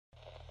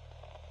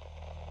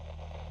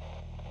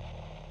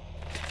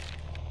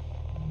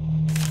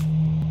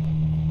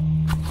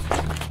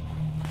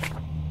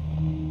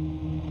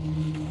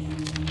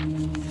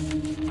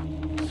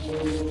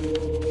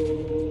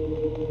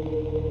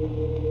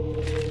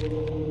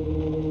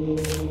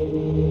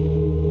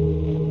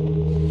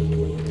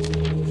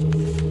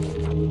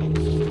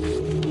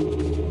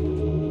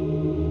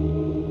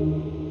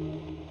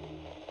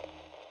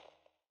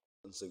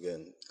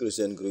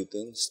Christian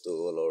greetings to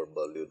all our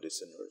valued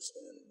listeners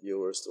and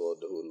viewers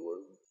throughout the whole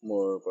world,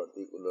 more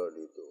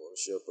particularly to our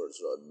Shepherd's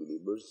Rod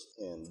believers,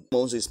 and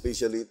most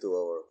especially to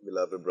our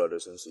beloved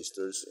brothers and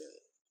sisters in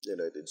the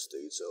United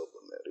States of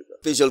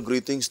America. Special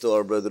greetings to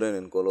our brethren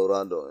in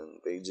Colorado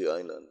and Paige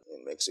Island,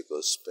 in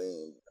Mexico,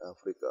 Spain,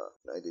 Africa,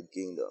 United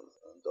Kingdom,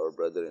 and to our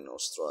brethren in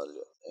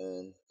Australia,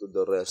 and to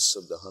the rest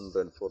of the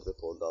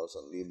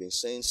 144,000 living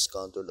saints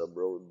scattered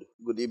abroad.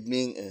 Good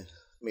evening, and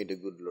may the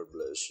good Lord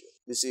bless you.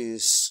 This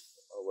is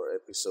our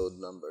episode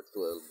number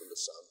 12 on the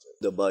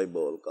subject, the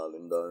Bible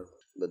calendar.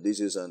 But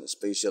this is a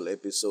special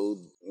episode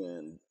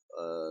and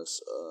as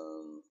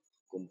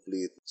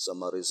complete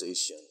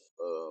summarization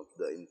of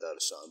the entire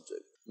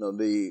subject. Now,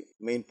 the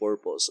main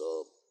purpose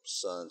of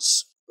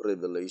such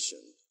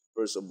revelation,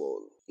 first of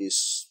all,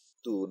 is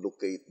to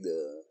locate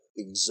the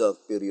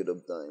exact period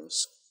of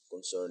times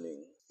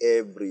concerning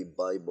every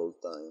Bible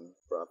time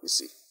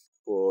prophecy.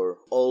 For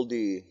all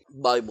the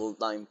Bible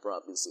time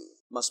prophecy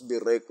must be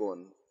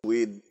reckoned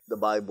with the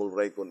Bible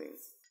reckoning.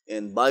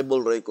 And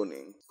Bible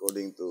reckoning,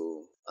 according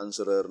to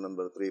Answerer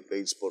number 3,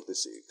 page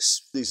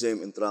 46, the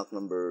same in tract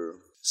number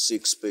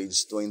 6,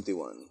 page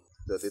 21,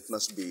 that it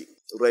must be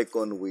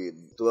reckoned with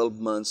 12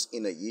 months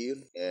in a year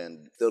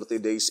and 30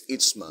 days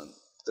each month,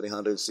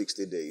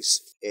 360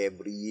 days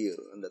every year,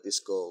 and that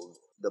is called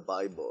the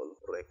Bible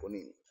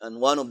reckoning.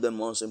 And one of the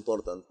most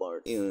important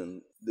part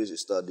in this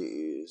study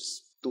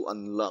is to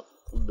unlock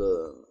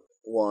the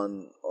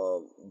one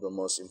of the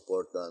most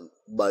important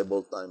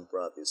Bible time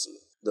prophecy,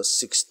 the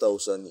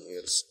 6,000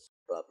 years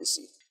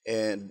prophecy.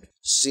 And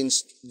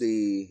since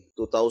the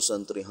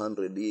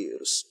 2,300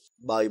 years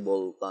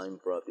Bible time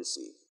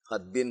prophecy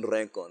had been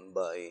reckoned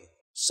by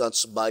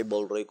such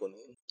Bible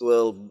reckoning,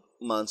 12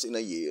 months in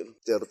a year,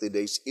 30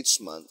 days each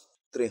month,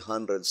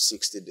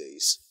 360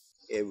 days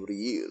every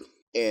year.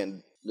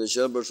 And the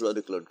Shepherd's Rod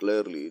declared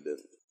clearly that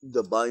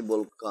the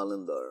Bible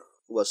calendar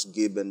was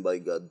given by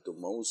God to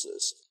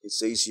Moses. It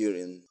says here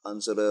in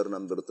Answerer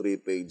number 3,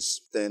 page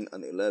 10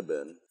 and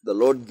 11, the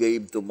Lord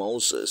gave to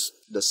Moses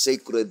the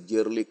sacred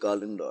yearly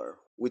calendar,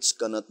 which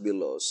cannot be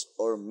lost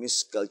or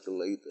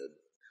miscalculated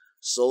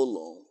so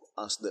long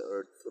as the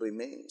earth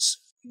remains.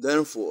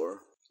 Therefore,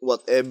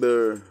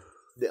 whatever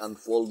the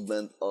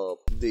unfoldment of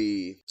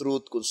the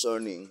truth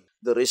concerning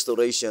the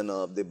restoration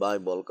of the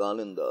Bible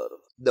calendar,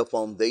 the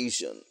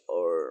foundation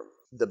or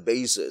the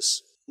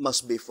basis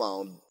must be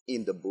found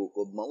in the book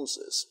of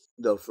Moses,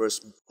 the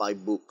first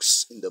 5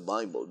 books in the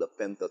Bible, the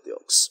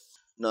Pentateuch.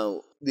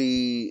 Now,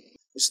 the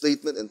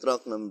statement in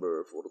tract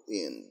number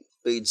 14,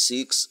 page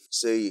 6,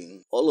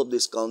 saying, all of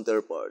these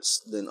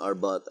counterparts then are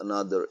but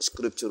another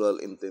scriptural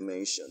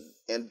intimation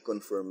and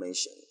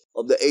confirmation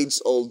of the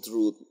age-old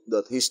truth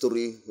that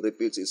history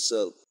repeats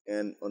itself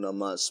and on a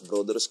much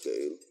broader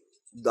scale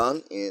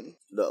than in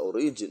the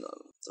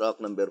original.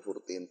 Tract number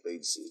 14,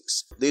 page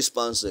 6. This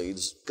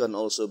passage can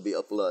also be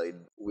applied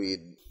with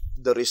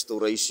the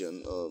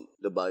restoration of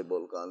the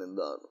Bible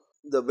calendar.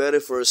 The very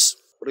first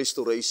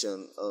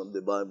restoration of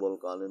the Bible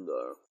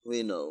calendar,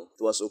 we know,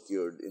 it was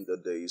occurred in the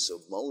days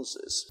of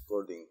Moses,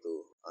 according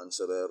to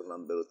Answerer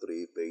number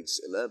 3, page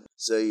 11,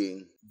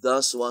 saying,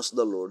 thus was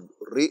the Lord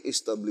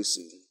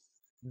re-establishing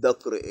the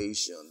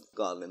creation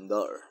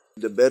calendar.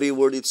 The very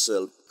word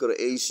itself,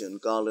 creation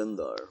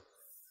calendar,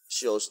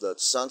 shows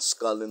that such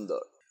calendar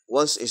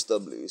was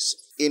established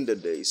in the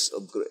days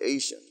of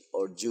creation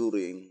or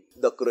during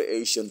the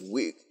creation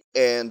week.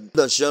 And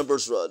the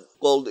Shepherd's Rod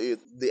called it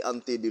the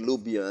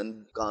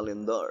antediluvian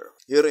calendar.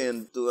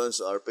 Herein, to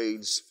us, our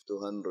page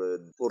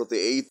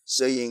 248,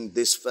 saying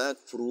this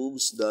fact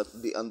proves that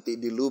the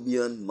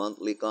antediluvian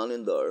monthly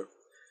calendar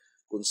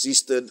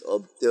consisted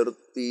of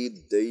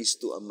 30 days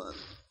to a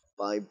month.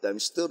 5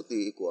 times 30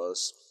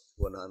 equals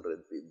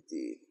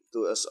 150.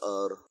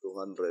 2SR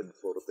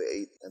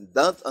 248. And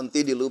that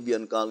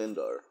antediluvian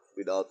calendar,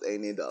 without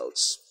any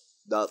doubts,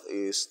 that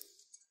is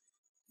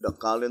the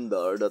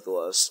calendar that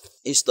was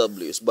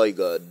established by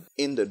God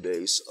in the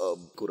days of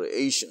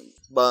creation.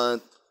 But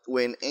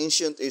when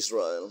ancient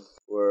Israel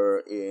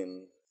were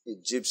in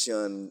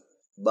Egyptian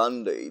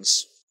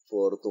bondage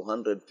for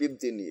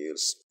 215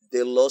 years,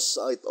 they lost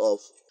sight of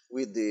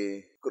with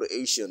the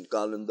creation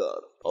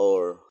calendar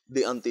or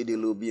the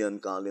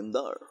antediluvian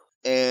calendar.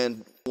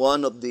 And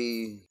one of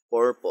the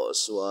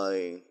purpose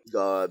why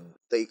God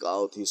take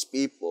out His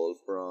people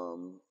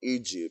from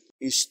Egypt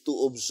is to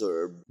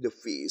observe the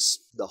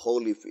feast, the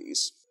holy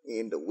feast,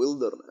 in the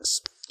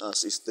wilderness,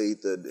 as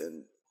stated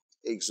in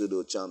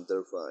Exodus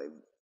chapter 5,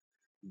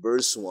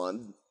 verse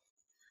 1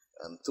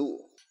 and 2.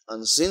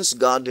 And since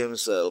God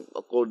Himself,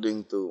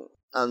 according to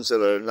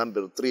Answerer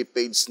number 3,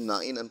 page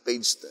 9 and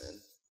page 10,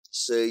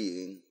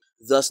 saying,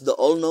 thus the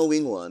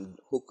all-knowing One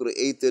who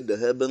created the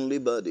heavenly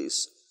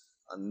bodies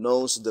and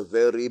knows the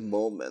very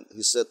moment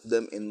He set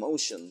them in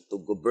motion to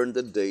govern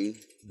the day,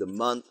 the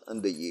month,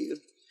 and the year,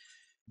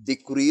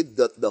 decreed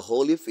that the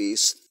holy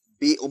feast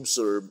be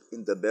observed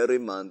in the very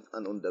month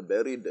and on the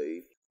very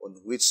day on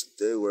which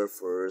they were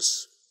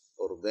first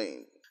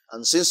ordained.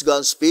 And since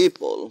God's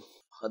people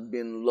had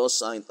been lost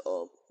sight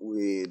of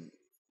with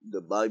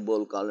the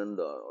Bible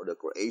calendar or the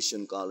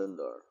creation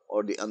calendar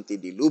or the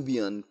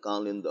antediluvian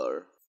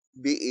calendar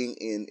being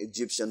in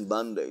Egyptian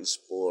bondage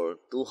for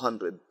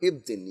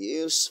 215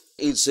 years.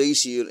 It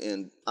says here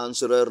in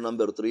answerer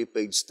number 3,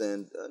 page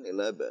 10 and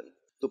 11,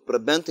 to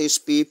prevent his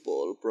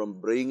people from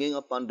bringing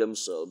upon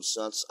themselves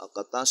such a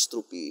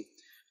catastrophe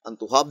and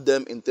to have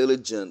them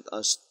intelligent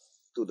as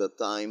to the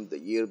time the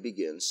year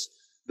begins,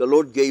 the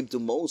Lord gave to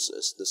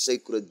Moses the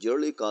sacred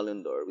yearly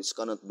calendar which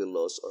cannot be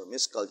lost or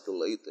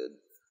miscalculated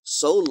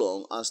so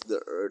long as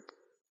the earth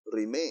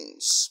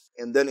remains.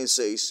 And then it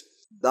says,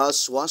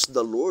 thus was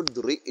the Lord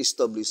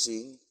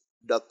re-establishing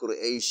the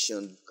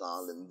creation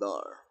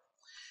calendar.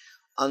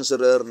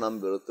 Answerer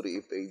number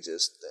 3,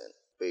 pages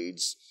 10,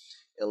 page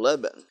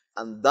 11.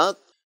 And that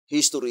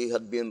history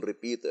had been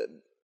repeated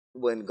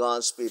when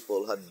God's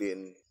people had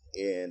been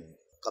in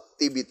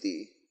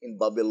captivity, in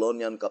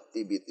Babylonian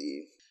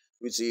captivity,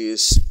 which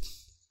is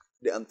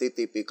the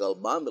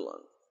antitypical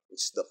Babylon,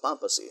 which is the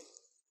papacy.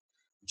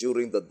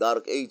 During the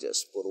Dark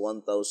Ages, for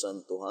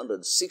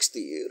 1,260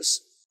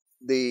 years,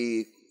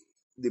 the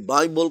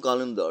Bible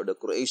calendar, the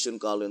creation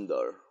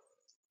calendar,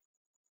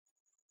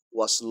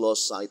 was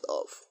lost sight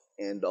of.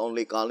 And the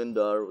only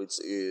calendar which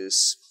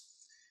is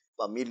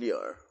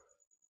familiar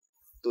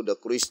to the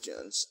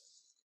Christians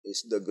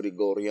is the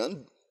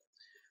Gregorian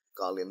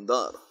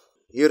calendar.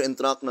 Here in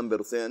track number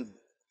 10,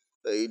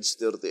 page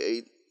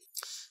 38,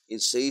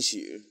 it says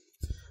here,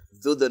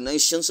 though the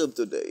nations of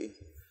today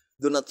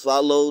do not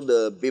follow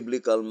the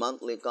biblical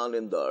monthly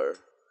calendar,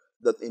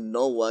 that in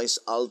no wise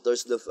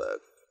alters the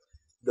fact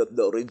that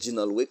the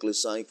original weekly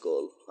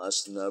cycle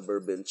has never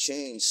been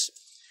changed,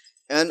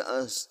 and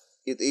as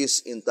it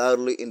is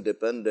entirely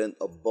independent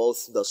of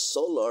both the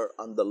solar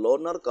and the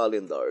lunar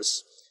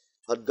calendars,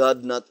 had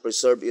God not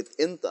preserved it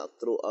intact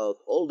throughout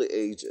all the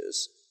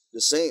ages,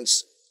 the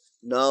saints,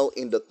 now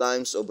in the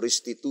times of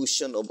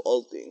restitution of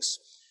all things,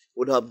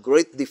 would have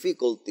great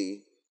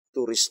difficulty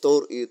to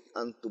restore it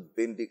and to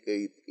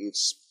vindicate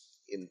its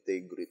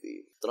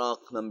integrity. Track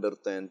number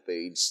 10,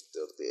 page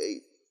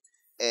 38.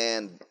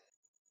 And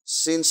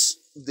since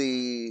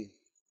the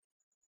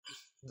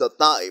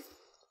type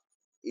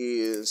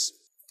is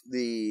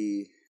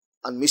the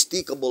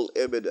unmistakable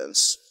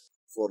evidence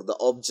for the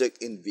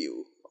object in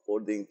view,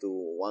 according to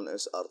 1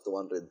 SR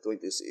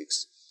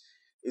 226,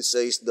 it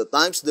says the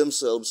types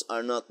themselves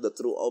are not the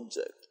true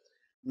object,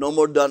 no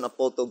more than a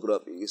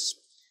photograph is,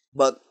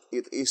 but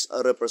it is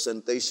a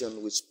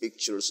representation which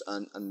pictures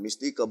an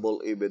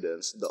unmistakable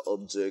evidence, the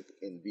object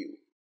in view.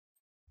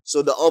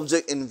 So the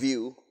object in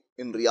view,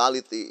 in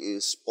reality,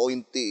 is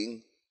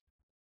pointing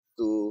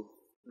to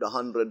the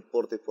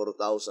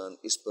 144,000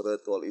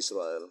 spiritual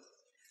Israel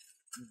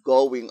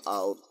going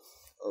out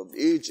of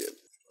Egypt.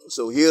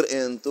 So here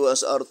in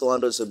 2SR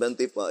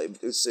 275,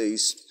 it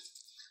says,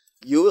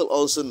 you will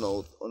also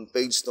note on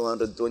page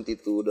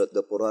 222 that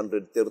the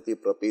 430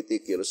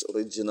 prophetic years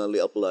originally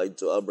applied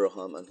to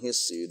Abraham and his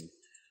seed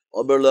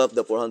overlap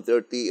the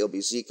 430 of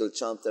Ezekiel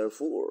chapter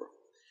 4.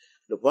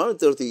 The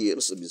 430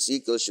 years of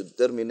Ezekiel should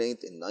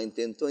terminate in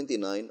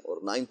 1929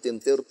 or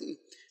 1930,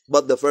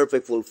 but the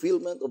perfect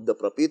fulfillment of the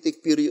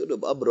prophetic period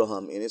of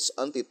Abraham in its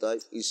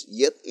antitype is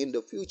yet in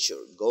the future,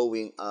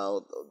 going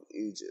out of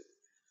Egypt.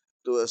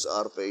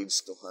 2SR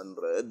page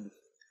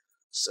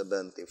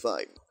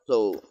 275.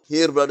 So,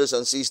 here, brothers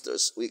and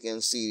sisters, we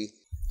can see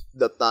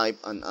the type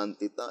and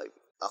antitype.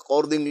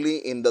 Accordingly,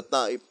 in the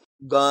type,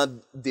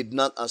 God did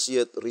not as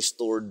yet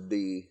restore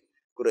the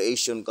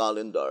creation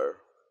calendar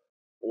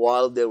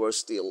while they were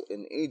still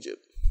in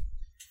Egypt.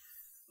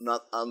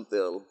 Not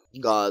until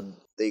God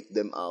take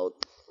them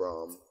out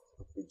from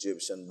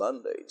Egyptian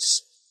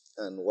bondage.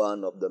 And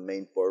one of the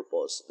main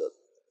purpose that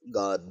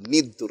God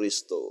need to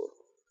restore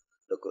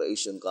the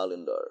creation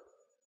calendar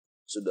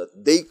so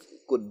that they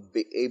could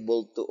be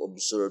able to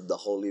observe the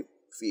holy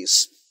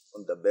feast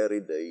on the very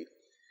day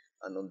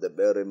and on the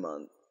very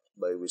month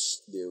by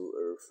which they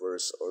were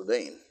first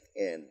ordained.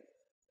 And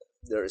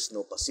there is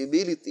no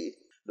possibility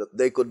that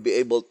they could be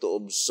able to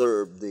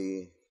observe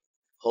the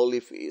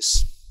holy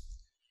feast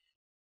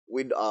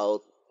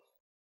without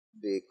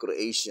the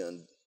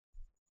creation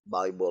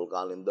Bible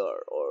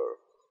calendar or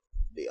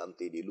the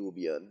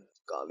antediluvian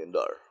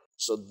calendar.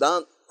 So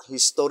that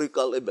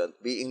historical event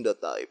being the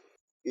type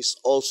is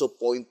also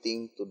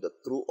pointing to the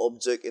true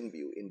object in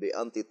view in the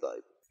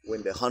antitype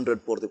when the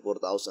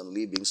 144,000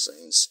 living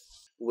saints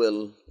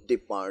will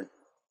depart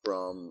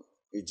from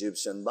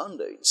Egyptian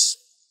bondage.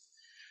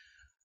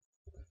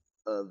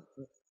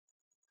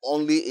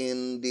 Only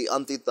in the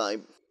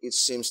antitype, it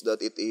seems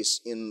that it is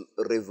in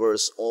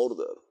reverse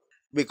order.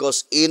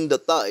 Because in the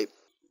type,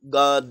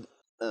 God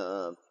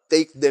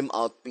take them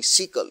out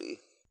physically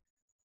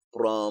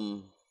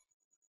from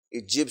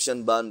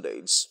Egyptian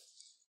bondage,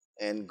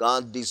 and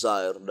God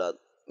desired that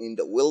in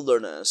the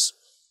wilderness,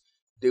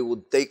 they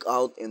would take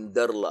out in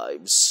their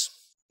lives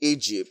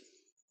Egypt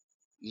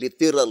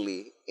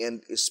literally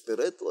and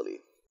spiritually.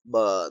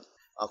 But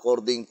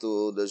according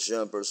to the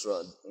Shepherd's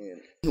Rod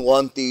in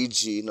 1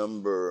 TG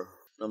number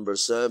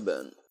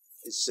 7,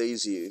 it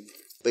says here,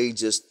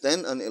 pages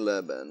 10 and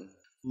 11,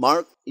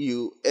 Mark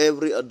you,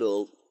 every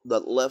adult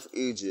that left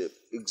Egypt,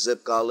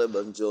 except Caleb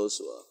and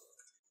Joshua,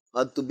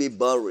 had to be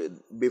buried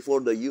before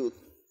the youth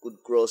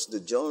could cross the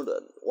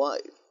Jordan. Why?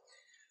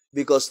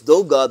 Because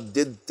though God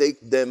did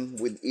take them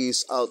with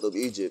ease out of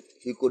Egypt,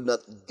 He could not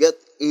get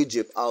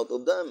Egypt out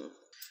of them.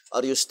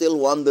 Are you still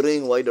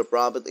wondering why the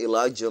prophet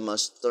Elijah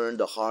must turn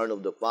the heart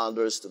of the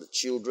fathers to the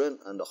children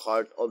and the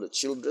heart of the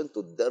children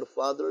to their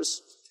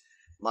fathers?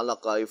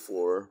 Malachi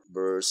 4,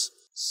 verse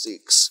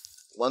 6.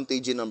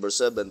 1TG number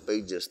 7,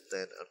 pages 10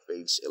 and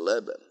page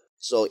 11.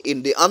 So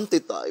in the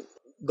antitype,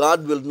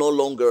 God will no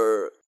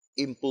longer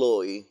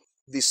employ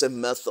the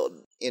same method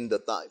in the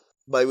type,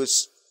 by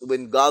which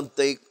when God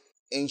take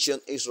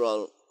ancient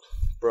Israel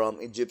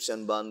from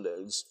Egyptian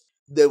bondage,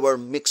 they were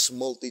mixed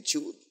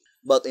multitude.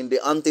 But in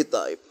the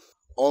antitype,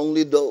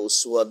 only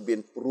those who had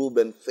been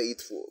proven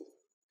faithful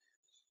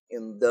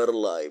in their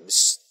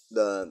lives,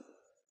 that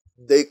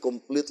they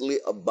completely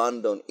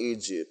abandoned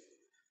Egypt,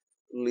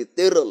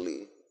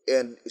 literally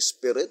and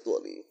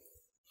spiritually,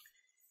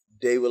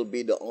 they will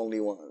be the only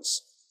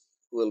ones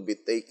who will be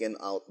taken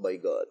out by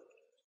God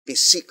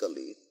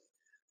physically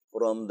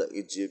from the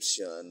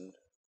Egyptian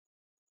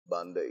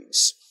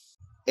bondage.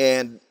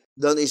 And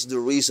that is the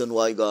reason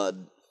why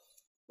God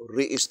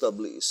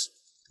reestablished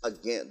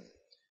again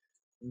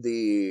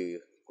the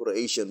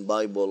creation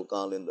Bible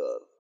calendar,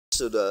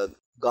 so that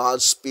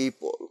God's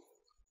people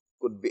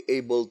could be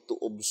able to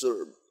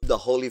observe the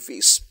holy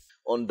feast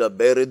on the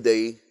very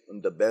day,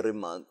 on the very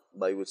month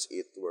by which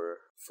it were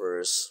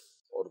first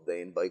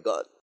ordained by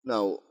God.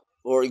 Now,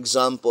 for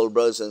example,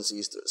 brothers and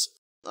sisters,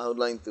 I would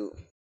like to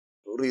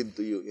read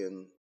to you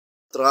in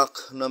track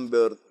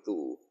number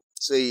 2,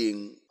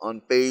 saying on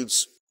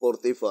page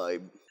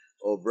 45,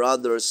 "O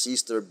brother,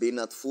 sister, be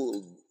not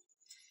fooled.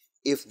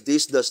 If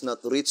this does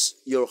not reach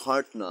your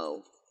heart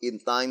now, in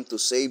time to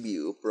save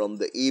you from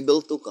the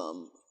evil to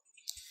come,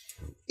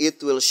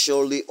 it will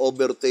surely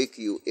overtake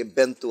you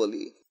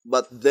eventually,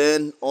 but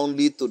then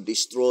only to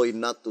destroy,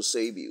 not to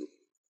save you.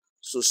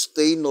 So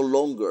stay no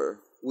longer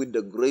with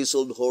the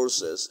grizzled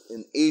horses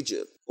in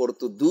Egypt, for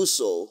to do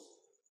so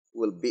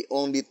will be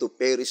only to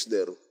perish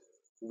there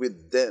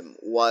with them,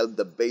 while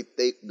they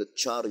take the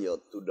chariot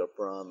to the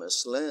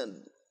promised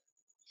land."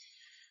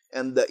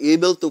 And the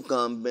evil to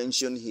come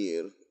mentioned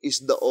here is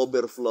the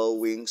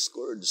overflowing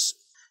scourge,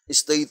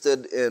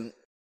 stated in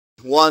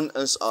 1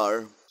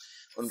 SR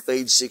on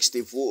page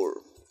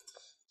 64,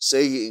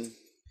 saying,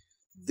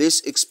 "This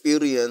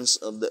experience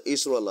of the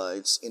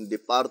Israelites in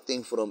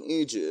departing from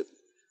Egypt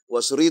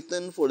was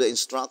written for the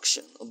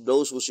instruction of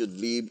those who should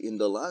live in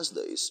the last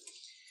days.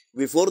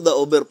 Before the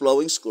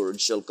overflowing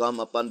scourge shall come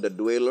upon the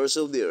dwellers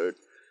of the earth,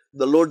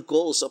 the Lord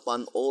calls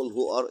upon all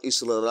who are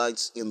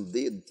Israelites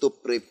indeed to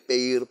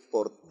prepare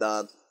for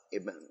that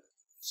event."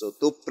 So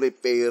to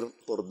prepare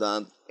for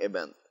that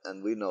event.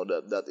 And we know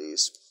that that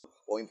is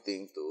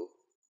pointing to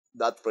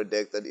that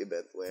predicted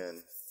event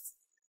when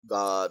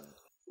God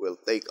will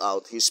take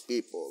out His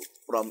people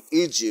from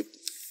Egypt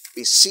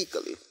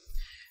physically.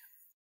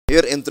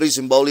 Here in 3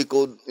 Symbolic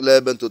Code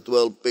 11 to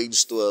 12,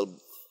 page 12,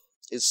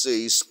 it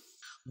says,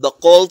 "The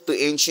call to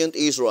ancient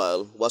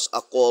Israel was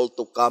a call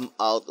to come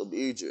out of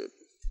Egypt,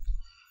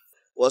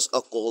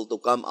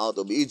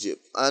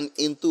 and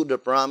into the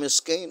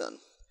promised Canaan.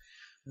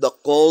 The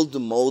call to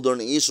modern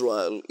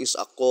Israel is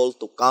a call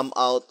to come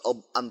out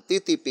of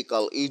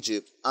antitypical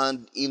Egypt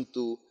and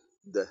into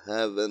the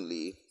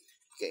heavenly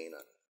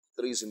Canaan."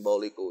 3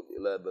 Symbolic Code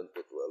 11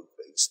 to 12,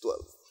 page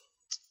 12.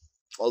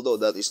 Although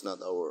that is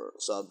not our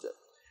subject,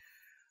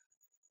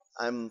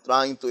 I'm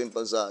trying to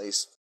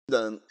emphasize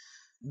that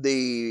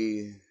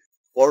the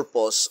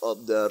purpose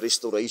of the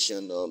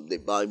restoration of the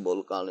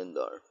Bible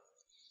calendar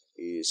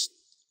is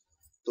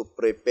to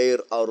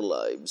prepare our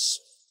lives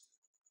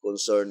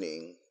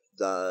concerning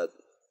that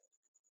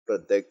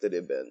predicted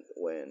event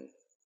when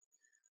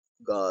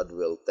God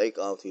will take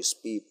out His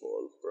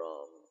people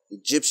from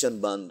Egyptian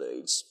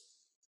bondage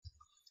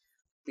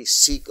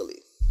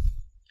physically,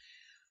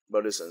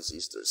 brothers and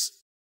sisters.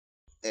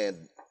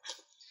 And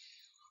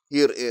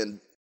here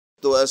in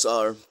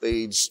 2SR,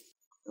 page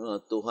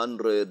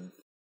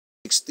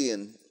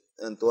 216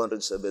 and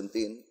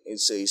 217, it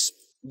says,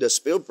 "The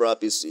Spirit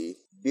prophecy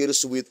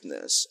bears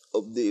witness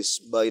of this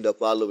by the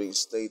following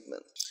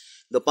statement.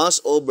 The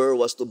Passover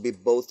was to be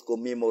both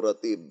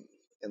commemorative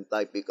and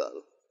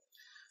typical,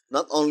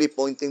 not only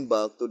pointing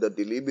back to the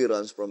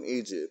deliverance from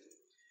Egypt,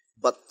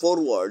 but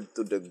forward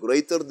to the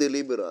greater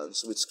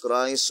deliverance which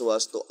Christ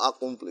was to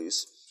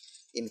accomplish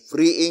in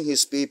freeing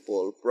His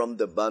people from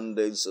the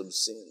bondage of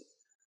sin."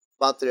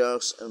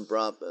 Patriarchs and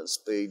Prophets,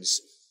 page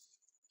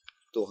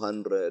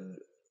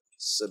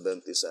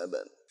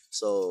 277.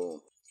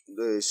 So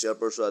the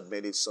Shepherd's Rod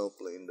made it so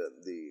plain that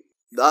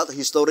that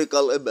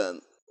historical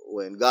event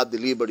when God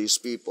delivered His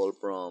people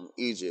from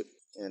Egypt,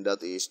 and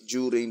that is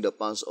during the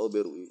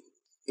Passover week,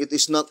 it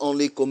is not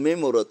only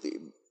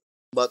commemorative,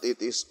 but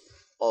it is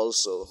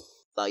also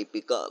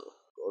typical,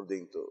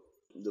 according to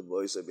the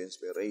voice of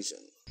inspiration.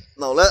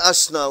 Now, let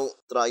us now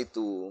try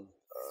to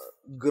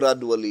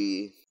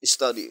gradually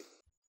study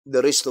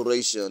the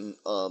restoration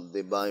of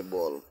the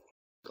Bible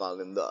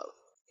calendar.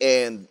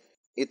 And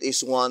it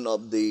is one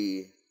of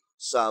the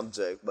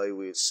subject by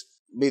which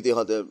B.T.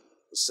 Hotep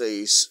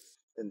says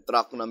in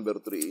track number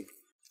 3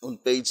 on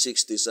page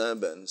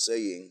 67,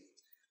 saying,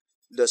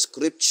 the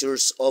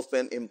scriptures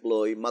often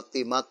employ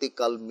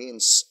mathematical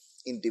means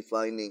in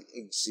defining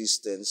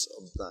existence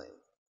of time.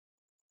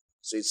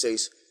 So it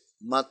says,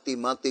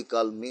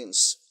 mathematical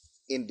means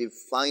in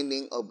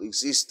defining of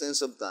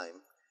existence of time,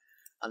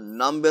 a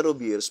number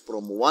of years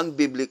from one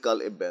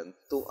biblical event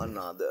to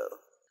another.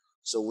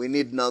 So we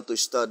need now to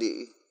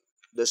study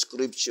the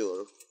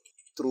scripture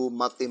through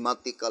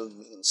mathematical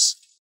means,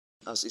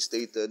 as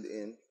stated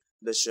in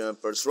the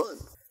Shepherd's Rod.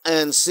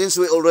 And since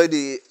we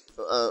already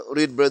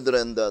read,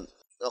 brethren, that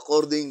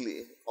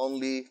accordingly,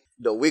 only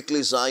the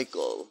weekly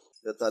cycle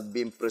that had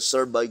been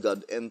preserved by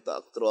God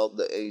intact throughout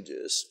the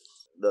ages,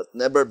 that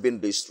never been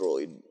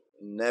destroyed,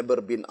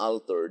 never been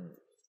altered,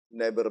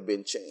 never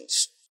been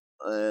changed.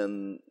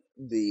 And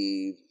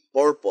the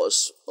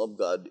purpose of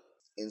God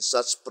in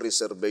such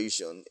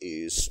preservation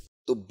is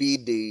to be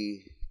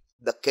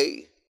the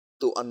key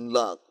to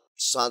unlock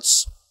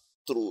such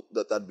truth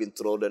that had been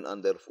trodden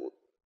underfoot,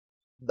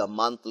 the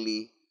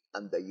monthly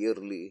and the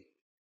yearly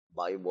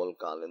Bible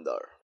calendar.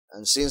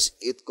 And since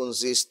it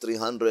consists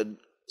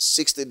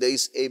 360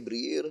 days every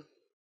year,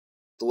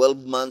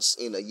 12 months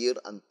in a year,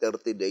 and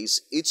 30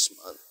 days each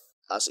month,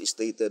 as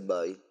stated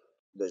by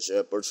the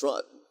Shepherd's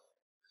Rod.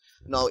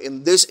 Now,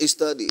 in this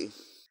study,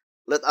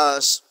 let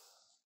us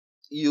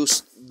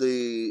use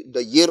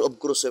the year of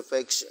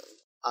crucifixion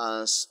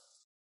as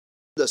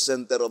the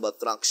center of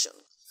attraction.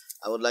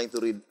 I would like to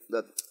read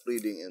that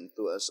reading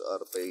into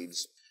SR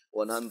page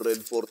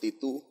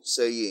 142,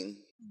 saying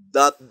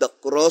that the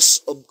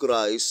cross of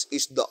Christ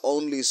is the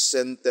only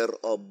center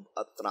of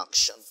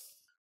attraction.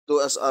 To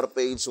SR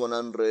page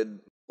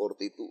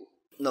 142.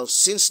 Now,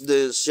 since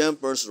the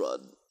Shepherd's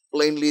Rod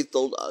plainly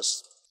told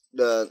us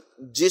that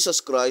Jesus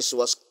Christ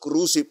was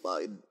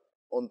crucified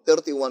on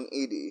 31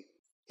 AD,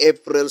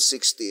 April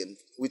 16,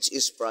 which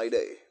is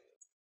Friday.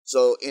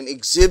 So, in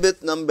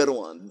exhibit number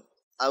 1,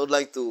 I would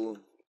like to,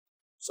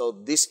 so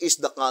this is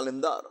the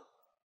calendar.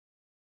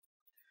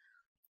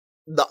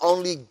 The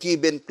only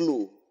given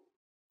clue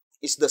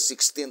is the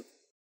 16th,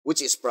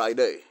 which is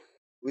Friday,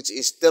 which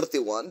is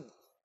 31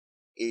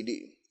 AD.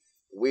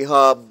 We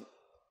have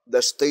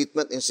the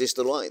statement in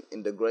Sister White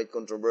in the Great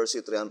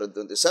Controversy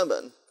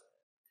 327,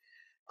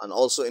 and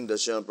also in the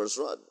Shepherd's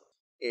Rod,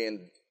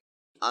 in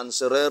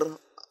Answerer,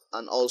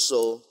 and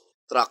also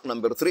track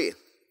number 3,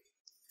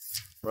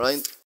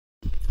 right?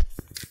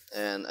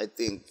 And I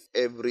think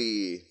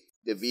every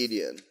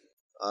Davidian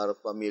are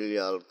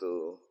familiar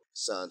to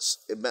such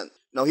event.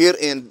 Now here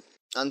in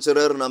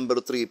Answerer number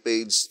 3,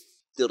 page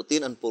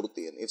 13 and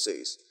 14, it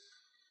says,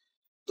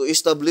 to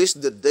establish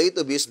the date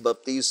of his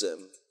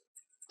baptism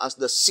as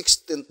the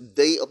 16th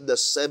day of the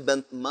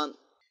 7th month,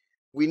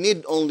 we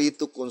need only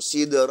to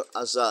consider,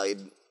 aside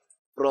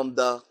from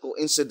the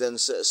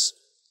coincidences,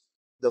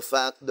 the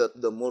fact that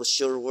the more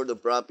sure word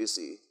of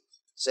prophecy,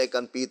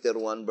 2 Peter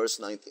 1 verse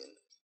 19,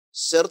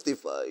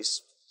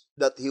 certifies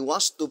that he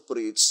was to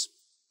preach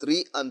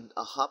 3.5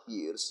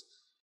 years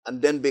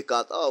and then be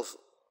cut off,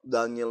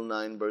 Daniel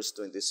 9 verse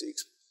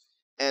 26.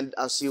 And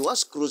as he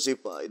was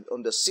crucified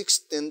on the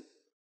 16th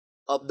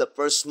of the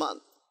first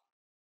month,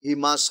 he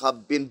must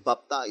have been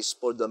baptized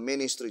for the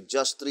ministry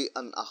just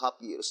 3.5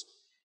 years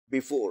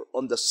before,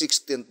 on the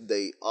 16th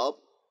day of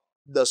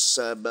the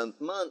 7th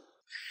month.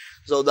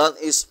 So that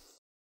is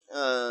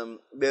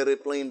very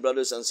plain,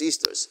 brothers and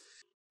sisters.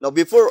 Now,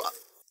 before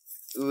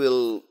we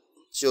will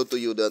show to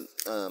you that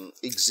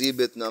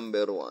exhibit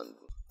number 1,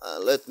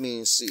 let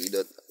me see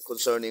that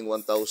concerning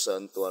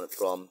 1,000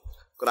 from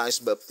Christ's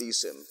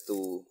baptism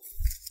to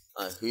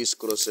his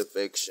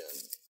crucifixion.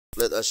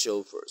 Let us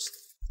show first.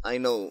 I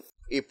know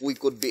if we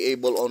could be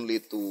able only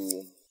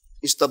to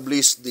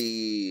establish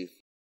the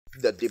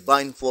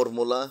divine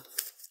formula,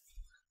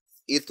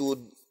 it would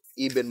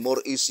even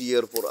more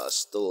easier for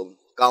us to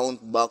count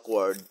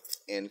backward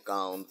and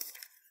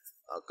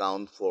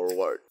count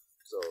forward.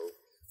 So,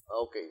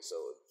 okay, so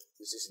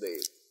this is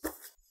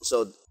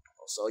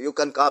so you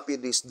can copy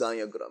this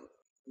diagram.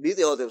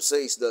 B.T. Hotep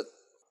says that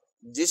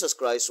Jesus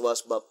Christ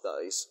was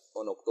baptized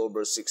on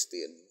October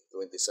 16,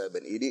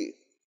 27 AD.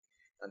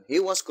 And he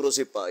was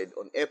crucified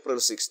on April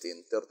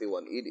 16,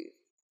 31 AD.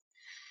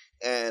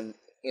 And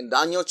in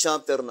Daniel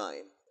chapter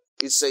 9,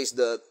 it says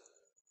that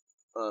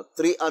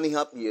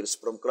 3.5 years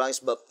from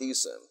Christ's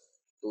baptism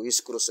to his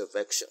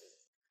crucifixion.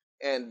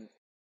 And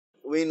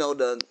we know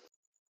that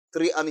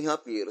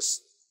 3.5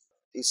 years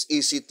is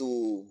easy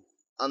to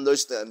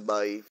understand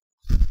by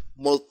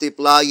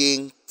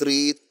multiplying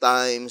 3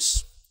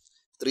 times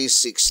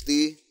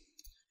 360.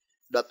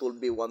 That will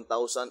be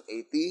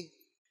 1,080.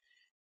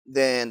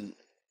 Then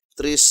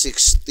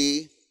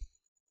 360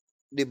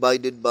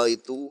 divided by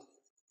 2,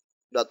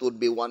 that would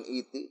be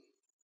 180.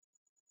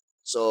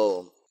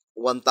 So,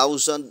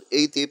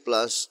 1,080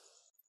 plus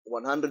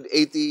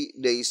 180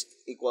 days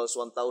equals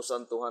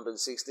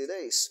 1,260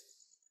 days,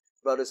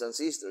 brothers and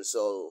sisters.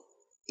 So,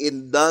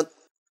 in that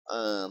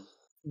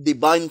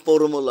divine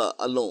formula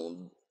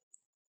alone,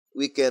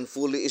 we can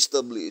fully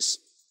establish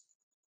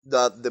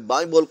that the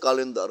Bible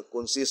calendar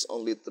consists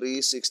only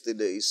 360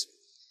 days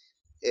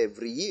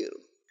every year.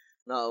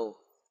 Now,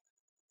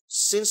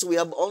 since we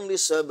have only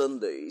 7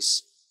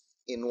 days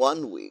in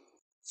 1 week,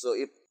 so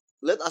if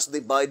let us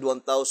divide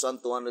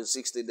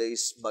 1,260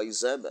 days by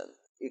 7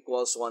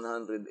 equals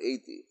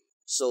 180.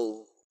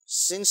 So,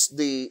 since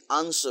the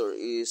answer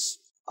is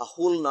a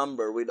whole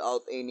number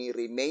without any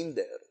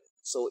remainder,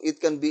 so it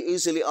can be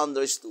easily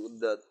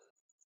understood that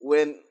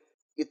when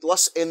it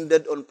was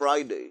ended on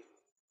Friday,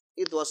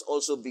 it was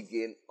also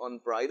begin on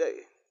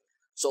Friday.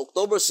 So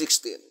October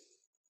 16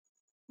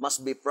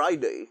 must be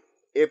Friday,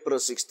 April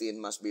 16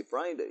 must be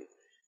Friday,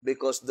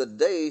 because the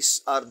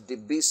days are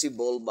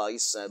divisible by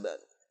 7,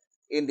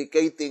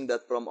 indicating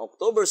that from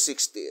October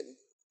 16,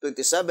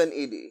 27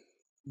 AD,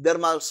 there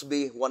must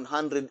be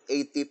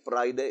 180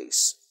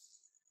 Fridays.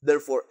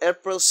 Therefore,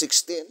 April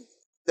 16,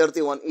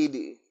 31 AD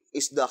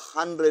is the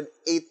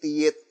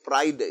 180th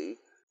Friday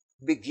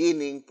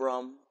beginning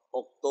from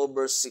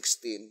October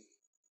 16,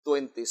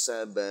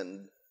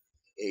 27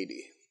 AD.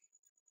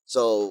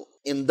 So,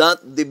 in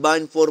that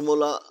divine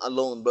formula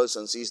alone, brothers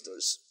and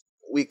sisters,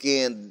 we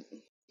can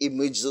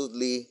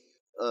immediately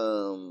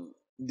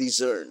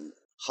discern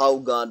how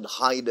God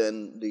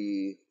hidden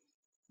the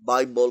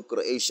Bible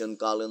creation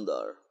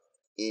calendar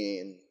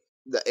in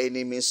the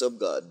enemies of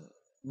God.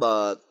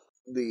 But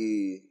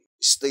the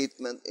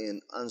statement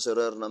in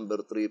answerer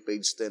number 3,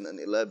 page 10 and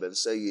 11,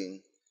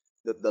 saying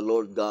that the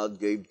Lord God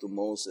gave to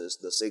Moses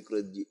the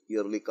sacred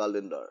yearly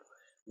calendar,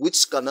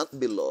 which cannot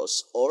be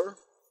lost or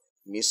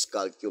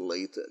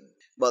miscalculated.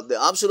 But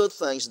the absolute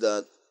fact is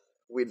that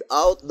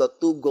without the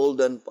 2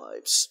 golden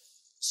pipes,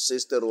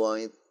 Sister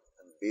White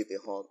and Betty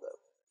Hotep,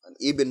 and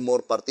even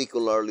more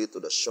particularly to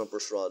the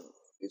shepherd's rod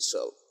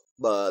itself.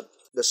 But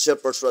the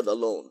shepherd's rod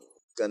alone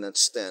cannot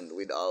stand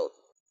without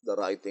the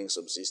writings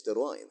of Sister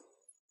White.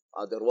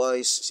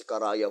 Otherwise,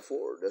 Zechariah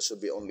 4, there should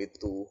be only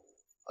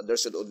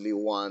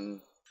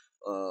one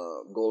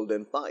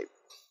golden pipe.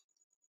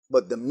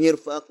 But the mere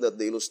fact that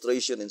the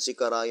illustration in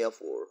Zechariah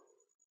 4,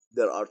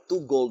 there are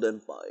 2 golden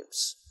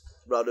pipes,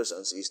 brothers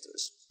and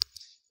sisters,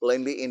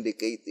 plainly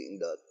indicating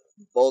that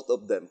both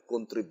of them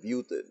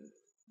contributed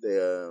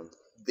the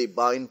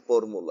divine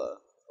formula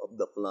of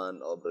the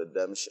plan of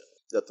redemption.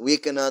 That we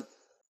cannot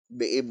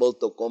be able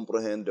to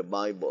comprehend the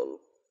Bible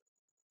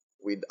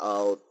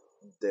without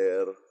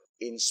their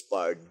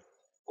inspired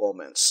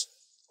comments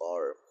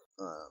or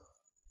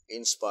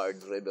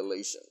inspired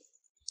revelation.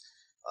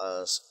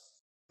 As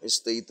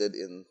stated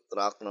in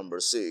track number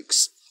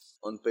 6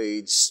 on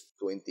page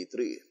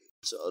 23.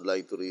 So I'd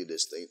like to read the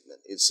statement.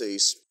 It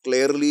says,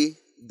 "Clearly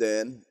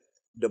then,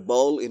 the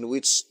bowl in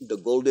which the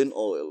golden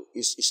oil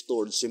is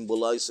stored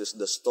symbolizes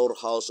the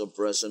storehouse of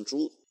present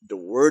truth. The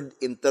word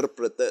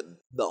interpreted,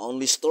 the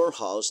only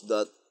storehouse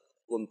that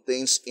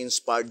contains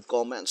inspired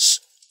comments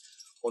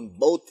on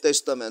both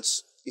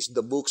testaments, is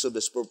the books of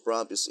the Spirit of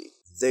prophecy.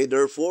 They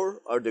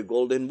therefore are the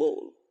golden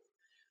bowl.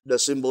 The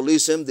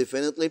symbolism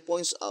definitely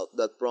points out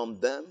that from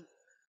them,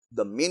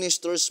 the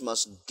ministers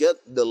must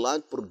get the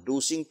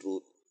light-producing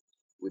truth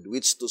with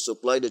which to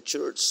supply the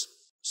church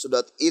so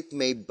that it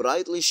may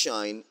brightly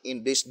shine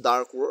in this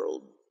dark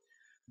world,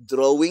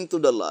 drawing to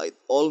the light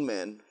all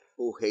men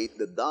who hate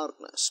the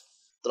darkness."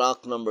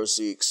 Track number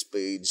 6,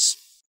 page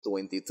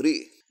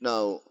 23.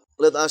 Now,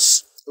 let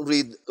us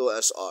read to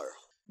SR.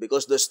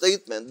 Because the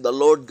statement the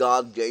Lord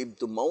God gave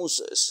to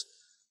Moses,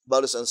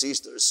 brothers and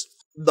sisters,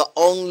 the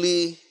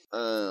only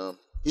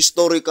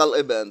historical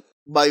event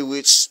by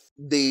which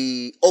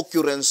the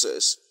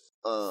occurrences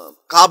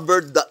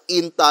covered the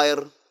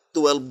entire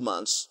 12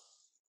 months,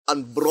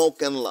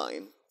 unbroken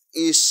line,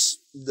 is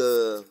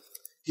the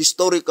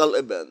historical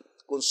event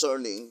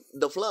concerning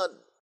the flood.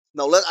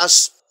 Now let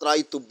us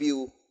try to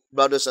view,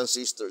 brothers and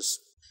sisters,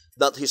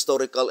 that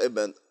historical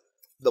event,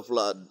 the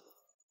flood,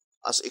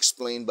 as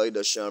explained by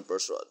the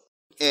shepherd's rod.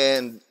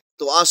 And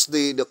to ask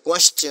the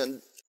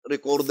question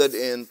recorded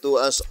in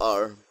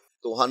 2SR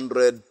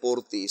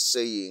 240,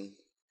 saying,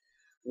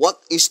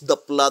 "What is the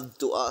flood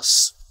to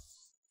us?"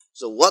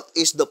 So what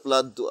is the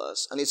flood to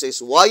us? And it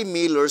says, "Why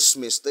Miller's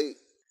mistake?"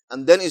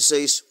 And then it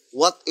says,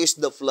 "What is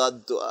the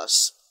flood to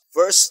us?"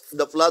 First,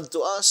 the flood to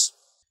us,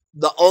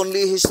 the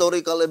only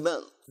historical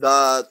event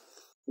that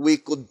we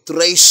could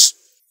trace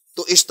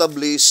to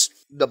establish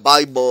the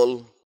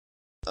Bible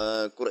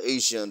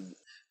creation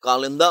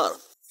calendar.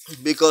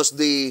 Because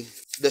the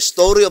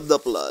story of the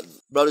flood,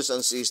 brothers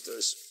and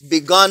sisters,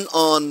 began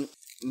on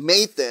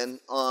May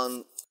 10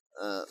 on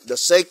the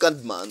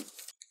second month,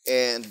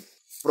 and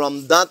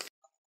from that,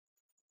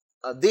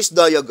 this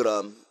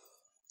diagram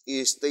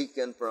is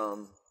taken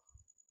from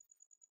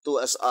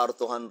 2SR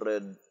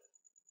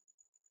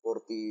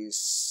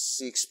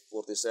 246,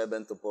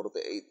 47 to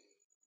 48.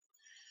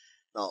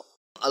 Now,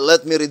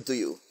 let me read to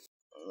you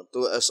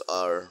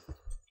 2SR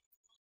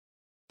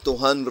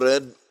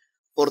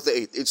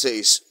 248. It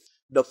says,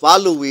 "The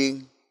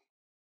following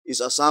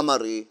is a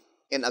summary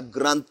and a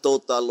grand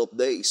total of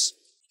days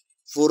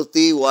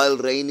 40 while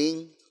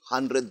raining,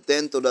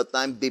 110 to the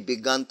time they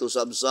began to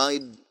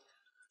subside,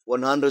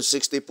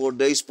 164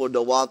 days for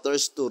the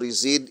waters to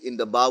recede in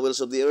the bowels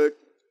of the earth,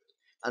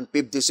 and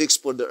 56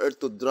 for the earth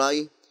to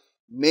dry,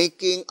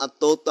 making a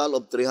total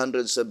of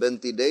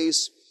 370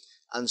 days,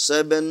 and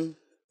 7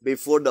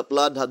 before the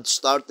flood had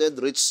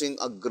started, reaching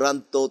a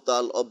grand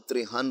total of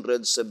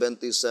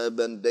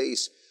 377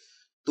 days,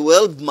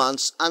 12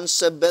 months and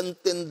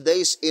 17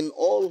 days in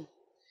all,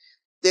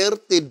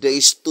 30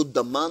 days to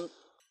the month.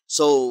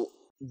 So,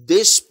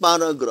 this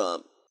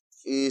paragraph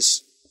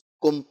is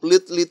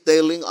completely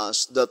telling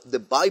us that the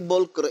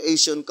Bible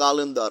creation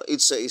calendar,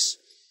 it says,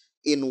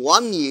 in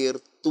 1 year,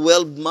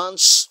 12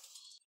 months.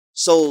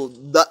 So,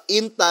 the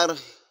entire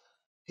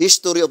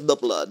history of the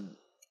flood,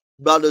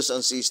 brothers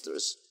and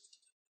sisters,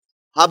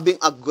 having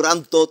a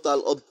grand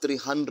total of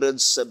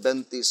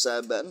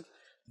 377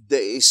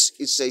 days,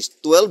 it says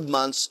 12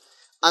 months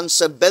and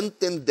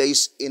 17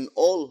 days in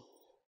all,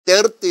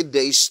 30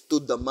 days to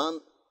the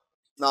month.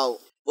 Now,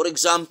 for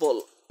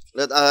example,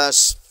 let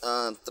us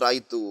try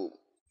to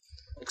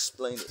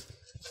explain it.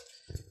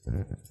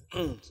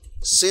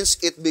 Since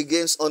it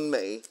begins on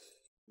May,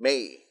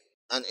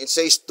 and it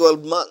says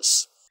 12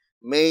 months,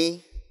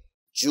 May,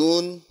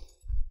 June,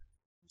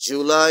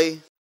 July,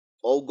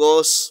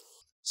 August,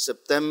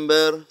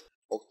 September,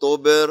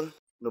 October,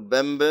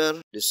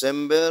 November,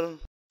 December,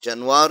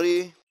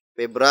 January,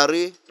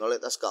 February. Now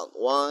let us count.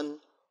 1,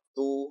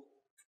 2,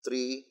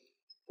 3,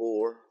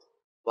 4,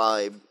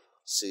 5,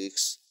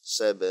 6,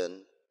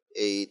 7,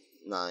 8,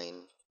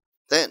 9,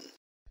 10.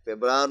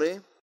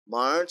 February,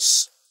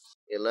 March,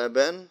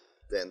 11,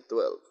 then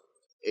 12,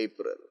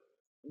 April.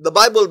 The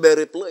Bible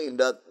very plain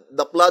that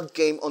the flood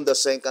came on the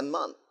second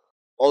month,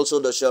 also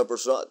the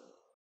shepherd's rod.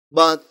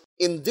 But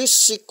in this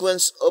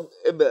sequence of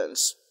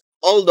events,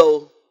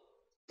 although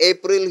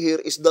April here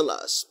is the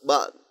last,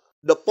 but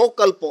the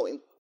focal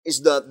point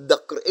is that the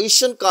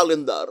creation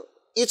calendar,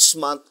 each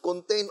month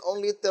contain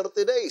only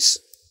 30 days.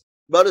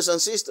 Brothers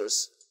and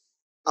sisters,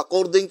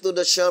 according to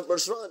the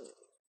shepherd's rod,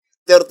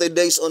 30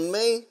 days on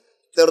May,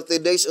 30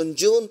 days on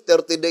June,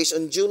 30 days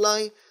on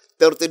July,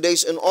 30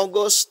 days in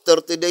August,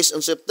 30 days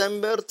in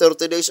September,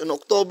 30 days in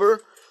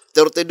October,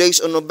 30 days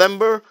in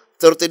November,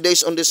 30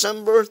 days on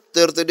December,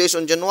 30 days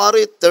on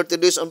January, 30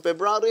 days on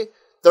February,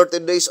 30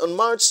 days on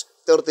March,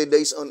 30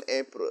 days on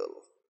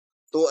April.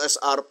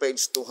 2SR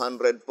page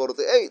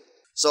 248.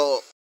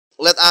 So,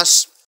 let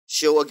us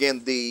show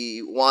again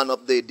the one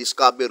of the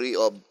discovery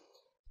of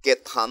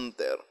Kate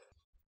Hunter.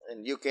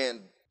 And you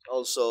can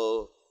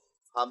also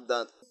have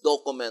that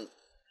document,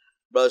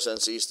 brothers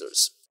and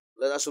sisters.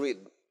 Let us read.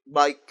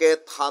 By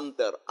Kate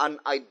Hunter, an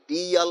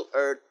ideal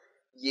Earth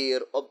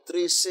year of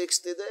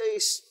 360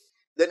 days.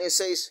 Then it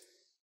says,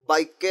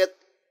 by Kate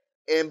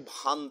M.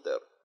 Hunter.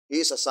 He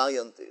is a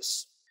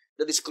scientist.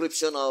 The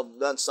description of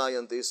that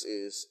scientist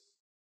is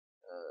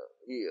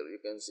here. You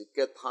can see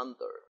Kate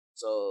Hunter.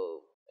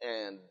 So,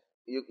 and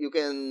you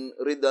can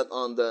read that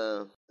on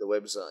the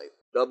website,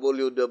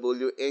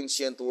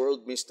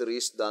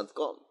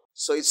 www.ancientworldmysteries.com.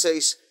 So it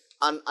says,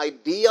 an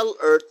ideal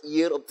Earth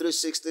year of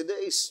 360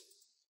 days.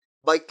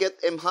 By Kate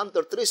M.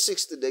 Hunter,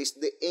 360 days,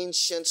 the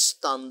ancient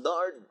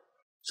standard.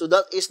 So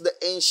that is the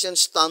ancient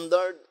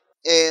standard,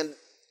 and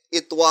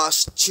it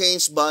was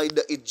changed by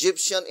the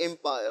Egyptian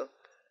Empire,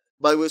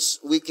 by which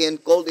we can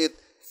call it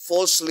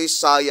falsely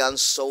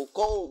science,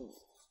 so-called.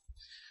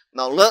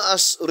 Now let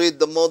us read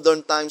the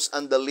modern times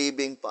and the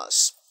living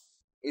past.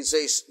 It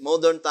says,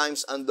 modern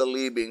times and the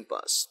living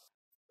past.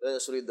 Let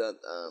us read that.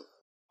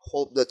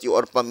 Hope that you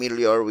are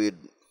familiar with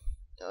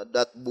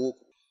that book,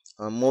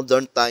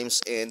 Modern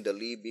Times and the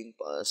Living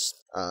Past.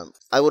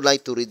 I would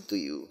like to read to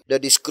you the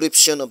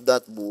description of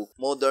that book,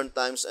 Modern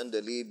Times and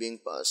the Living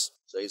Past.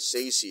 So it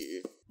says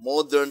here,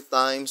 Modern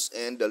Times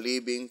and the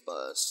Living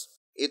Past.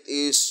 It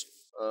is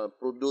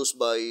produced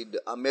by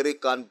the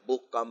American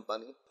Book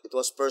Company. It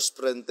was first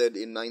printed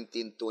in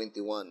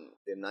 1921,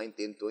 then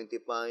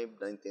 1925,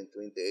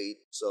 1928.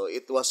 So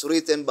it was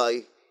written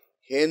by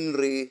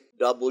Henry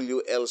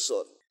W.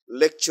 Elson,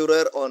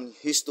 lecturer on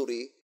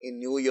history in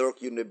New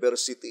York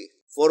University,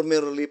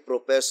 formerly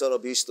professor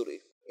of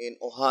history in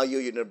Ohio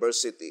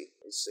University,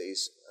 it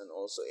says, and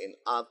also in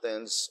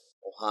Athens,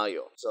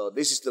 Ohio. So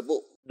this is the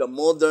book, The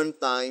Modern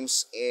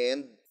Times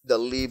and the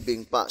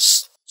Living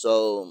Past.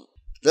 So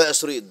let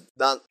us read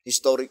that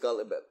historical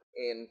event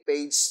in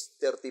page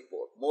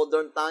 34.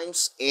 Modern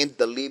Times and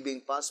the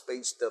Living Past,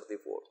 page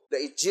 34. The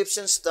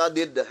Egyptians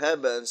studied the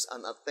heavens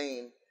and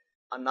attained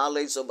a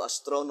knowledge of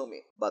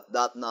astronomy, but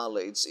that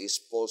knowledge is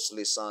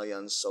falsely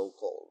science,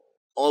 so-called.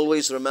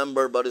 Always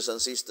remember, brothers and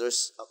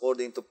sisters,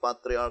 according to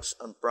patriarchs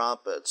and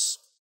prophets.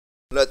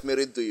 Let me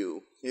read to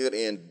you here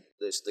in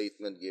the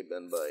statement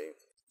given by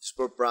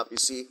for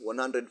prophecy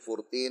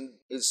 114.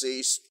 It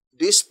says,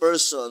 these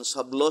persons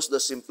have lost the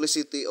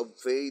simplicity of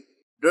faith.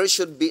 There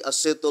should be a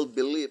settled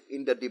belief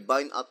in the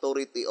divine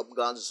authority of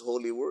God's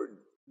holy word.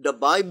 The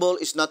Bible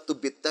is not to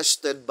be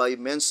tested by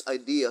men's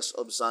ideas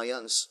of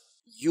science.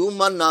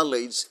 Human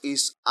knowledge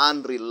is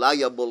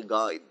unreliable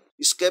guide.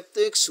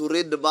 Skeptics who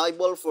read the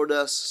Bible for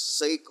the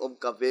sake of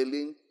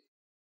cavilling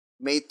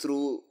may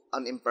through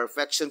an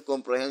imperfection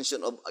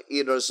comprehension of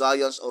either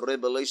science or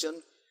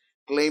revelation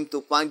claim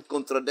to find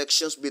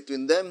contradictions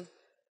between them,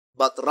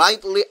 but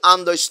rightly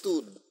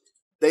understood,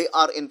 they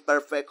are in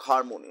perfect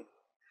harmony.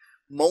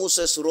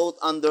 Moses wrote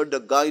under the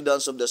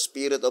guidance of the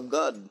Spirit of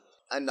God,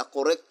 and a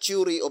correct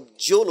theory of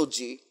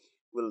geology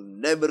will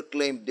never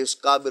claim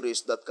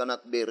discoveries that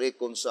cannot be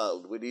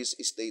reconciled with his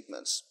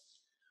statements.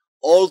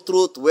 All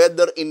truth,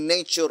 whether in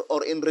nature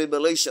or in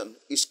revelation,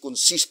 is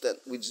consistent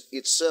with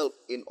itself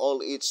in all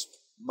its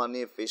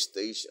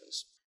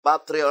manifestations.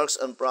 Patriarchs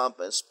and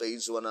Prophets,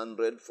 page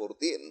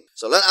 114.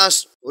 So let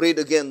us read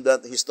again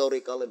that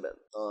historical event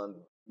on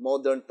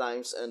modern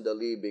times and the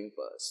living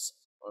past.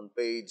 On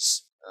page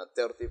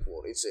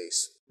 34, it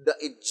says, the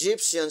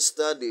Egyptians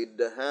studied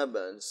the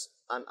heavens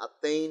and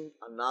attained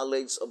a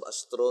knowledge of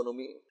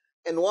astronomy.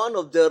 And one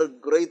of their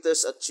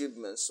greatest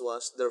achievements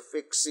was their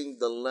fixing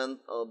the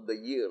length of the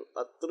year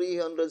at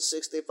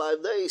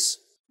 365 days.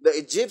 The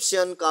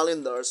Egyptian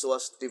calendars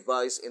was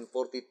devised in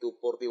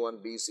 4241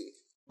 BC.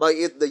 By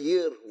it, the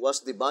year was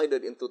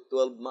divided into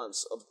 12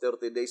 months of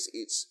 30 days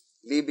each,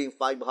 leaving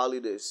 5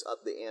 holidays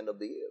at the end of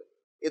the year.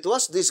 It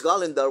was this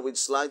calendar with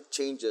slight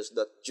changes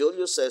that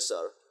Julius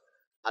Caesar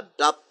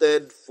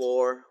adopted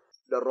for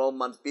the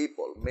Roman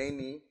people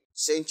many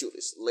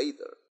centuries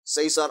later.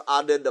 Caesar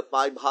added the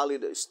 5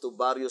 holidays to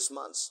various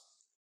months,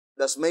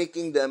 thus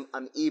making them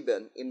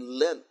uneven in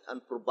length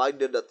and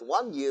provided that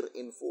 1 year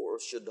in 4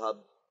 should have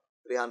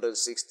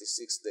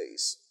 366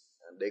 days.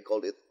 And they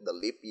called it the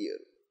leap year.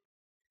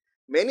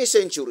 Many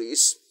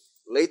centuries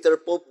later,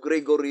 Pope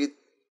Gregory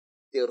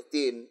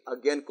XIII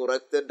again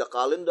corrected the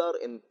calendar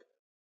in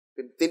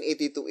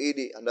 1582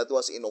 AD, and that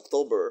was in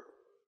October.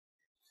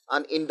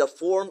 And in the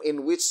form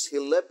in which he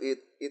left it,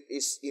 it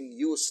is in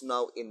use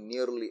now in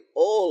nearly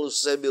all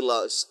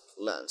civilized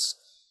lands,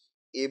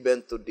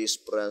 even to this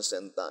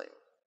present time.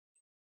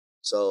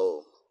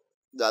 So,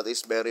 that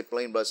is very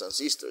plain, brothers and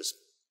sisters.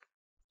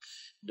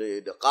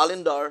 The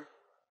calendar,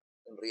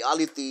 in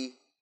reality,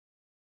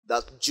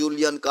 that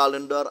Julian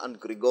calendar and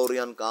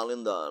Gregorian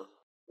calendar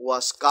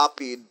was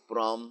copied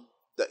from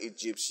the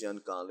Egyptian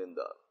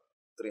calendar,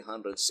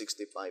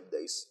 365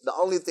 days. The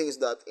only thing is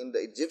that in the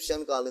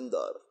Egyptian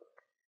calendar,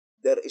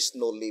 there is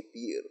no leap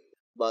year.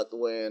 But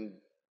when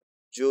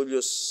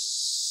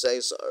Julius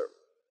Caesar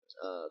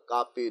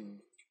copied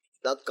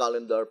that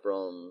calendar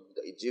from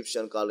the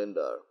Egyptian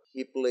calendar,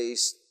 he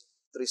placed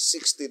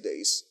 360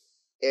 days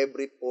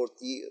every 4th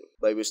year,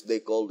 by which they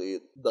called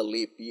it the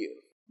leap year.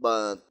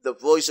 But the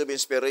Voice of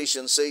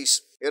Inspiration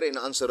says, here in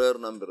answerer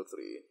number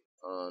 3,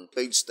 on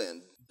page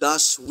 10,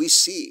 thus we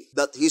see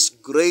that his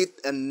great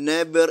and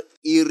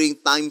never-erring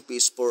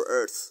timepiece for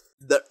earth,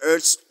 the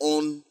earth's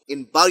own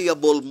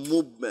invariable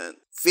movement,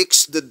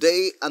 fixed the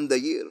day and the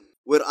year,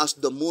 whereas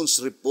the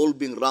moon's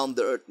revolving round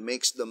the earth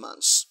makes the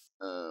months.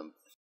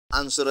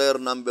 Answerer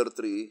number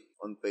 3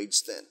 on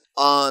page 10.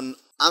 On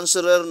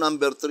answerer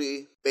number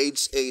 3,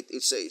 page 8,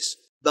 it says,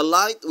 the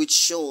light which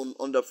shone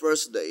on the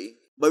first day,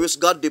 by which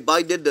God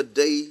divided the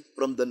day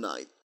from the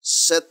night,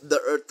 set the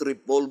earth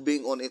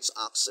revolving on its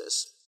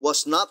axis,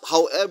 was not,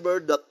 however,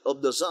 that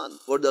of the sun,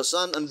 for the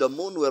sun and the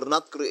moon were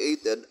not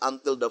created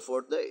until the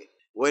 4th day,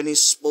 when he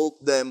spoke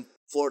them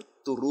forth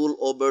to rule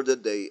over the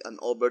day and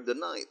over the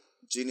night.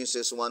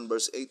 Genesis 1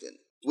 verse 18,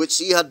 which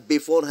he had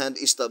beforehand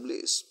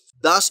established.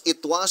 Thus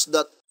it was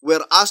that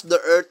whereas the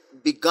earth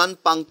began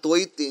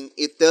punctuating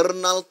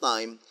eternal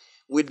time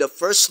with the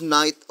first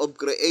night of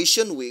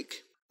creation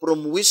week,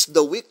 from which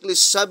the weekly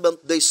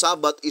 7th-day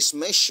Sabbath is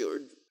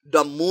measured,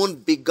 the moon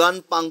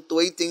began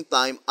punctuating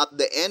time at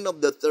the end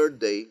of the 3rd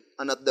day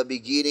and at the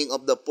beginning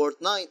of the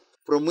 4th night,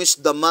 from which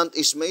the month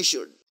is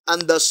measured.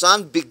 And the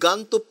sun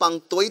began to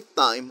punctuate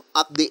time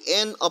at the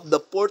end of the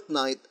 4th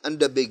night and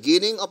the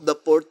beginning of the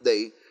 4th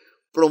day,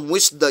 from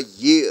which the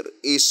year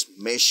is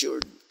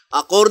measured.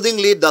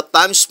 Accordingly, the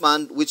time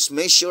span which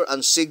measure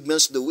and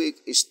segments the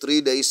week is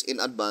 3 days in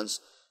advance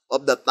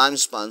of the time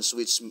spans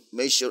which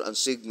measure and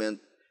segment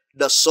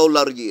the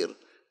solar year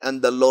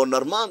and the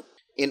lunar month.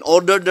 In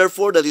order,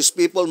 therefore, that his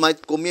people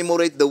might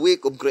commemorate the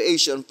week of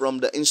creation from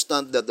the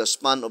instant that the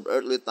span of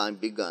earthly time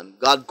began,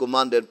 God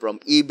commanded, from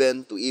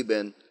even to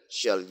even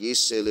shall ye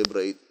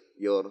celebrate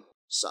your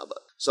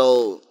Sabbath.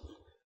 So,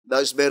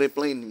 that is very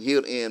plain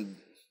here in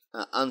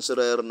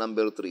answerer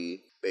number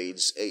 3,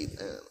 page 8.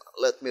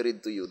 Let me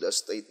read to you the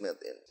statement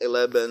in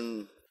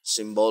 11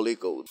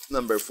 symbolic code,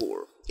 number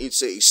 4. It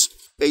says,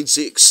 page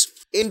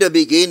 6, in the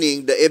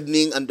beginning, the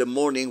evening and the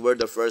morning were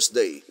the first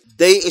day.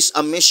 Day is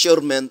a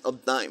measurement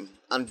of time,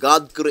 and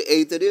God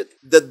created it.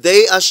 The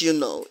day, as you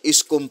know,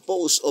 is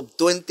composed of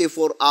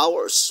 24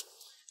 hours,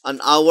 an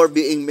hour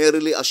being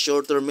merely a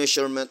shorter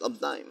measurement of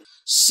time.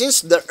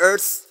 Since the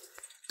earth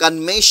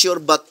can measure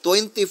but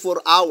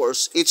 24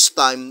 hours each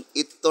time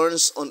it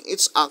turns on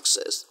its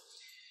axis,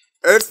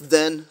 earth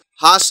then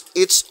has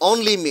its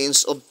only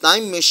means of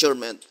time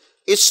measurement,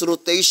 its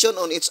rotation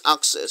on its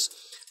axis,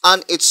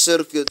 and its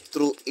circuit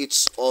through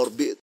its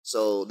orbit.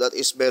 So that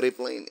is very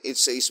plain.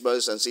 It says,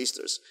 brothers and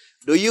sisters,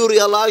 do you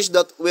realize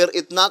that were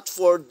it not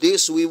for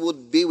this, we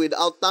would be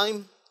without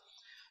time?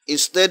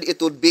 Instead, it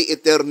would be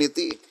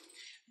eternity.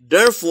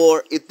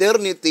 Therefore,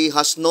 eternity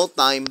has no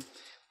time.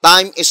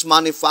 Time is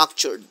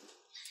manufactured.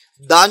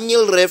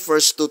 Daniel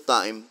refers to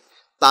time,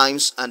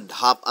 times and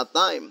half a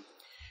time,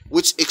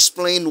 which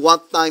explain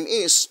what time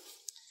is.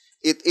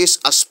 It is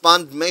a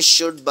span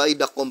measured by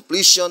the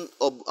completion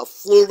of a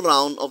full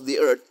round of the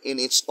earth in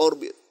its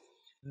orbit.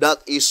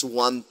 That is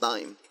one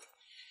time.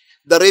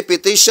 The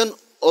repetition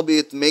of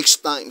it makes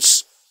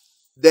times.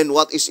 Then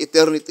what is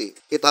eternity?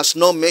 It has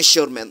no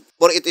measurement,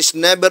 for it is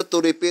never to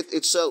repeat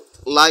itself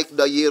like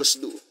the years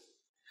do.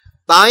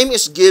 Time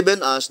is given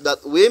us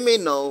that we may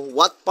know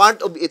what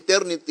part of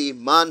eternity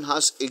man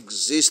has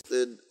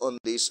existed on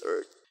this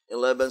earth.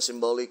 11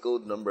 symbolic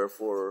code number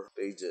 4,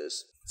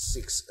 pages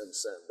 6 and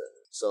 7.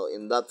 So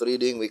in that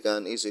reading, we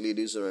can easily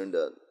discern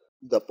that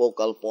the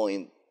focal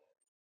point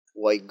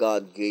why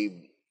God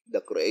gave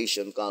the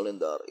creation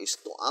calendar is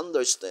to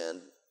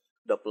understand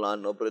the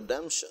plan of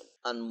redemption,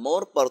 and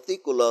more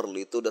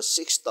particularly to the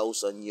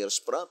 6,000 years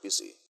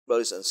prophecy,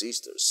 brothers and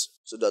sisters,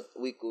 so that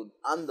we could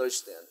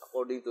understand,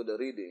 according to the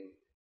reading,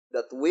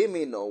 that we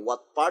may know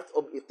what part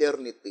of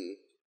eternity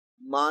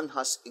man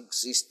has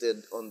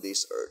existed on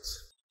this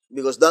earth.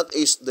 Because that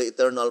is the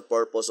eternal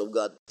purpose of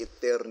God,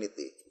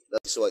 eternity.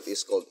 That is why it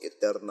is called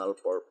eternal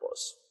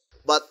purpose.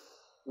 But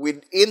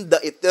within the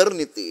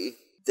eternity,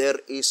 there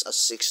is a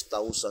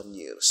 6,000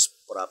 years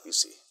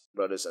prophecy,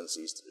 brothers and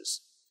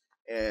sisters.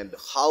 And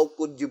how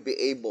could you be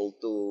able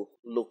to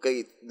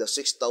locate the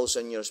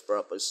 6,000 years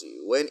prophecy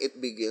when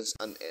it begins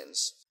and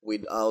ends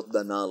without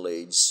the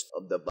knowledge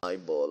of the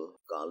Bible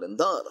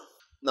calendar?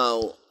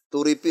 Now,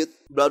 to repeat,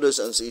 brothers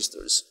and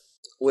sisters,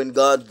 when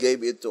God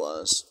gave it to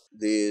us,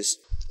 this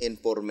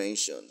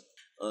information,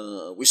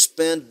 we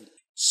spent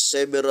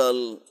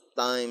several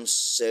times,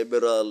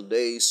 several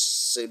days,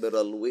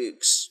 several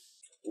weeks.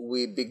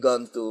 We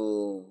began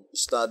to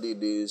study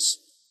this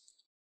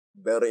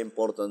very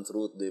important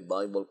truth, the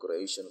Bible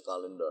creation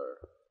calendar,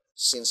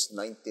 since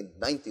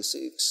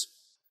 1996.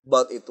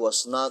 But it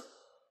was not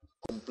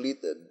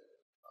completed,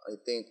 I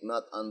think,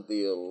 not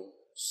until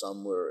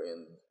somewhere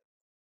in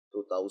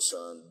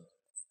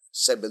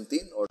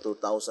 2017 or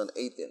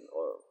 2018,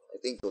 or I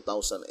think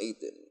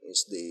 2018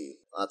 is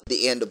at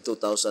the end of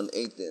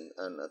 2018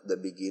 and at the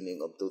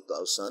beginning of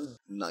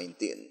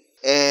 2019.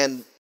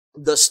 And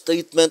the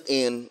statement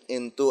in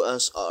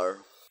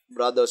 2SR,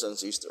 brothers and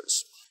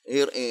sisters,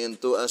 here in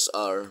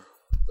 2SR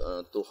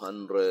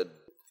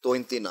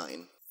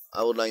 229,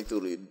 I would like to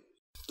read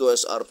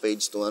 2SR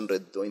page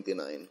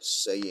 229,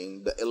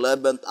 saying the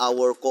 11th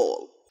hour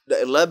call.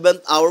 The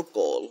 11th hour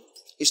call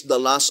is the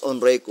last on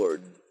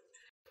record,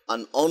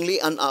 and only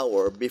an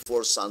hour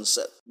before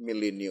sunset,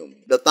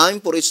 millennium. The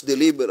time for its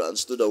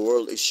deliverance to the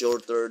world is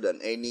shorter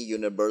than any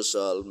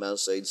universal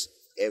message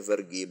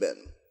ever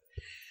given.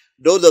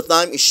 Though the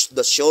time is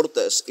the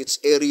shortest, its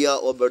area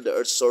over the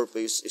earth's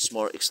surface is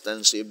more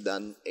extensive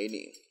than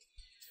any.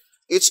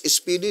 Its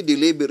speedy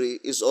delivery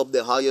is of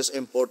the highest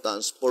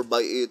importance, for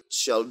by it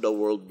shall the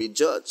world be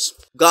judged.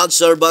 God's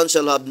servants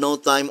shall have no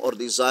time or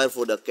desire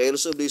for the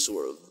cares of this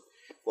world,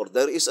 for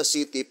there is a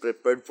city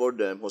prepared for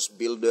them whose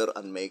builder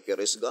and maker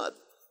is God.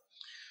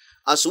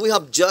 As we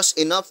have just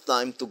enough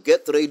time to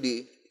get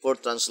ready for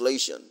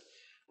translation,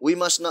 we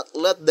must not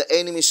let the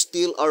enemy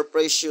steal our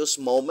precious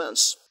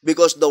moments,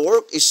 because the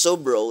work is so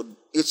broad,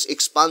 its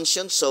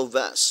expansion so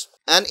vast,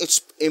 and its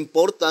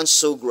importance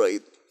so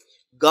great.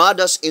 God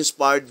has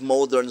inspired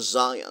modern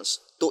Zions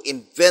to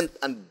invent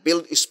and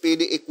build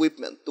speedy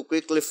equipment to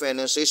quickly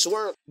finish his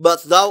work.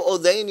 But thou, O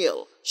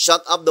Daniel,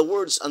 shut up the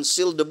words and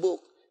seal the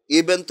book,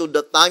 even to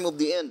the time of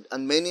the end,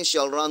 and many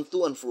shall run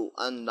to and fro,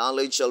 and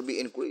knowledge shall be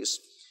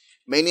increased.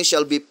 Many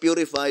shall be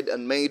purified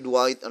and made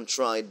white and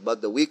tried,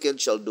 but the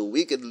wicked shall do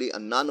wickedly,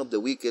 and none of the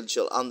wicked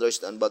shall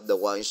understand, but the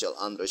wise shall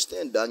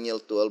understand. Daniel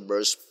 12,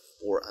 verse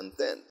 4 and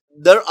 10.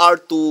 There are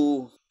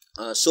two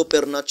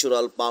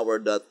supernatural power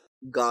that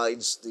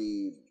guides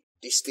the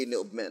destiny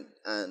of men,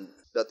 and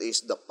that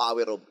is the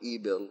power of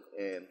evil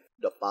and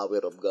the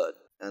power of God.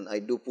 And I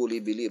do fully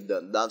believe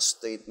that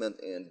statement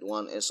in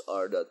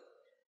 1SR, that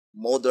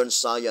modern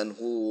science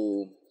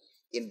who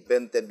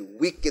invented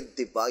wicked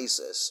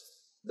devices,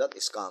 that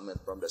is coming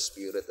from the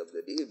spirit of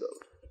the devil.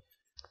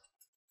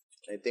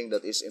 I think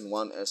that is in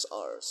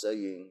 1SR,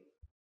 saying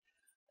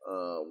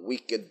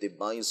wicked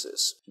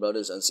devices,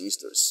 brothers and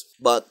sisters.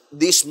 But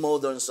this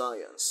modern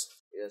science,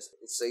 yes,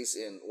 it says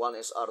in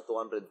 1SR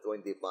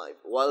 225,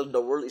 while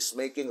the world is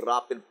making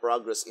rapid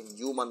progress in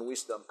human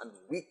wisdom and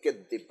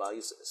wicked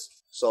devices.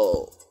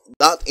 So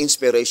that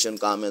inspiration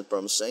coming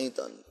from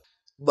Satan.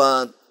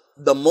 But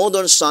the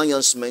modern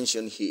science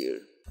mentioned here,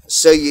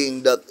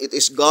 saying that it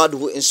is God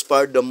who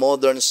inspired the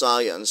modern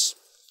science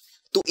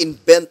to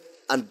invent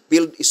and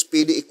build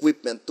speedy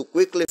equipment to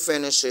quickly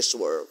finish his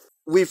work.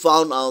 We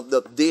found out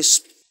that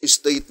this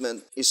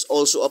statement is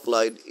also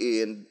applied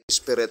in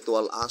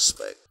spiritual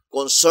aspect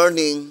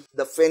concerning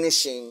the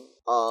finishing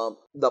of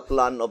the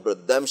plan of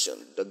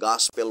redemption, the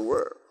gospel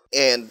work.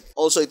 And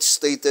also it's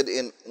stated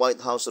in White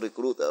House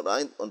Recruiter,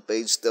 right, on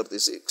page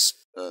 36,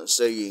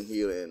 saying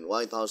here in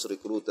White House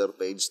Recruiter,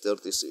 page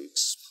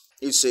 36,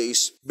 it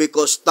says,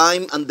 because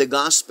time and the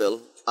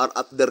gospel are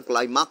at their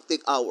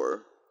climactic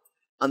hour,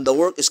 and the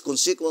work is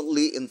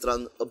consequently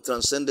of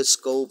transcendent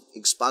scope,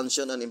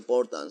 expansion, and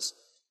importance,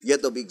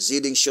 yet of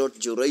exceeding short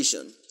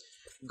duration.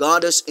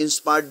 God has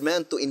inspired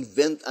men to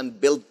invent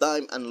and build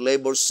time and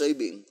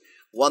labor-saving,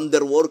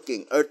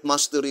 wonder-working,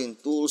 earth-mastering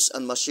tools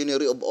and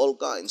machinery of all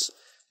kinds,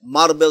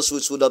 marvels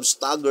which would have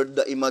staggered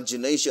the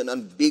imagination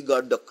and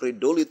beggared the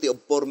credulity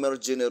of former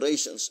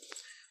generations,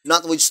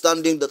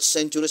 notwithstanding that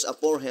centuries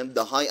aforehand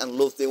the high and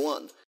lofty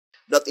one,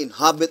 that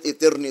inhabit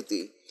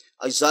eternity,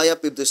 Isaiah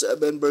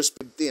 57 verse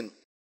 15,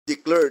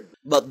 declared,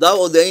 but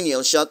thou, O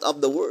Daniel, shut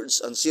up the words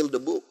and seal the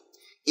book.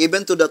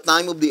 Even to the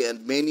time of the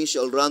end, many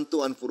shall run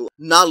to and fro.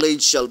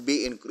 Knowledge shall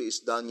be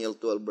increased. Daniel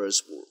 12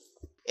 verse 4.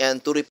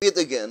 And to repeat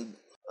again,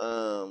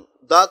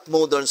 that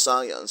modern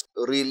science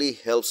really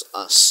helps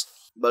us,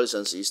 brothers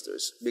and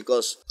sisters,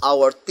 because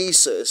our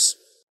thesis,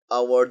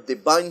 our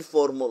divine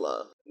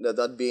formula that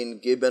had been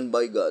given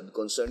by God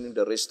concerning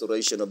the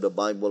restoration of the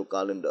Bible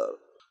calendar,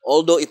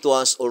 although it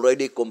was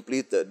already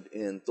completed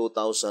in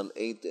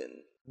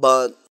 2018,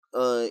 but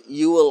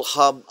you will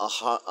have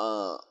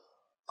a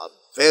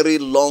very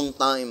long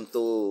time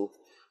to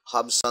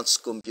have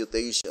such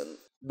computation,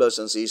 brothers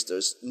and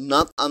sisters,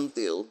 not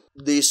until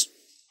this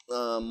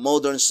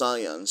modern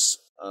science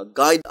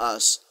guide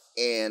us,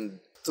 and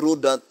through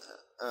that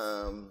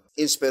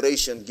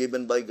inspiration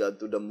given by God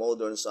to the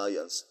modern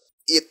science,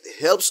 it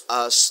helps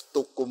us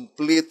to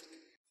complete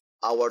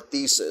our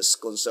thesis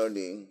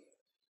concerning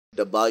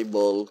the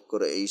Bible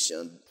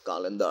creation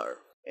calendar.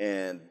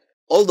 And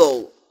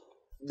although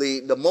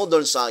the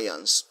modern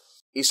science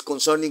is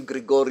concerning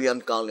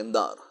Gregorian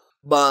calendar,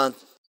 but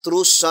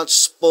through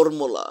such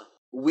formula,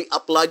 we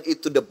applied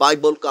it to the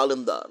Bible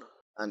calendar,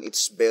 and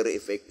it's very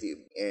effective.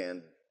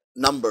 And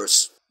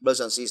numbers, brothers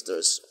and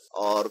sisters,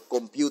 or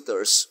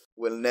computers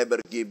will never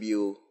give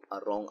you a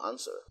wrong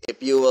answer.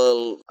 If you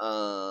will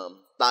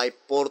type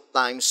 4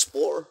 times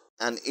 4,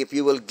 and if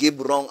you will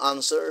give wrong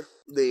answer,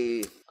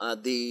 the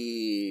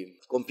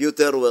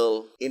computer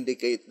will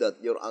indicate that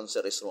your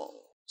answer is wrong.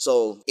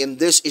 So in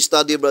this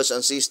study, brothers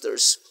and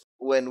sisters,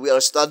 when we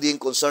are studying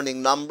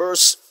concerning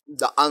numbers,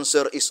 the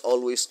answer is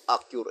always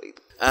accurate.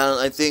 And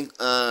I think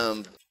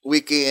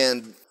we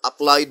can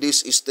apply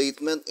this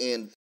statement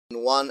in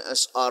 1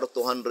 SR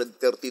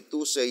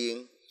 232,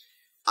 saying,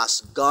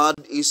 as God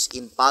is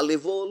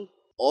infallible,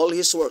 all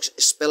His works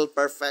spell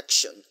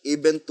perfection,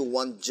 even to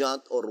one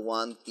jot or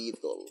one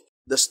tittle.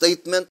 The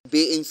statement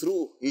being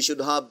true, He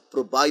should have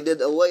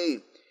provided a way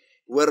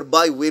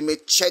whereby we may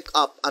check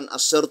up and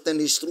ascertain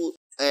His truth.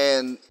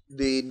 And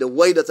the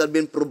way that had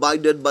been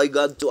provided by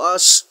God to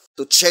us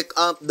to check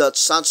up that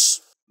such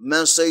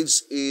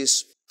message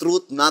is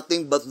truth,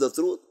 nothing but the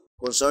truth,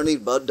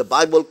 concerning the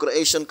Bible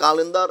creation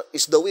calendar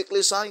is the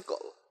weekly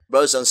cycle,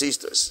 brothers and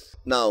sisters.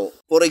 Now,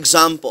 for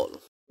example,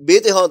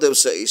 B.T. Hotep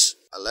says,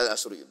 let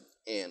us read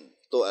in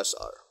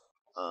 2SR.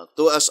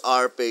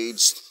 2SR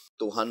page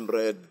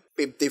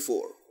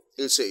 254.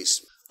 It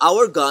says,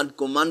 our God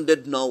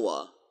commanded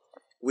Noah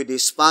with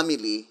his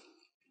family,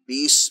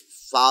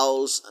 beasts,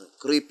 fowls, and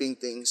creeping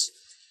things,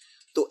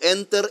 to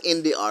enter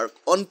in the ark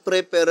on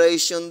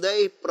preparation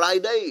day,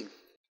 Friday.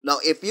 Now,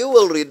 if you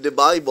will read the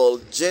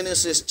Bible,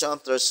 Genesis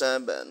chapter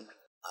 7,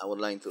 I would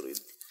like to read.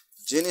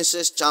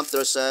 Genesis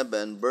chapter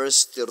 7,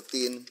 verse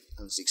 13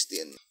 and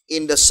 16.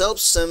 In the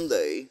self-same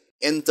day,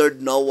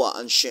 entered Noah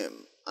and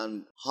Shem,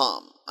 and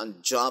Ham,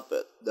 and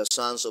Japheth, the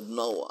sons of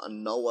Noah,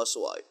 and Noah's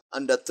wife,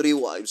 and the 3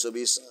 wives of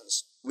his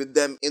sons, with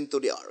them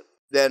into the ark.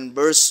 Then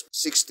verse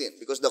 16,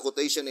 because the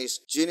quotation is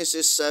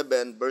Genesis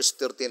 7, verse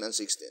 13 and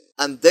 16.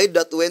 And they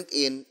that went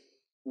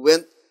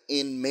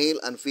in male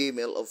and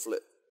female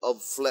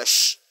of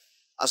flesh,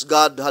 as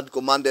God had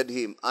commanded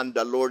him, and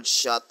the Lord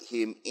shut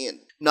him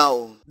in.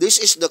 Now, this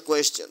is the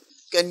question.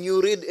 Can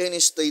you read any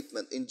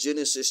statement in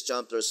Genesis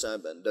chapter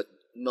 7 that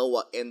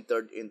Noah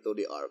entered into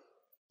the ark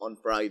on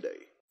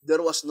Friday?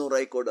 There was no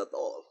record at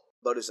all,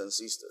 brothers and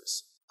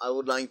sisters. I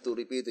would like to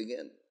repeat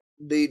again.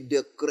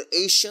 The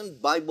creation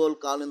Bible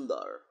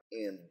calendar,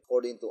 in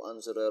according to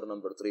answerer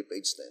number 3,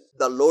 page 10,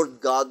 the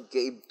Lord God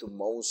gave to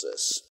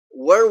Moses,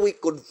 where we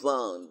could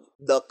find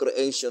the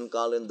creation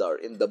calendar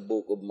in the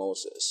book of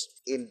Moses,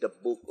 in the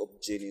book of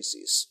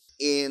Genesis,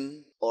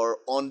 in or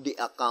on the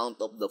account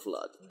of the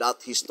flood,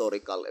 that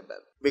historical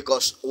event.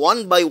 Because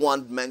one by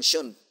one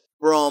mentioned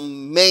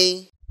from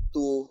May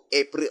to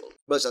April,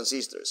 brothers and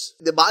sisters.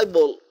 The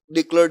Bible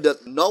declared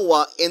that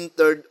Noah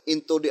entered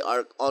into the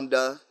ark on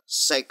the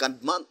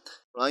 2nd month,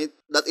 right?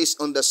 That is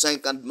on the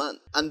 2nd month.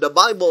 And the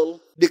Bible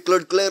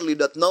declared clearly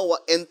that Noah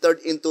entered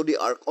into the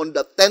ark on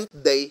the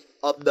 10th day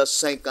of the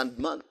 2nd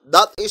month.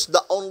 That is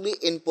the only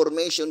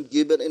information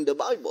given in the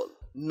Bible.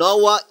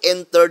 Noah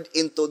entered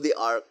into the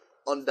ark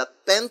on the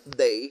 10th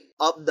day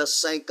of the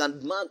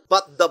 2nd month.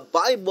 But the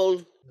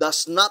Bible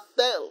does not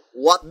tell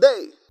what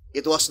day.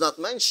 It was not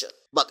mentioned.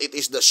 But it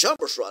is the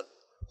shepherd's rod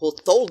who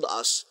told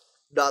us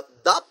that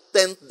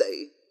 10th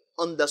day,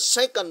 on the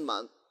second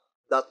month,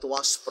 that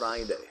was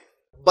Friday.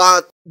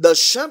 But the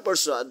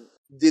shepherd's rod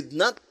did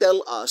not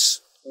tell us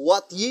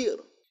what year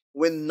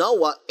when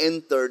Noah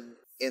entered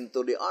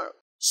into the ark.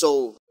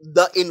 So,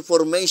 the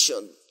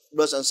information,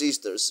 brothers and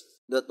sisters,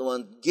 that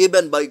one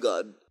given by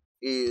God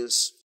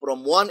is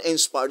from one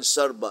inspired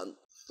servant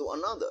to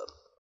another.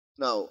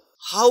 Now,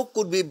 how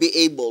could we be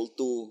able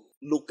to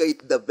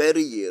locate the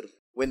very year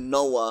when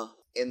Noah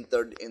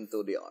entered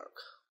into the ark?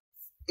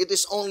 It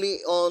is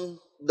only on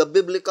the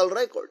biblical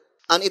record,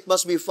 and it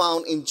must be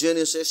found in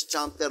Genesis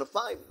chapter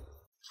 5.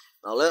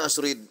 Now, let us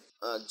read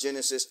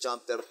Genesis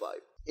chapter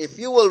 5. If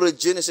you will read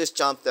Genesis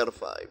chapter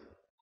 5,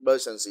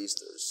 brothers and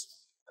sisters,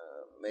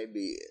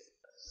 maybe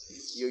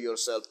you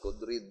yourself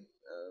could read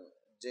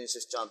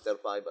Genesis chapter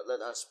 5, but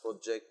let us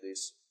project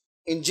this.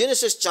 In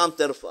Genesis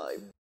chapter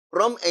 5,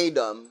 from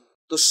Adam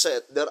to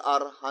Seth, there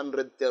are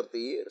 130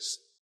 years.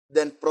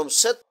 Then from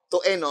Seth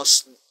to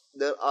Enos,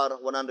 there are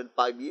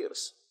 105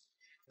 years.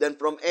 Then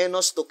from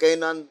Enos to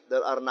Canaan,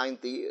 there are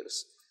 90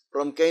 years.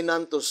 From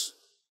Canaan to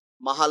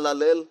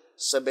Mahalalel,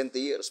 70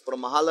 years.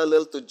 From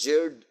Mahalalel to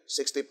Jared,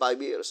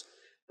 65 years.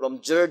 From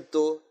Jared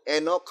to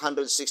Enoch,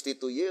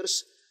 162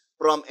 years.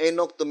 From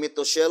Enoch to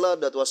Methuselah,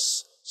 that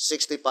was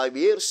 65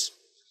 years.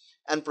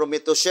 And from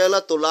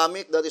Methuselah to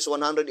Lamech, that is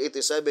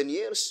 187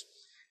 years.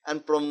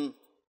 And from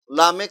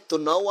Lamech to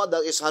Noah,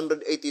 that is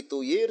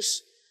 182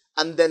 years.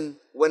 And then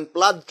when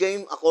flood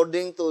came,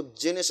 according to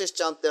Genesis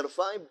chapter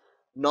 5,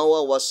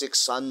 Noah was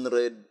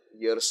 600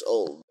 years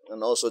old.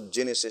 And also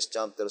Genesis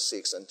chapter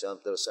 6 and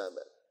chapter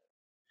 7.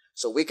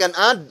 So we can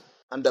add,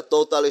 and the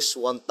total is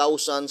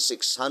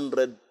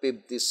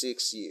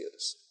 1,656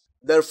 years.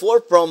 Therefore,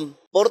 from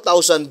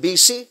 4000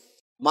 BC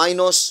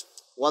minus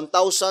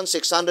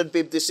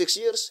 1,656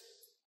 years,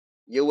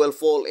 you will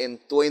fall in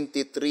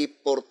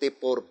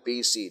 2344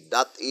 BC.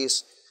 That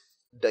is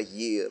the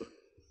year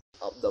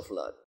of the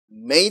flood.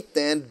 May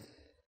 10,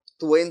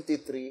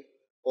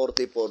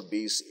 2344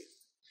 BC.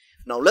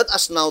 Now, let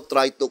us now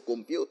try to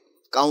compute,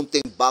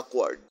 counting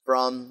backward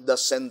from the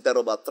center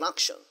of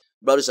attraction.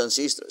 Brothers and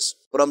sisters,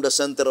 from the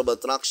center of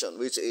attraction,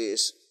 which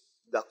is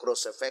the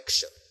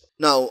crucifixion.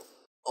 Now,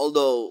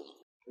 although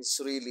it's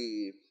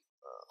really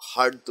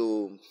hard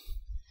to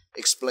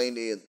explain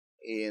it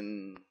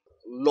in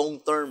long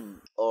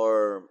term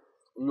or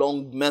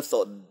long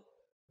method,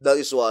 that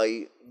is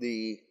why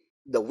the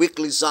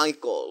weekly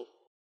cycle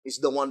is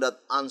the one that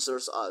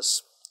answers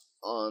us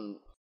on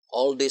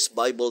all this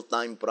Bible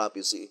time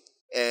prophecy.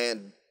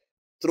 And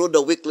through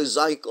the weekly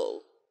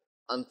cycle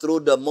and through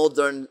the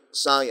modern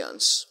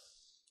science,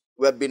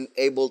 we have been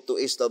able to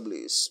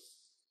establish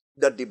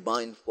the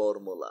divine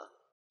formula,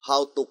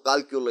 how to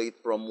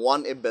calculate from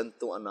one event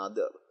to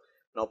another.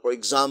 Now, for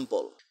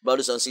example,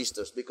 brothers and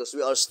sisters, because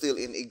we are still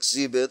in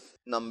exhibit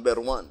number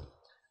 1.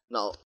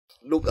 Now,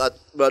 look at,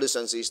 brothers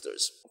and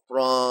sisters,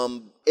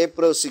 from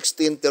April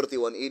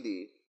 1631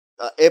 AD,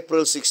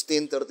 April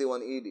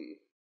 1631 AD,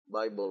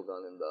 Bible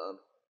calendar,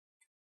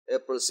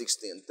 April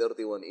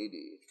 1631 AD,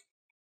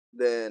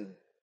 then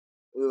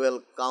we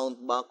will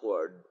count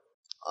backward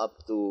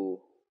up to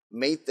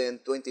May 10,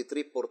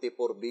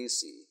 2344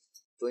 BC.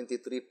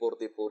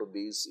 2344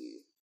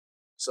 BC.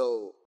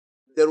 So,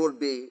 there will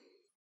be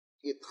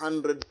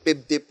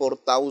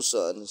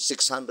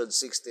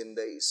 854,616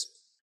 days.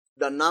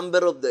 The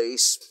number of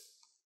days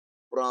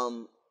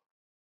from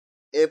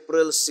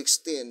April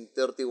 16,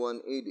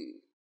 31 AD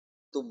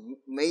to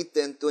May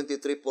 10,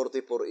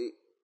 2344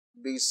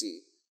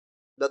 BC,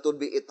 that would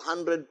be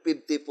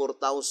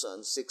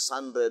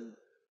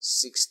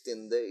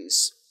 854,616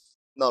 days.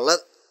 Now,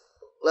 let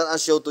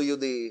us show to you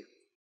the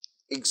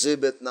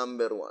exhibit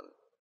number 1.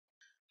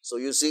 So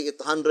you see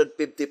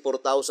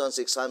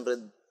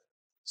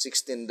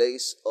 854,616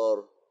 days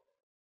or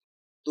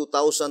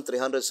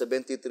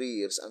 2,373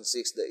 years and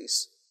 6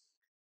 days.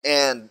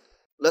 And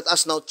let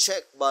us now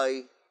check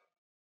by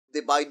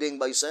dividing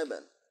by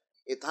 7.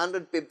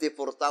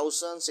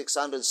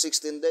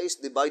 854,616 days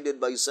divided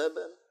by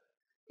 7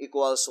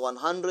 equals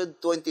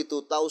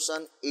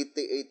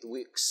 122,088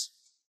 weeks.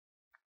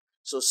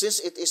 So since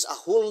it is a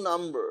whole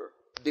number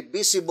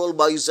divisible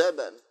by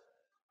 7,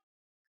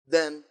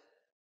 then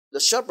the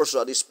shepherd's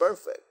rod is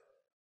perfect.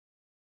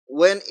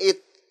 When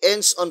it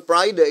ends on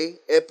Friday,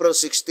 April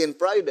 16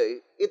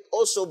 Friday, it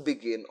also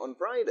begins on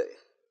Friday.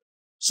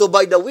 So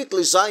by the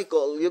weekly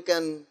cycle, you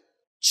can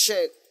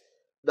check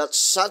that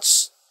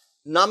such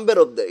number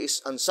of days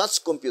and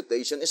such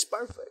computation is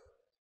perfect.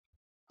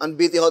 And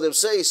B.T. Hotep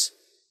says,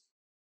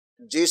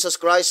 Jesus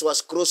Christ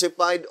was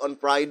crucified on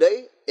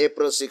Friday,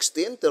 April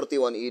 16,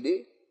 31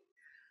 AD.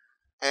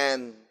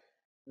 And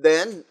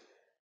then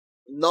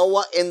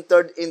Noah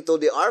entered into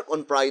the ark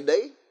on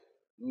Friday,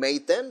 May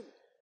 10.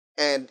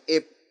 And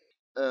if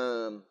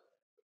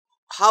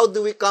how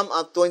do we come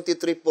up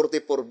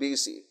 2344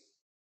 BC?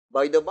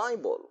 By the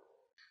Bible.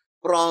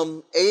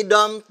 From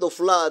Adam to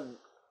flood,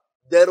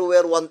 there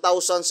were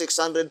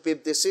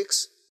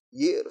 1,656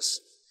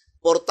 years.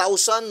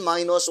 4,000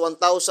 minus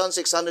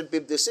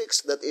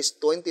 1,656, that is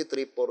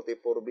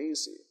 2344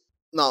 BC.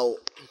 Now,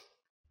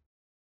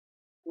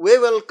 we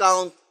will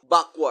count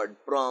backward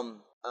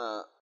from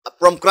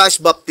Christ's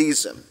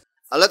baptism.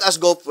 Let us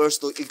go first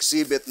to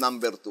exhibit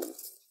number 2.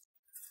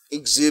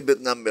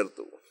 Exhibit number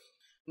 2.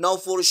 Now,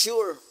 for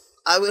sure,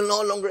 I will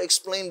no longer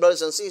explain,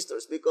 brothers and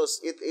sisters, because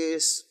it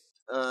is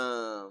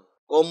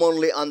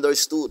commonly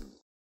understood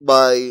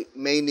by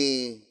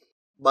many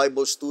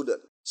Bible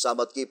students,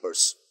 Sabbath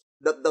keepers,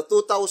 that the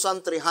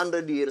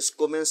 2,300 years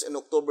commenced in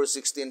October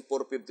 16,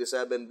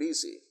 457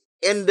 BC,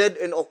 ended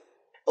in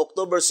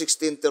October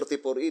 16,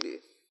 34 AD,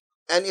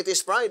 and it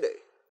is Friday.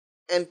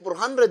 And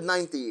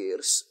 490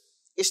 years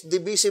is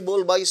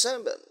divisible by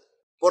 7.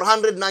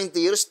 490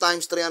 years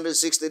times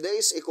 360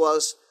 days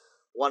equals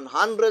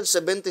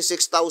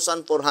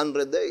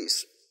 176,400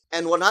 days.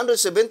 And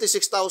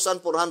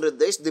 176,400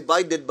 days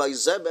divided by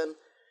 7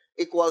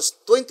 equals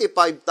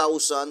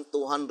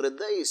 25,200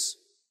 days.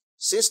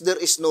 Since there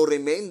is no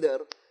remainder,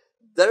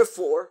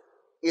 therefore,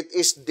 it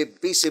is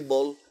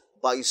divisible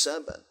by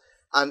 7.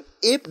 And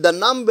if the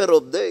number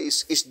of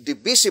days is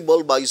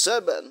divisible by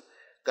 7,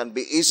 can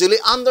be easily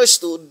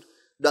understood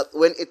that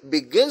when it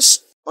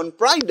begins on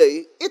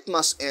Friday, it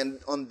must end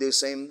on the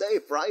same day,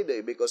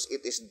 Friday, because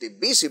it is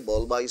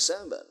divisible by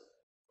 7.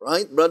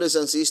 Right, brothers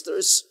and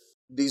sisters?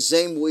 The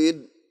same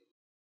with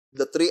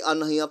the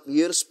 3.5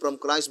 years from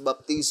Christ's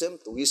baptism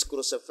to His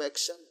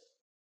crucifixion.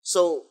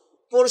 So,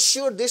 for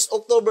sure, this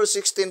October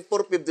 16,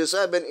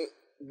 457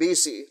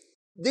 BC,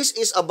 this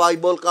is a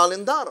Bible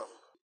calendar.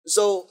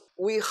 So,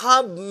 we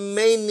have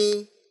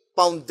many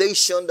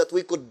foundation that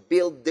we could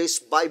build this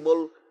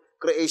Bible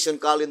creation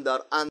calendar,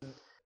 and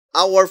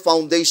our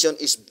foundation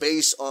is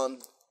based on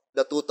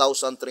the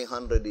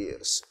 2,300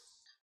 years.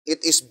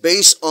 It is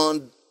based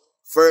on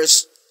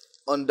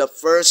the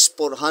first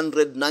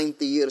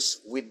 490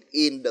 years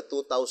within the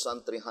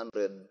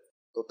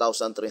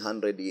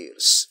 2,300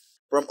 years.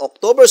 From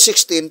October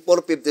 16,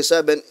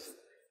 457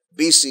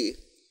 BC,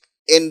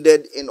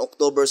 ended in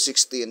October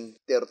 16,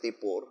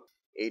 34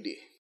 AD.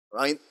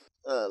 Right?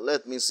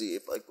 Let me see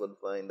if I could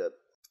find that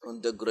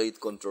on the Great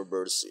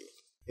Controversy.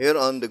 Here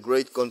on the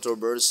Great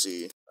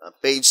Controversy,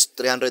 page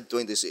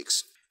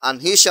 326.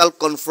 And he shall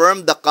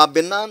confirm the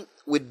covenant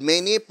with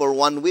many for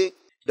 1 week.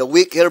 The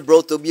week here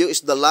brought to you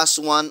is the last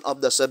one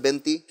of the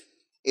 70.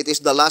 It is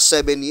the last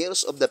 7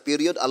 years of the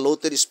period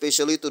allotted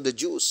especially to the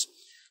Jews.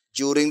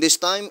 During this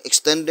time,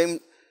 extending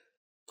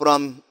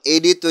from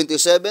AD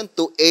 27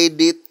 to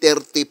AD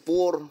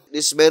 34.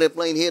 This is very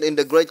plain here in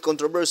the Great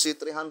Controversy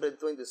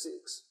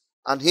 326.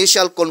 And he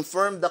shall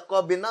confirm the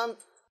covenant.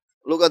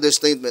 Look at the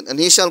statement. And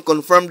he shall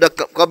confirm the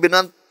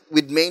covenant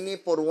with many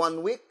for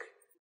 1 week.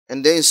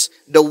 And then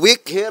the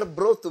week here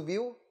brought to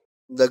view.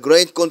 The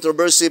Great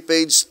Controversy,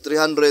 page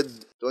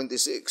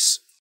 326.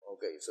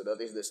 Okay, so that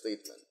is the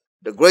statement.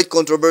 The Great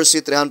Controversy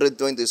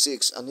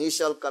 326. And he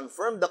shall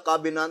confirm the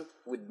covenant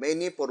with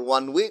many for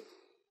 1 week.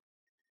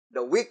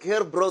 The week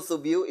here brought to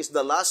view is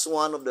the last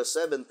one of the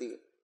 70.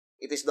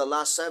 It is the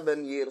last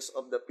 7 years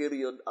of the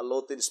period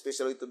allotted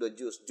especially to the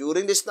Jews.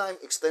 During this time,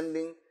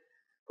 extending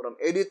from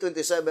AD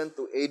 27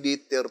 to AD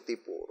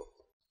 34.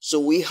 So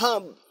we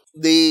have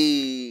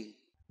the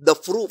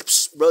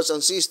proofs, brothers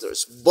and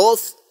sisters,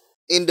 both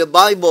in the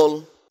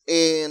Bible,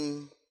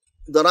 in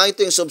the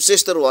writings of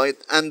Sister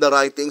White, and the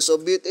writings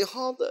of B.T.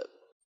 Houghton.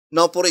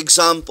 Now, for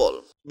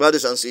example,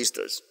 brothers and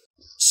sisters,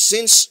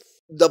 since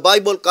the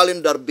Bible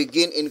calendar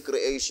begin in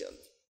creation,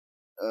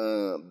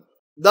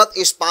 that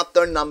is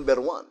pattern number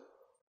 1.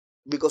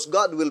 Because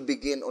God will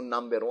begin on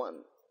number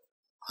 1.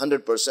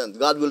 100%.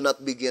 God will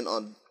not begin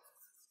on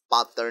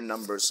pattern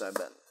number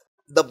 7.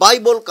 The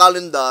Bible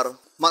calendar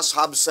must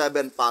have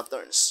 7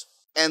 patterns.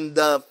 And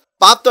the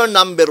pattern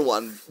number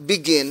 1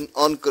 begin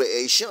on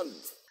creation.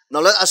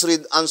 Now let us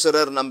read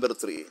answerer number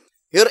 3.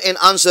 Here in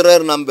answerer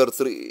number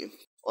 3,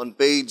 on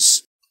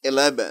page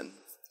 11,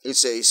 it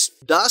says,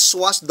 thus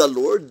was the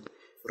Lord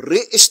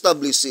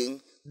re-establishing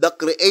the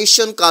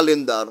creation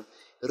calendar,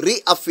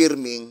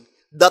 reaffirming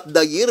that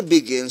the year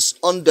begins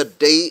on the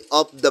day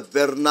of the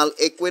vernal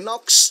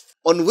equinox,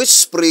 on which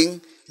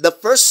spring, the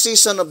first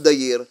season of the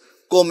year,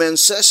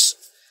 commences,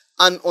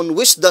 and on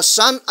which the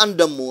sun and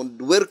the moon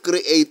were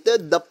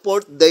created the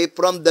 4th day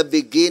from the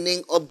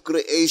beginning of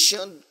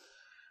creation,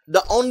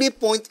 the only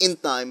point in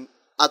time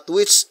at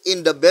which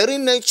in the very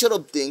nature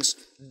of things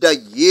the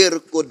year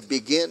could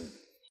begin.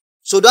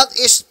 So that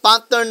is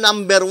pattern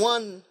number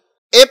 1.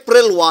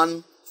 April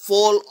 1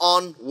 fall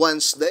on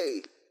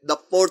Wednesday, the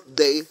 4th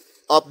day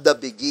of the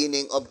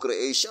beginning of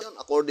creation,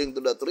 according to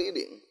that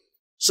reading.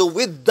 So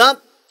with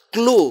that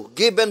clue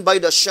given by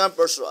the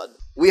shepherd's rod,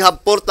 we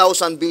have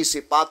 4,000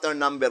 BC, pattern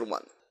number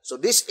 1. So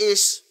this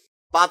is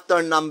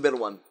pattern number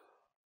 1.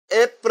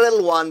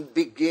 April 1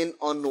 begin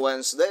on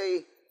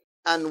Wednesday.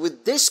 And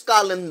with this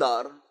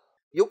calendar,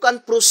 you can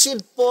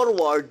proceed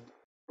forward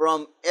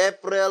from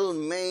April,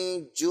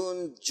 May,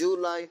 June,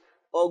 July,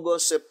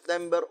 August,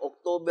 September,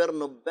 October,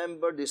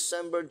 November,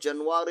 December,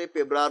 January,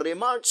 February,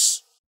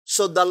 March.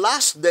 So the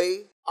last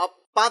day of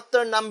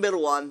pattern number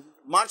 1,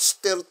 March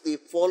 30,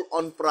 fall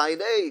on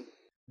Friday.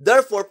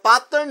 Therefore,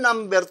 pattern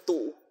number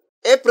 2,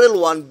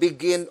 April 1,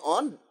 begin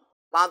on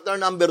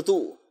pattern number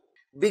 2.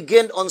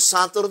 begin on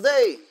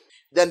Saturday.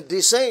 Then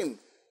the same,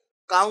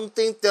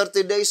 counting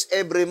 30 days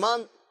every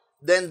month.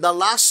 Then the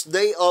last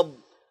day of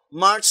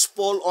March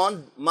fall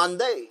on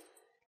Monday.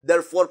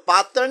 Therefore,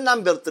 pattern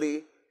number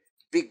 3,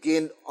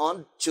 begin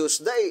on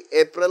Tuesday,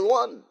 April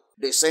 1.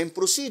 The same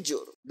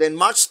procedure. Then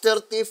March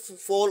 30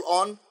 fall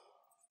on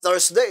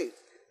Thursday.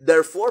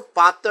 Therefore,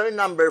 pattern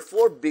number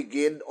 4,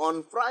 begin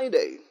on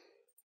Friday,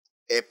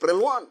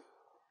 April 1.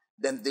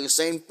 Then the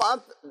same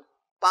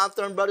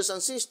pattern, brothers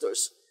and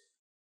sisters.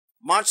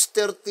 March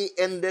 30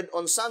 ended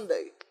on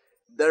Sunday.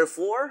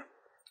 Therefore,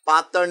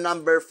 pattern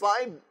number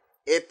 5,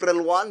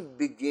 April 1,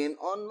 begin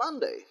on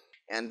Monday.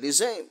 And the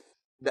same.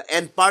 The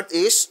end part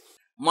is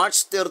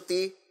March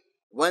 30,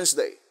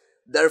 Wednesday.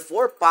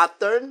 Therefore,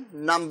 pattern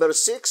number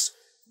 6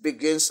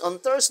 begins on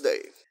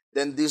Thursday.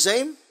 Then the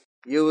same,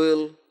 you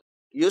will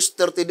use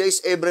 30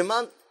 days every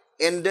month,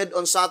 ended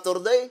on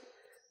Saturday.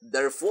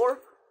 Therefore,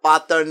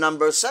 pattern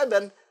number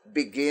 7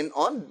 begin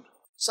on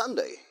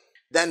Sunday.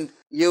 Then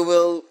you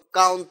will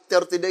count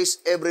 30 days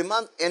every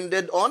month,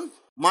 ended on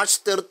March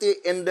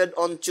 30, ended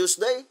on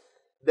Tuesday.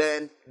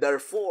 Then,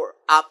 therefore,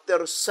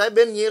 after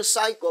 7-year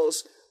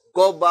cycles,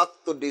 go back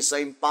to the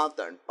same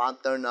pattern,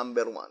 pattern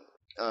number 1.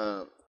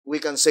 We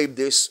can save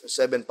these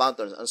 7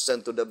 patterns and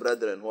send to the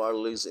brethren who are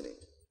listening.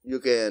 You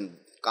can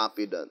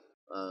copy that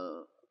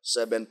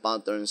 7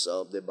 patterns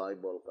of the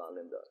Bible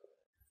calendar.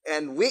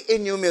 And we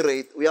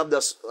enumerate, we have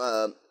this,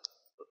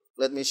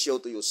 let me show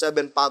to you,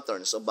 7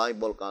 patterns of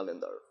Bible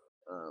calendar.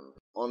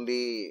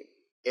 Only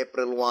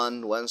April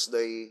 1,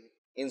 Wednesday,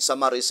 in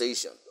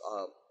summarization,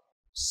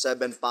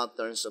 7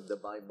 patterns of the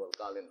Bible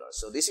calendar.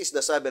 So this is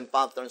the 7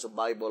 patterns of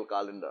Bible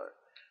calendar.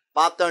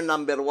 Pattern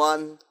number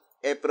 1,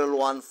 April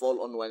 1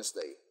 fall on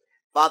Wednesday.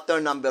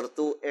 Pattern number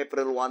 2,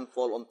 April 1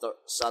 fall on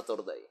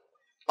Saturday.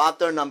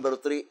 Pattern number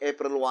 3,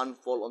 April 1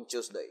 fall on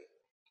Tuesday.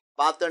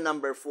 Pattern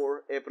number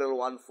 4, April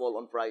 1 fall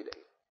on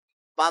Friday.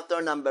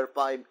 Pattern number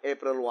 5,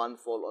 April 1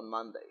 fall on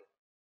Monday.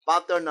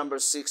 Pattern number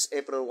 6,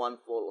 April 1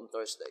 fall on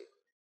Thursday.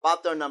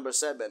 Pattern number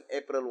 7,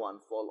 April 1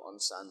 fall on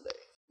Sunday.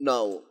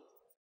 Now,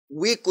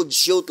 we could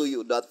show to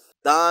you that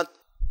that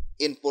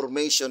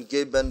information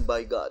given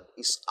by God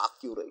is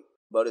accurate,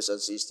 brothers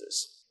and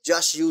sisters,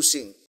 just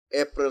using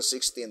April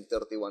 16,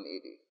 31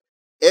 AD.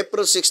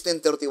 April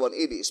 16, 31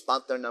 AD is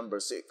pattern number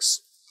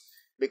 6.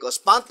 Because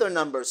pattern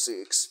number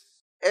 6,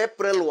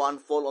 April 1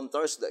 fall on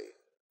Thursday.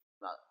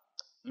 Now,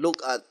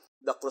 look at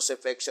the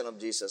crucifixion of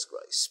Jesus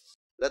Christ.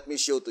 Let me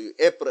show to you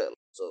April.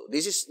 So,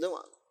 this is the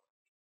one.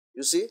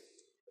 You see?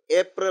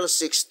 April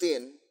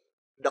 16,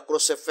 the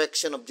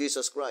crucifixion of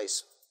Jesus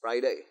Christ,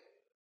 Friday.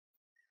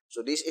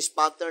 So, this is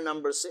pattern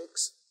number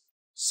 6.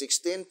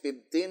 16,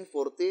 15,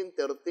 14,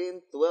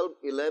 13, 12,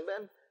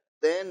 11,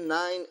 10,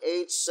 9,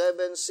 8,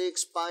 7,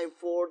 6, 5,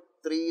 4,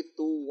 3,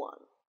 2, 1.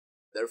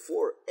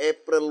 Therefore,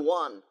 April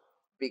 1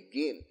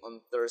 begin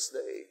on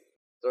Thursday.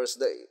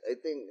 Thursday. I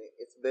think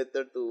it's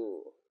better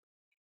to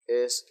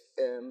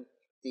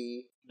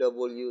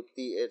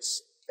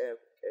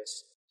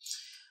SMTWTHFS.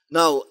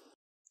 Now,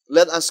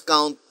 let us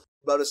count,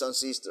 brothers and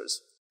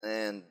sisters,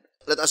 and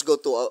let us go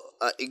to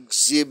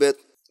exhibit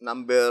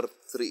number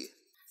 3.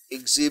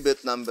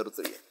 Exhibit number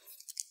 3.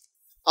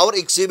 Our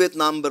exhibit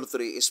number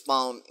 3 is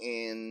found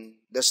in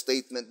the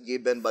statement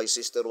given by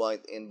Sister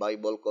White in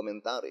Bible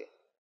Commentary.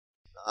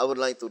 I would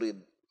like to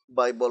read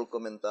Bible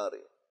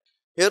Commentary.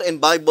 Here in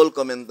Bible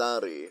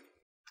Commentary,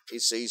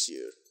 it says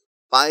here,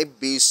 5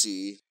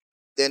 BC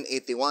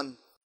 1081.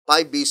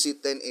 5 BC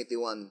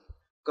 1081.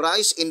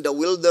 Christ in the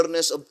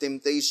wilderness of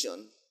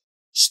temptation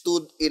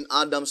stood in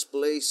Adam's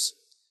place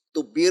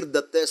to bear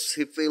the test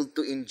he failed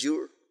to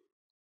endure.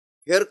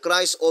 Here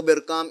Christ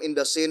overcome in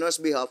the sinner's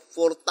behalf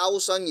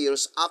 4,000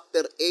 years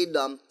after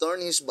Adam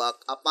turned his back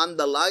upon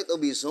the light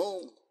of his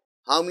home.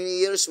 How many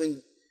years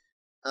when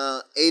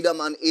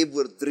Adam and Eve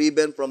were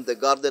driven from the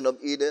Garden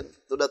of Eden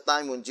to the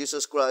time when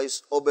Jesus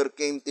Christ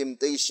overcame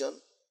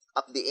temptation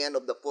at the end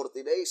of the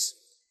 40 days?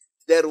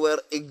 There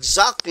were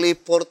exactly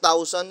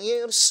 4,000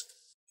 years.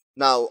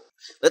 Now,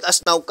 let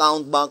us now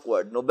count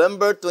backward.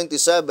 November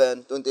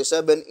 27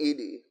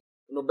 AD.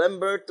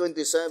 November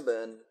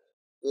 27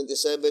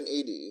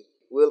 AD.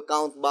 We'll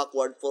count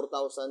backward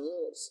 4,000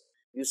 years.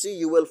 You see,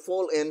 you will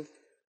fall in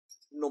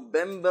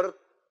November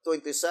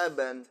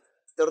 27,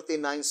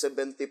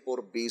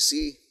 3974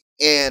 BC.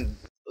 And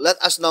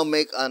let us now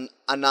make an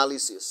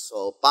analysis.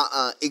 So,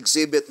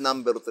 exhibit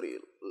number 3.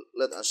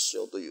 Let us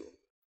show to you.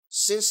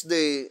 Since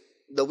the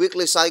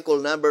weekly cycle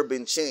never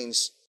been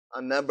changed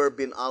and never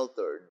been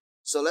altered,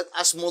 so let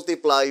us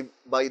multiply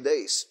by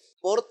days.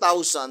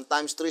 4,000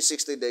 times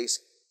 360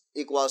 days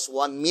equals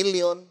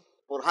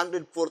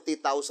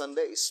 1,440,000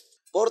 days.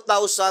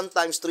 4,000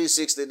 times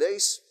 360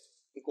 days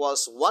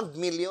equals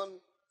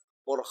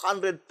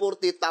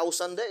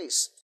 1,440,000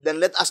 days. Then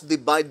let us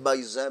divide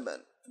by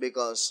 7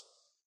 because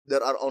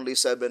there are only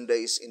 7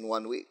 days in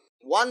 1 week.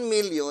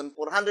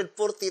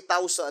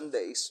 1,440,000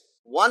 days.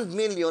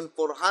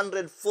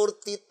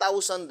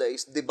 1,440,000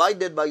 days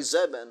divided by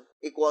 7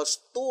 equals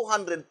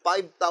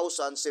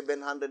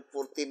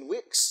 205,714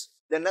 weeks.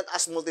 Then let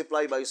us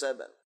multiply by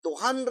 7.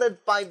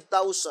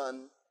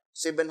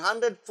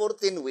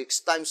 205,714 weeks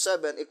times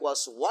 7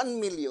 equals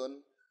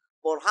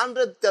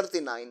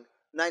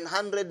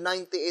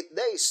 1,439,998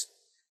 days.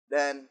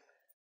 Then,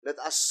 let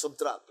us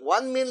subtract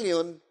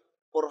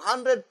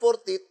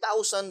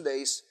 1,440,000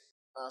 days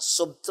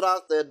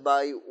subtracted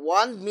by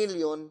 1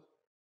 million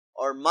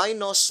or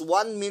minus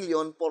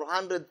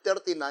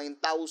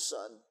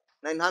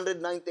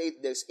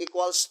 1,439,998 days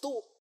equals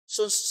 2.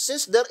 So,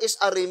 since there is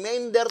a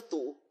remainder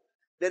 2,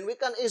 then we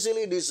can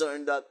easily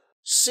discern that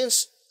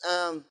since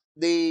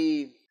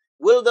the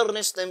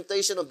wilderness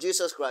temptation of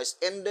Jesus Christ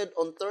ended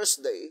on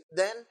Thursday,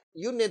 then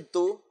you need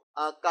to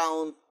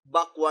count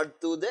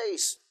backward 2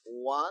 days.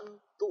 1,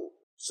 2.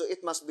 So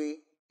it was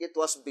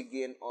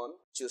begin on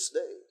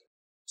Tuesday.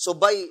 So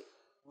by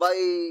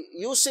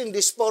using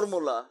this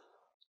formula,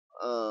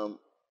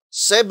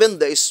 7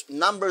 days,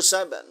 number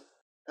 7,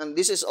 and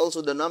this is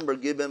also the number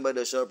given by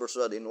the Shepherd's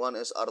Rod in 1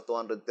 SR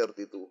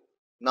 232.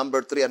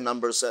 Number 3 and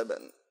number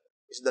 7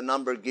 is the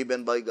number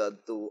given by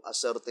God to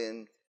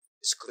ascertain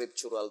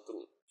scriptural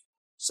truth.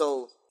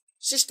 So,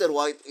 Sister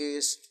White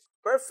is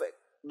perfect.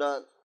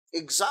 That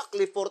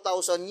exactly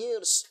 4,000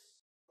 years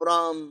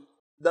from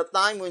the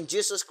time when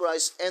Jesus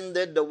Christ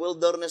ended the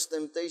wilderness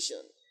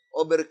temptation,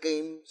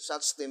 overcame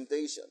such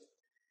temptation.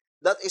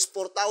 That is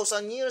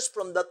 4,000 years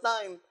from the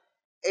time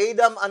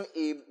Adam and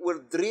Eve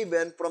were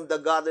driven from the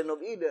Garden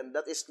of Eden.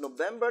 That is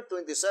November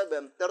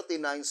 27,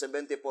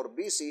 3974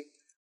 BC,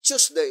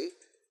 Tuesday,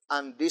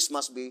 and this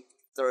must be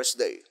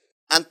Thursday.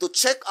 And to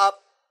check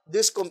up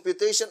this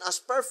computation as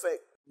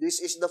perfect, this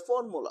is the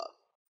formula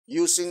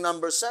using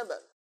number 7.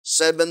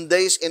 7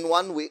 days in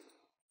 1 week,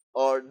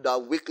 or the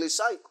weekly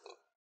cycle.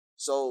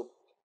 So,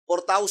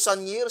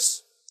 4,000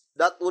 years,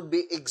 that would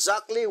be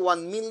exactly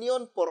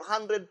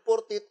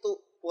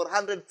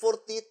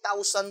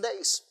 1,440,000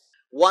 days.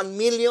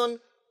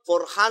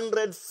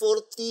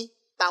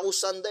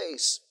 1,440,000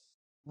 days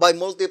by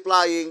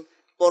multiplying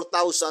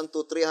 4,000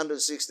 to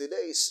 360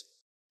 days.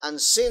 And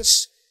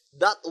since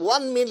that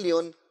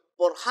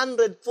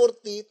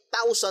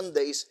 1,440,000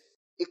 days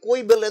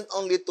equivalent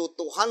only to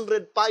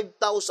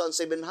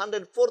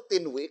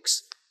 205,714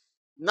 weeks,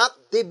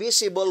 not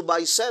divisible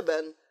by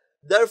 7,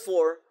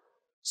 therefore,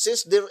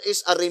 since there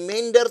is a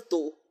remainder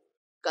 2,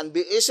 can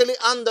be easily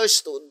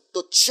understood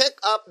to check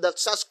up that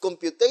such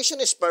computation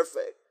is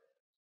perfect,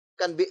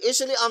 can be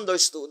easily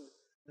understood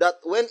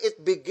that when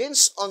it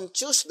begins on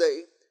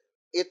Tuesday,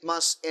 it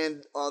must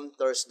end on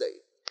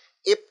Thursday.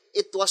 If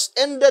it was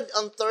ended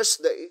on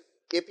Thursday,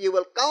 if you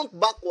will count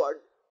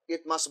backward,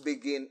 it must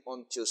begin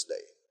on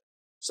Tuesday.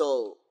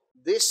 So,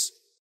 this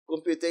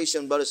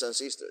computation, brothers and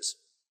sisters,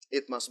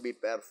 it must be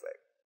perfect.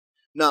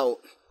 Now,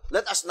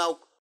 let us now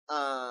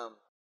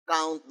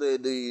count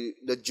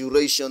the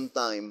duration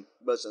time,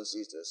 brothers and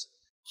sisters.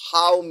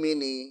 How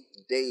many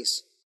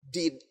days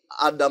did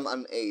Adam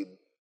and Eve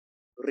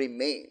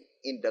remain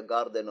in the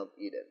Garden of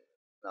Eden?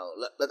 Now,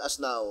 let us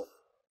now,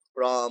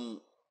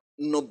 from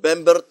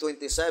November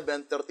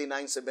 27,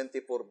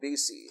 3974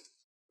 BC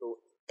to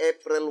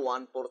April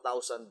 1,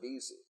 4000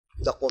 BC,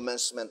 the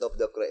commencement of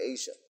the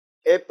creation.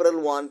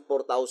 April 1,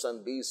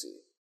 4000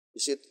 BC.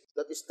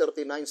 That is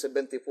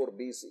 3974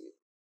 BC.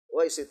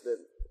 Why is it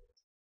then?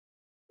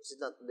 Is it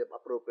not the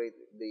appropriate,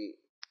 the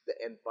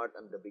end part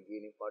and the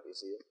beginning part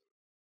is here?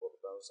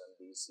 4000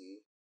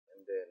 BC,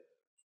 and then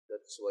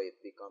that's why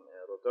it become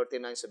error.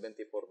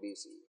 3974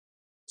 BC.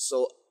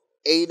 So,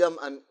 Adam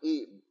and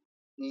Eve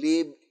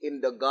lived in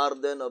the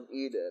Garden of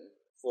Eden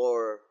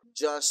for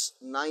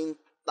just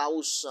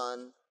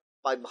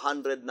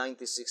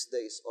 9,596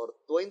 days, or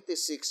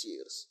 26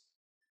 years,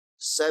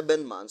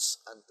 7 months,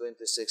 and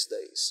 26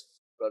 days,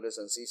 brothers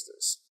and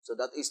sisters. So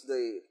that is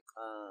the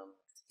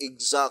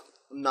exact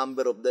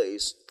number of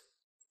days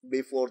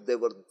before they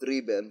were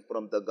driven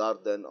from the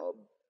Garden of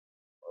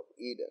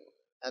Eden.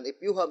 And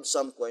if you have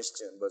some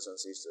question, brothers and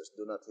sisters,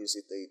 do not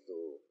hesitate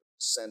to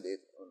send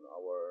it on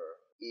our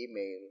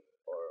email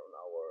or on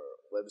our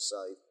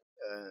website,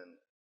 and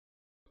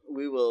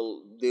we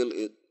will deal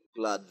it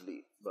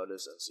gladly,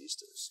 brothers and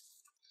sisters.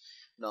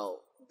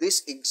 Now,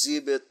 this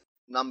exhibit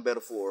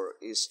number 4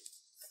 is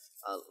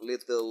a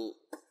little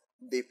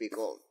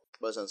difficult,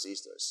 brothers and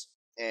sisters,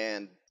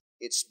 and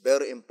it's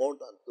very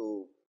important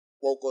to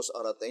focus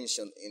our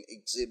attention in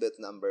exhibit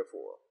number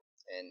 4.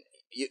 And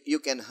you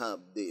can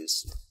have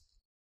this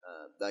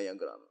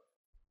diagram,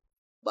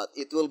 but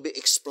it will be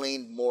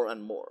explained more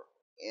and more,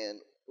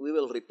 and we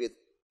will repeat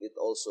it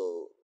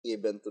also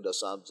even to the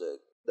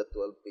subject, the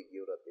 12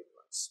 figurative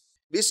months.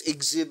 This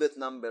exhibit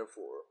number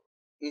 4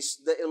 is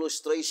the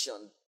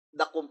illustration,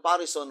 the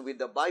comparison with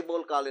the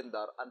Bible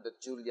calendar and the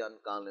Julian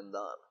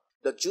calendar.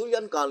 The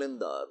Julian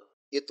calendar,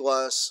 it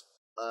was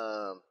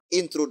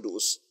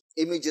introduced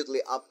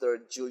immediately after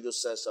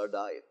Julius Caesar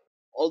died.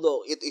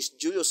 Although it is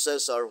Julius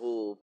Caesar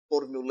who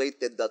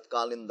formulated that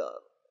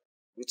calendar,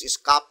 which is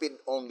copied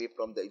only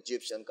from the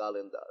Egyptian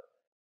calendar.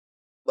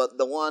 But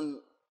the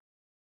one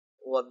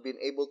who had been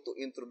able to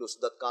introduce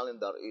that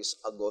calendar is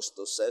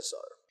Augustus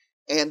Caesar.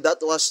 And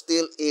that was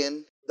still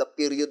in the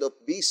period of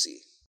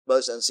BC,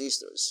 brothers and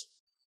sisters.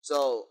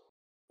 So,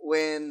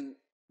 when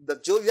the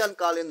Julian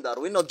calendar,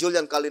 we know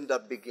Julian calendar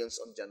begins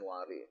on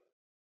January.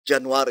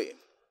 January.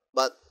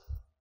 But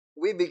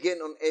we begin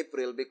on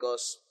April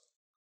because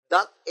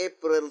that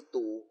April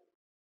to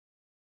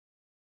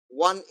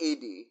 1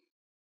 AD,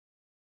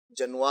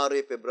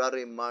 January,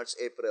 February, March,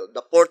 April,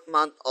 the fourth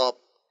month of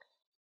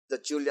the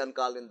Julian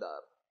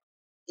calendar.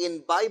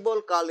 In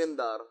Bible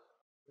calendar,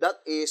 that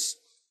is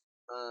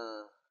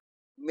uh,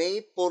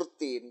 May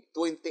 14,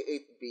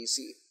 28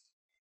 BC.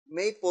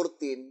 May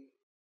 14,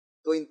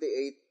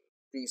 28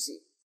 BC.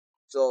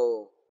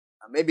 So,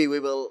 maybe we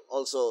will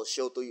also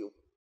show to you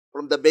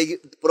from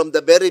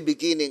the very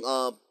beginning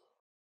of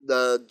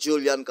the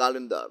Julian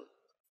calendar,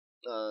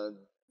 uh,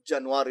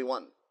 January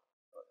 1,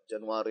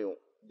 January,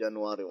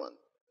 January 1,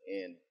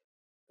 and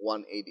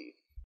 180.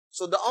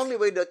 So the only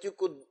way that you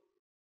could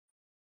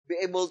be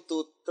able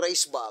to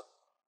trace back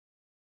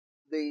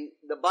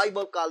the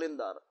Bible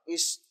calendar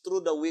is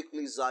through the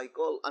weekly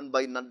cycle and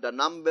by the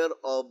number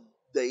of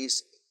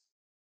days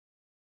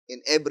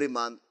in every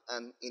month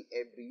and in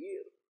every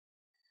year.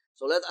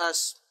 So let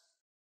us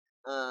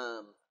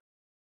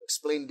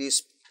explain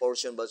this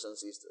portion, brothers and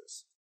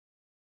sisters.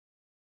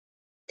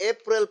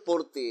 April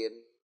 14,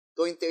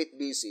 28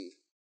 BC,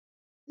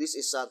 this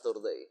is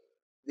Saturday.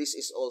 This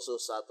is also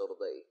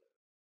Saturday.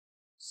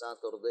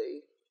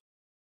 Saturday.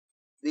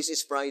 This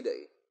is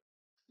Friday.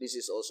 This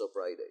is also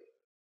Friday.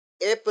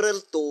 April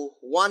 2,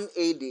 1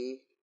 AD,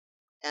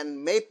 and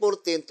May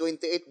 14,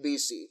 28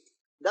 BC,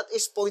 that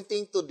is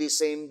pointing to the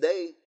same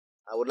day.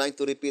 I would like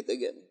to repeat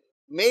again.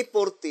 May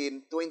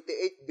 14,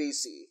 28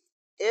 BC,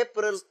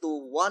 April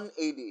 2, 1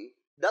 AD,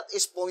 that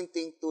is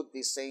pointing to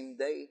the same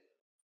day.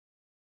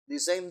 The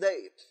same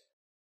day.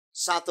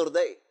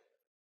 Saturday.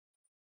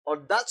 Or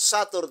that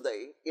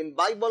Saturday, in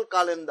Bible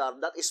calendar,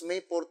 that is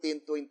May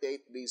 14,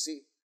 28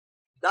 BC.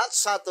 That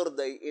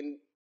Saturday, in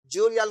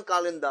Julian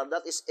calendar,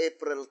 that is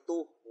April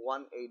 2,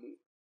 1 AD.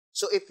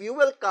 So if you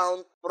will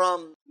count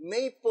from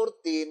May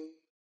 14,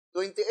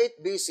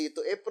 28 BC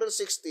to April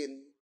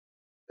 16,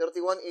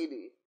 31 AD,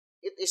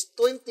 it is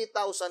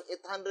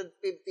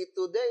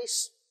 20,852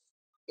 days.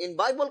 In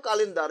Bible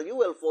calendar, you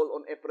will fall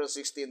on April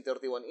 16,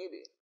 31 AD.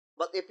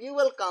 But if you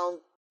will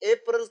count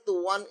April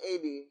to 1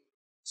 AD,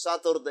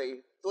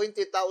 Saturday,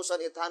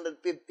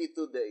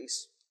 20,852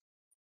 days,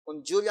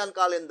 on Julian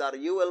calendar,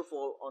 you will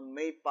fall on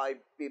May 5,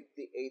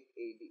 58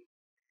 AD.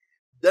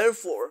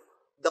 Therefore,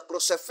 the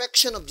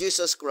crucifixion of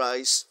Jesus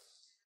Christ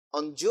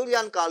on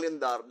Julian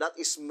calendar, that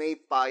is May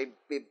 5,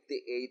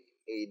 58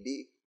 AD.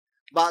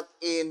 But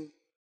in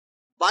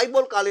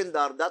Bible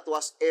calendar, that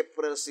was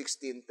April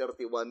 16,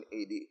 31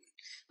 AD.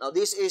 Now,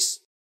 this is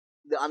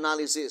the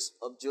analysis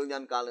of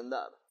Julian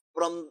calendar.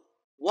 From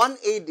 1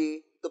 AD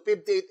to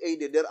 58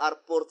 AD, there are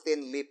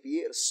 14 leap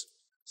years.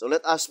 So,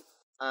 let us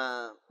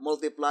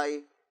multiply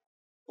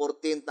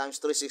 14 times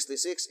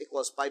 366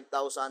 equals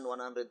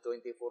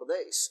 5,124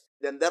 days.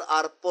 Then there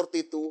are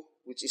 42,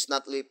 which is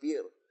not leap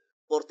year.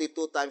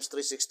 42 times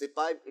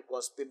 365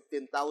 equals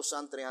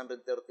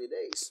 15,330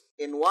 days.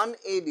 In 1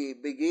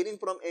 AD, beginning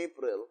from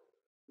April,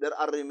 there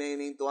are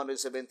remaining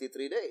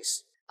 273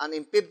 days. And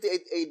in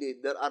 58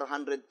 AD, there are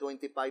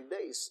 125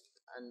 days.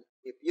 And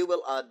if you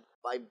will add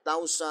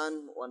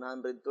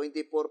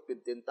 5,124,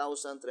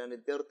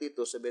 15,330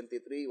 to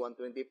 73,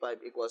 125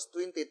 equals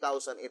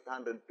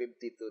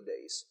 20,852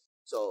 days.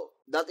 So,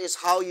 that is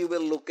how you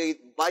will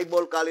locate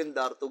Bible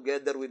calendar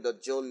together with the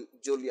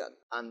Julian.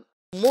 And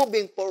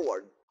moving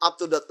forward, up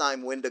to the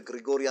time when the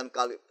Gregorian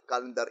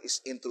calendar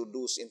is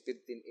introduced in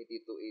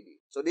 1582 AD.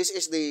 So, this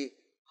is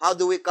how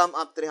do we come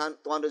up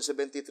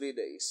 273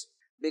 days?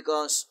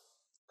 Because,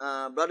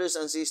 brothers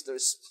and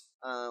sisters,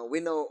 we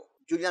know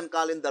Julian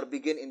calendar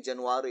begin in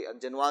January,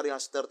 and January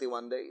has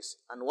 31 days.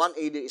 And 1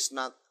 AD is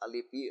not a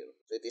leap year.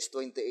 So it is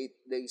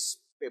 28 days,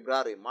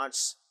 February,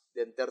 March,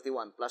 then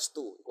 31 plus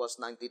 2 equals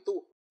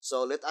 92.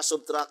 So let us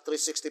subtract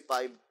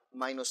 365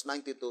 minus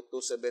 92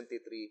 to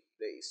 73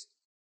 days.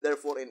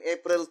 Therefore, in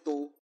April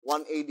 2,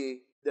 1 AD,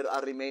 there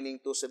are remaining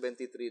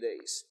 273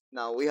 days.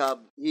 Now, we have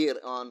here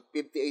on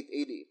 58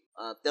 AD,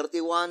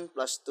 31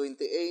 plus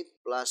 28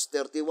 plus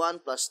 31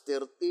 plus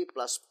 30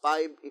 plus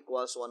 5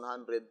 equals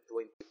 125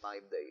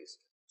 days.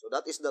 So,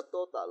 that is the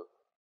total,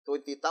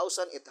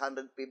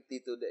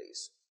 20,852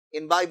 days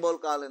in Bible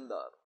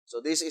calendar. So,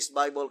 this is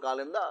Bible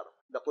calendar,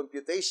 the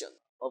computation.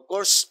 Of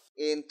course,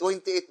 in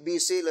 28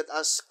 BC, let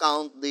us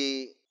count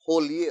the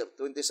whole year,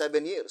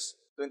 27 years.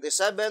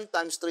 27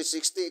 times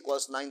 360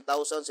 equals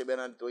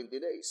 9,720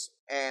 days.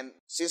 And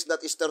since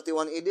that is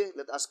 31 AD,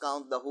 let us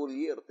count the whole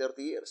year,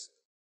 30 years.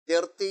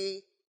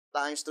 30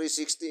 times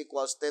 360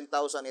 equals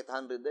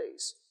 10,800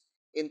 days.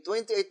 In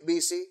 28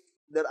 BC,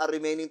 there are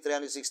remaining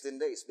 316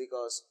 days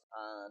because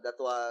that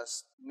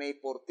was May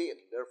 14.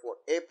 Therefore,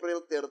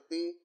 April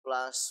 30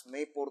 plus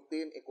May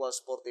 14 equals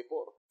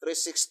 44.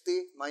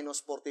 360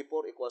 minus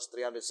 44 equals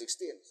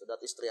 316. So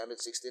that is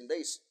 316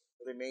 days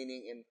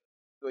remaining in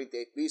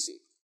 28 BC.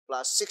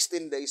 Plus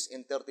 16 days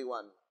in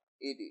 31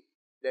 AD.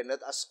 Then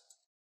let us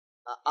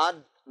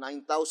add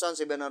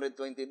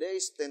 9,720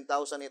 days,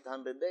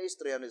 10,800 days,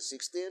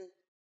 316,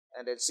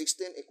 And then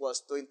 16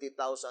 equals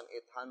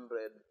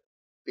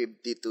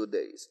 20,852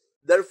 days.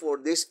 Therefore,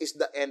 this is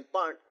the end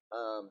part.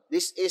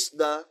 This is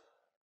the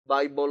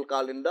Bible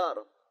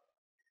calendar.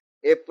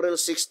 April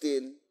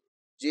 16,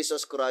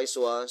 Jesus Christ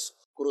was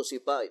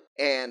crucified.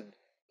 And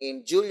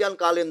in Julian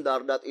calendar,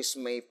 that is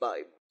May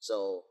 5.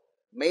 So,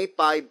 May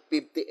 5,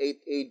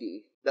 58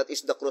 AD, that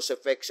is the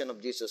crucifixion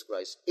of Jesus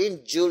Christ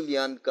in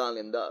Julian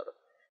calendar.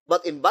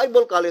 But in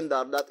Bible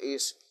calendar, that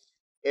is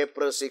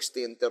April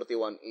 16,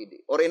 31 AD.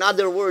 Or in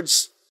other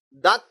words,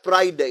 that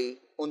Friday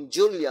on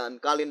Julian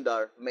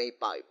calendar, May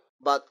 5.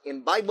 But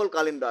in Bible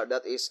calendar,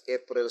 that is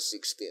April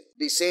 16.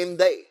 The same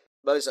day,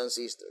 brothers and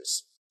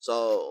sisters.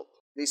 So,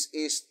 this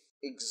is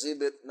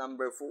exhibit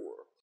number 4.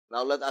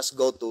 Now, let us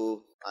go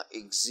to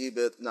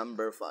exhibit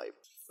number 5.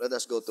 Let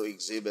us go to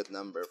exhibit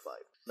number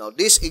 5. Now,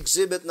 this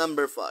exhibit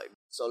number 5.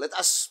 So, let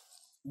us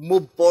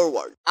move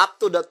forward up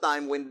to the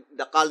time when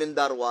the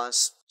calendar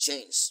was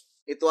changed.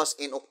 It was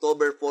in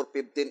October 4,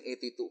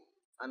 1582.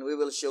 And we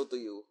will show to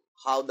you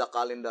how the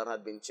calendar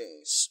had been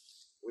changed.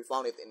 We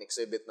found it in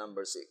exhibit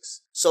number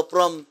 6. So,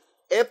 from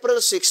April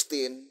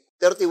 16,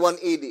 31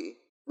 AD,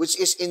 which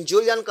is in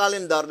Julian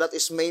calendar, that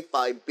is May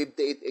 5,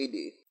 58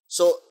 AD.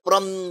 So,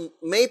 from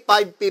May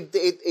 5,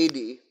 58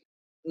 AD,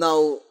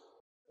 now,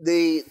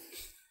 the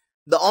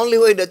only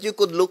way that you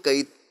could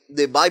locate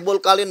the Bible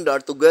calendar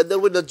together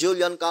with the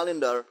Julian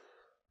calendar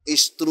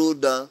is through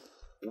the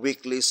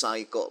weekly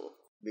cycle,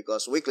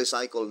 because weekly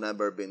cycle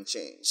never been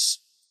changed.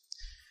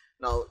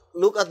 Now,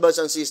 look at, brothers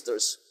and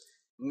sisters,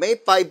 May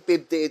 5,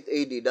 58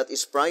 AD, that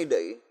is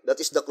Friday, that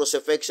is the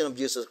crucifixion of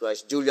Jesus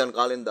Christ, Julian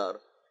calendar.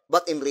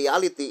 But in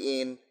reality,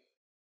 in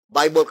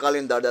Bible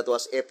calendar, that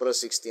was April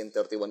 16,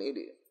 31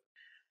 AD.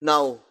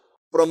 Now,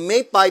 from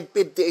May 5,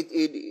 58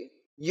 AD,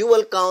 you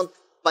will count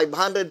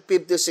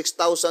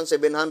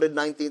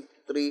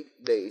 556,793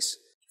 days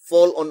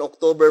fall on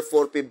October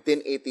 4,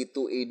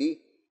 1582 AD.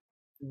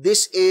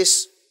 This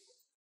is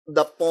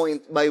the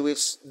point by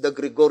which the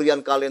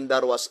Gregorian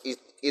calendar was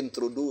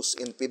introduced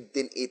in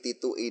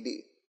 1582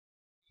 AD.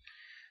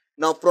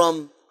 Now,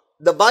 from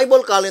the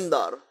Bible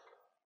calendar,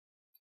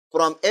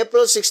 from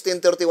April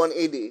 16, 31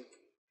 AD,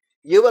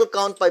 you will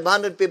count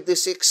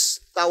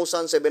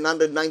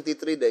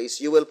 556,793 days.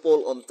 You will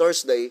fall on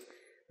Thursday,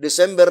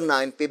 December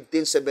 9,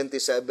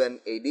 1577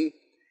 AD.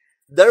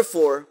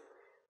 Therefore,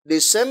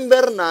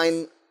 December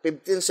 9,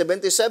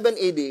 1577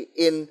 AD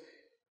in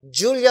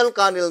Julian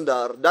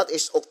calendar, that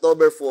is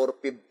October 4,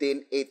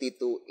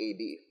 1582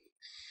 AD.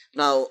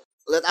 Now,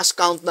 let us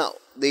count now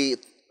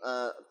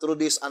through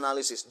this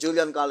analysis,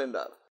 Julian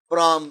calendar.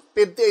 From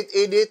 58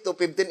 AD to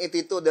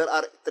 1582, there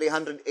are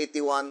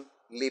 381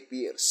 leap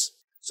years.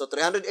 So,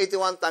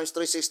 381 times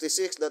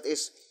 366, that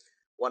is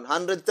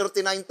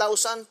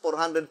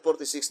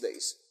 139,446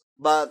 days.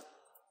 But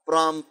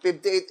from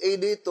 58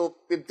 AD to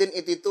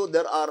 1582,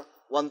 there are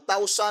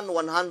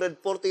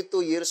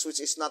 1,142 years, which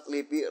is not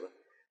leap year.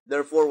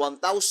 Therefore,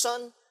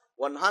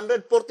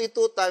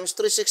 1,142 times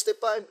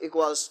 365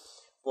 equals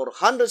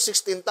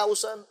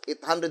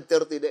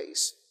 416,830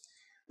 days.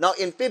 Now,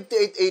 in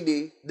 58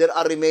 AD, there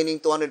are remaining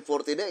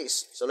 240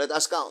 days. So, let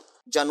us count.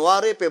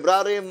 January,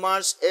 February,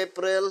 March,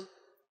 April,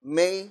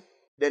 May,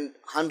 then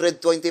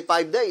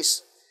 125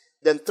 days.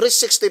 Then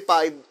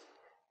 365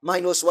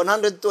 minus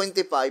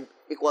 125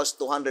 equals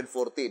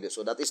 240.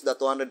 So, that is the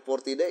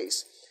 240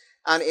 days.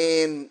 And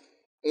in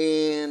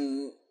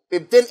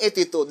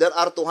 1582, there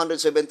are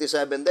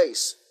 277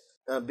 days.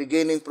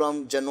 Beginning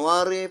from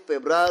January,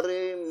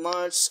 February,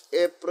 March,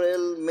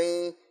 April,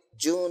 May,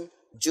 June,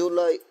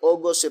 July,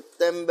 August,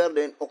 September,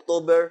 then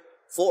October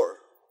 4.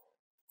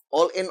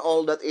 All in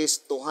all, that is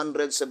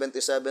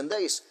 277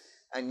 days.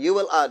 And you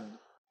will add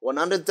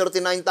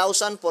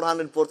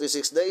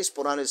 139,446 days,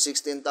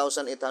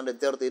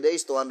 416,830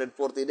 days,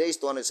 240 days,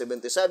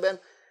 277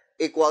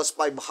 equals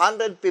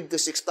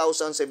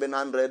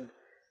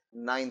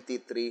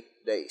 556,793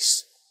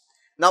 days.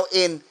 Now,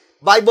 in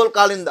Bible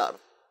calendar,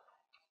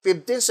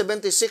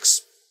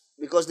 1576,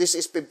 because this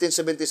is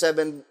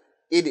 1577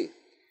 AD,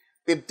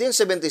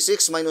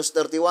 1576 minus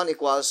 31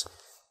 equals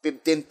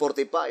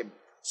 1545.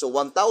 So,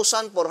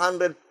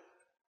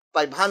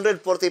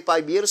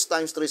 545 years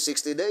times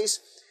 360 days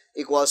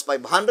equals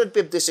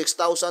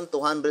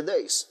 556,200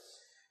 days.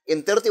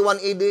 In 31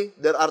 AD,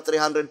 there are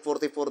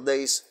 344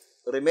 days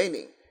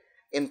remaining.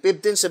 In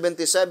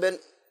 1577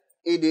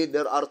 AD,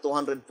 there are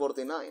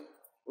 249.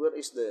 Where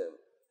is the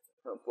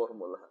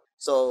formula?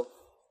 So,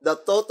 the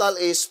total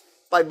is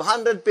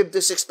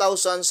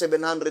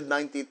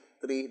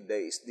 556,793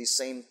 days, the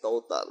same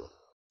total.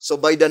 So,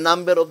 by the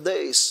number of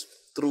days,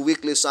 through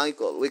weekly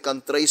cycle, we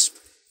can trace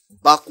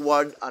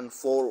backward and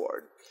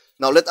forward.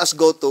 Now, let us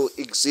go to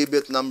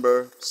exhibit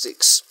number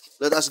 6.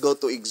 Let us go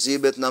to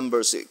exhibit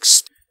number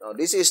 6. Now,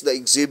 this is the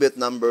exhibit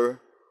number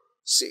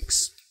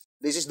 6.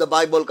 This is the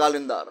Bible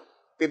calendar,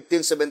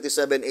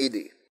 1577 AD,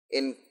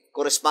 in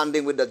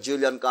corresponding with the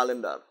Julian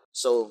calendar.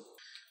 So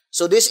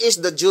this is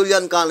the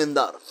Julian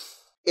calendar.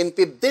 In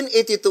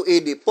 1582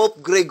 AD,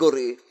 Pope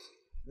Gregory,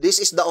 this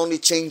is the only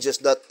changes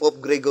that Pope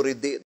Gregory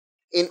did.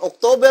 In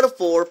October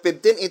 4,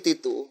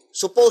 1582,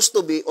 supposed to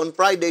be on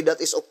Friday,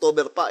 that is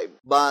October 5,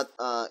 but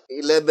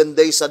 11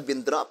 days had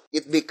been dropped.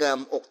 It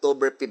became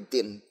October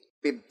 15.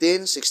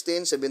 15,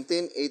 16,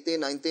 17,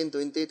 18, 19,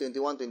 20,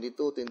 21,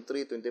 22,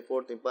 23,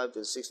 24, 25,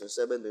 26,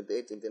 27,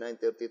 28, 29,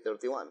 30,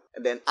 31.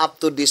 And then up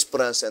to this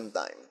present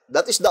time.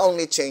 That is the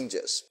only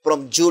changes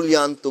from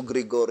Julian to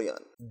Gregorian.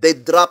 They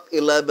dropped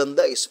 11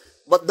 days.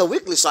 But the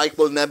weekly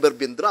cycle never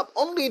been dropped.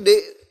 Only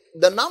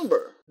the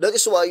number. That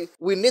is why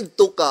we need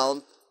to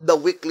count the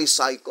weekly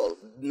cycle,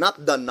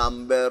 not the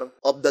number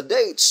of the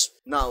dates.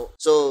 Now,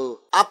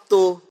 so up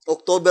to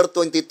October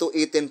 22,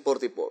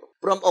 1844.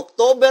 From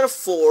October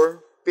 4,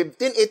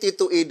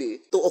 1582 AD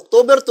to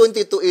October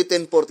 22,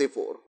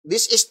 1844.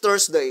 This is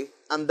Thursday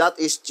and that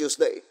is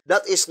Tuesday.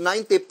 That is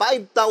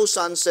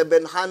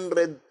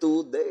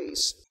 95,702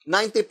 days.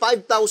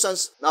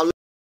 95,000. Now,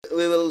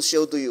 we will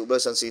show to you,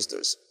 brothers and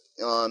sisters,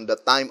 on the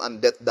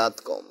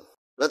timeanddeath.com.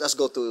 Let us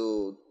go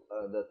to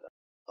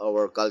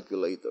our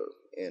calculator.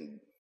 And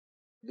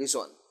this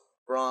one,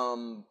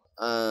 from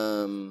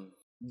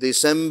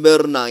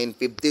December 9,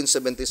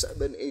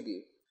 1577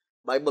 AD,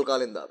 Bible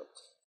calendar,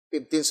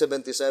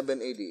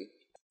 1577 AD,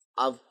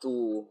 up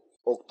to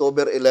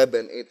October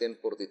 11,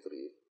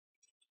 1843.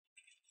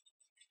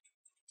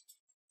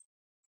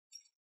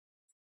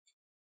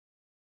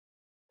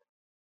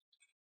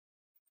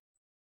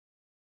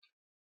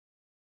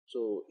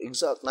 So,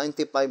 exact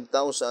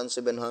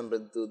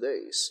 95,702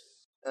 days.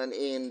 And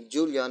in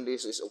Julian,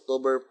 this is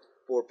October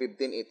 4,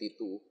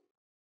 1582,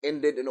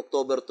 ended in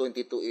October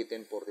 22,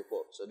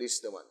 1844. So, this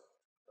is the one.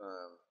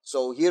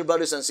 So, here,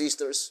 brothers and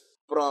sisters,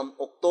 from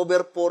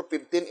October 4,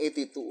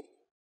 1582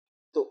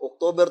 to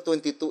October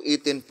 22,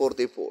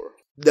 1844,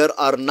 there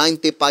are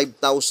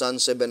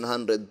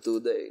 95,702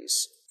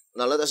 days.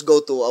 Now, let us go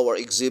to our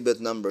exhibit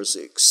number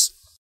 6.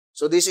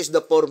 So, this is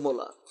the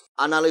formula.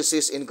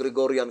 Analysis in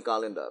Gregorian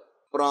calendar.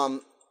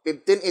 From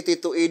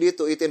 1582 AD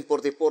to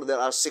 1844, there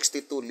are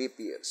 62 leap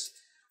years.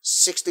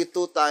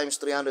 62 times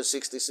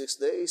 366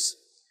 days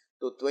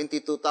to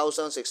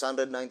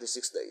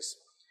 22,696 days.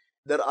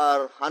 There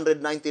are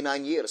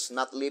 199 years,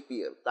 not leap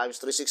year, times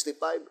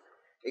 365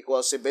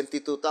 equals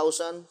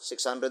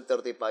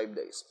 72,635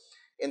 days.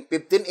 In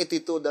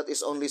 1582, that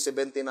is only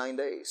 79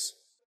 days,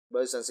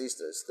 brothers and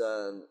sisters,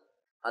 that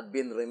had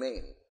been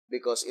remained.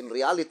 Because in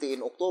reality,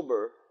 in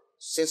October,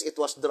 since it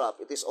was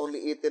dropped, it is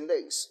only 18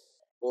 days.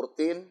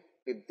 14,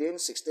 15,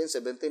 16,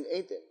 17,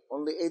 18.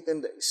 Only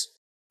 18 days.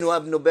 You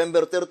have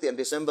November 30 and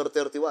December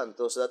 31,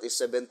 so that is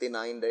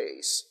 79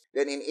 days.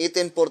 Then in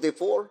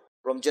 1844,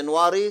 from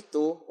January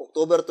to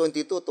October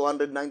 22,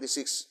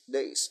 296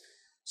 days.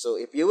 So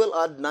if you will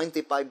add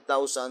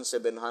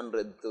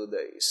 95,702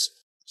 days.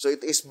 So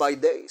it is by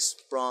days.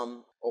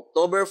 From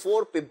October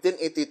 4,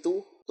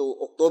 1582 to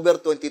October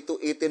 22,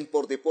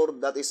 1844,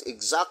 that is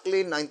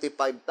exactly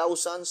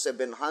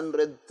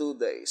 95,702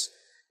 days.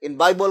 In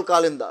Bible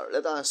calendar,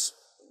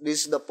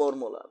 this is the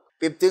formula.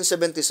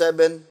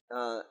 1577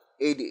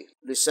 AD.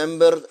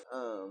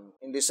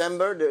 In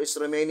December, there is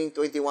remaining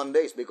 21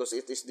 days because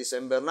it is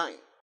December 9.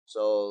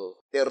 So,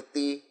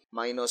 30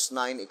 minus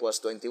 9 equals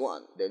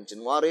 21. Then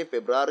January,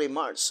 February,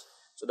 March.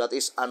 So, that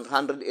is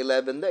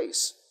 111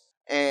 days.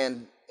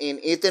 And in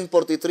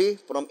 1843,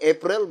 from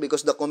April,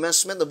 because the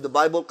commencement of the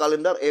Bible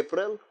calendar,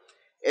 April,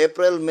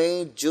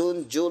 May,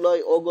 June,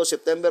 July, August,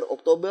 September,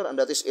 October, and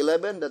that is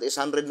 11, that is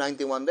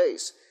 191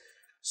 days.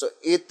 So,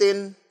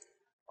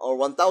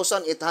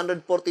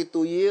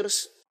 1,842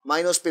 years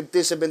minus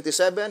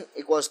 1577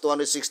 equals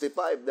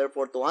 265.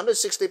 Therefore,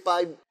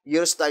 265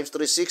 years times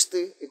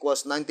 360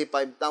 equals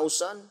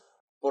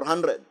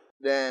 95,400.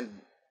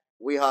 Then,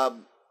 we have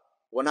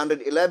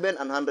 111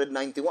 and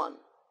 191.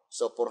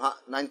 So, for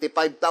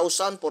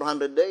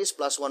 95,400 days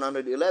plus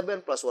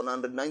 111 plus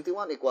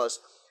 191 equals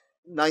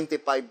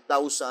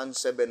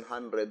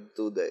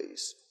 95,702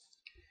 days.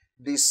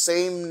 The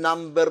same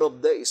number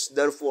of days.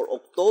 Therefore,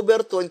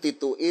 October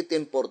 22,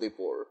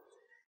 1844,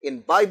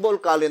 in Bible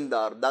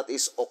calendar, that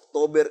is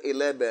October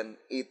 11,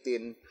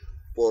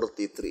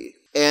 1843.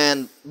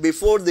 And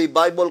before the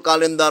Bible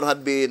calendar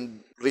had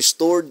been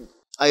restored,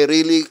 I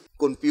really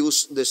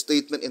confused the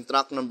statement in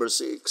track number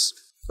 6.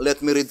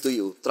 Let me read to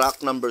you.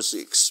 Track number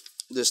 6,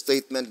 the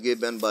statement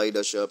given by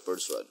the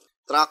shepherd's rod.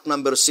 Track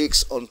number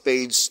 6 on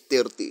page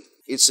 30.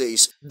 It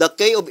says, the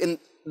key of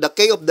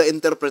the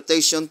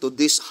interpretation to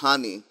this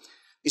honey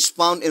is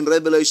found in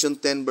Revelation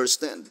 10 verse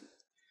 10.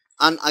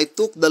 And I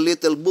took the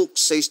little book,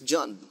 says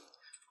John,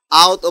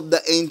 out of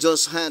the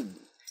angel's hand,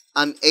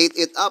 and ate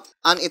it up,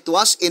 and it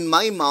was in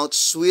my mouth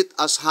sweet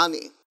as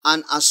honey.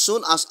 And as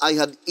soon as I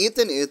had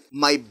eaten it,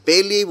 my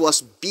belly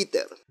was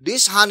bitter.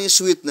 This honey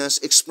sweetness,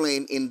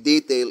 explained in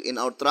detail in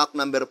our track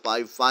number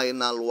 5,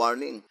 Final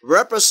Warning,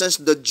 represents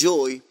the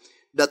joy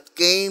that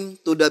came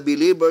to the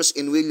believers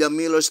in William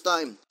Miller's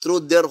time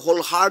through their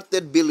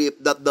wholehearted belief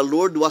that the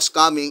Lord was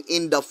coming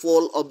in the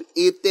fall of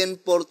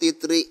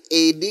 1843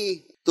 AD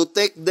to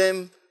take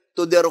them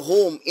to their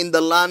home in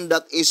the land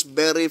that is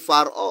very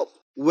far off,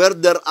 where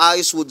their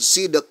eyes would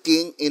see the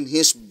King in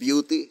His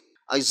beauty.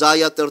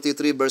 Isaiah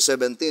 33 verse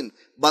 17.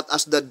 But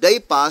as the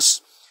day passed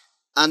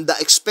and the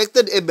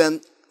expected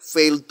event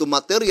failed to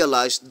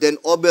materialize, then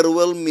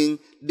overwhelming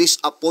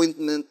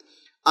disappointment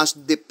as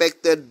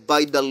depicted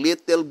by the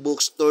little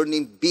books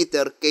turning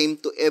bitter came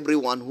to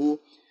everyone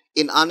who,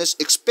 in honest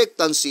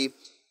expectancy,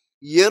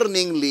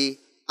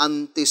 yearningly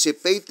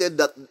anticipated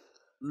that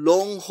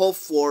long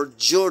hoped-for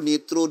journey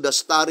through the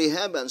starry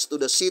heavens to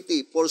the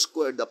city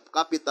Foursquare, the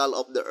capital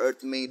of the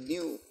earth made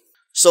new.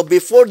 So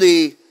before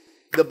the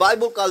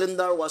Bible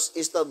calendar was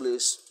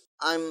established,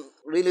 I'm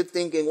really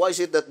thinking, why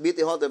is it that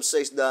B.T. Hotep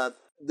says that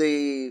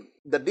the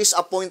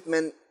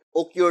disappointment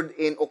occurred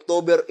in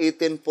October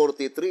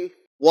 1843,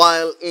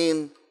 while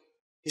in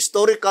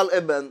historical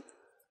event,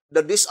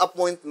 the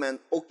disappointment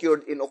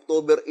occurred in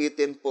October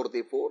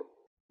 1844.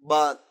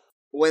 But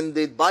when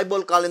the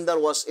Bible calendar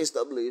was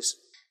established,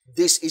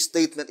 this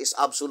statement is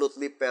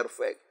absolutely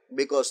perfect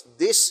because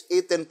this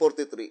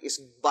 1843 is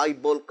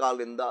Bible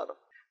calendar.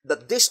 The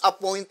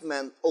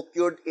disappointment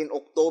occurred in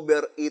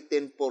October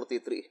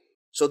 1843.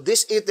 So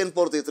this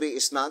 1843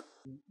 is not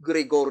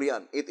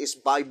Gregorian. It is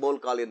Bible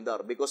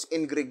calendar because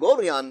in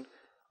Gregorian,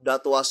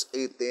 that was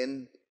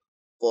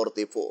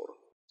 1844.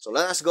 So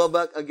let us go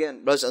back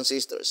again, brothers and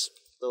sisters,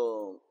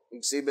 to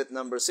exhibit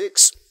number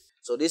 6.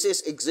 So this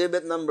is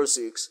exhibit number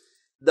 6.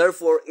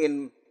 Therefore,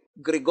 in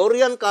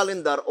Gregorian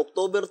calendar,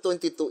 October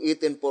 22,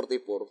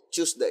 1844,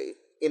 Tuesday,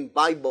 in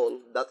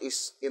Bible, that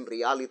is in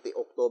reality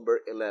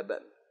October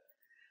 11.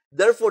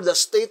 Therefore, the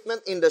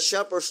statement in the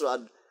Shepherd's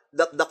Rod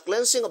that the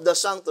cleansing of the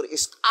sanctuary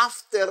is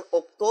after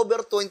October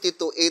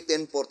 22,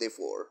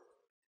 1844.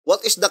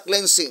 What is the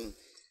cleansing?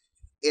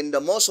 In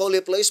the most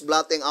holy place,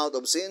 blotting out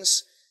of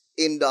sins.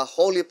 In the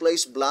holy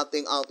place,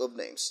 blotting out of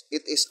names.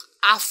 It is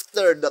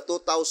after the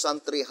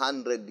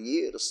 2,300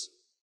 years.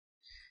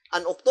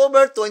 And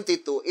October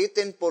 22,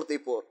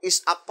 1844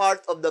 is a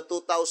part of the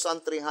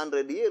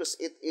 2,300 years.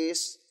 It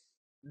is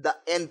the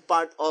end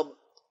part of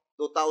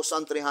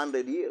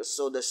 2,300 years.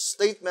 So the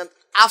statement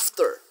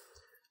after,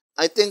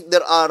 I think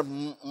there are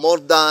more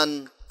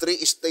than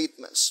 3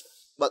 statements.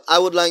 But I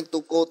would like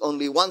to quote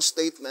only one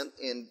statement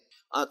in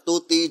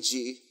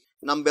 2TG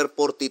number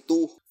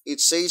 42.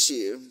 It says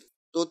here,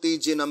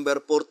 2TG number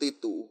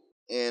 42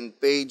 and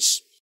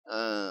page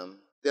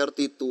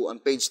 32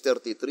 and page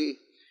 33.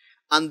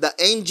 And the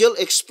angel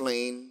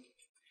explained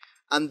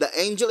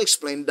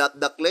that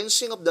the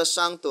cleansing of the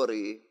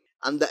sanctuary,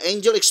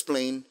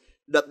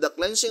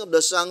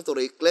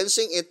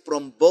 cleansing it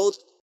from both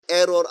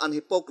error and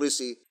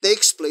hypocrisy,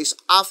 takes place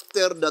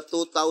after the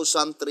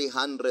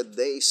 2,300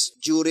 days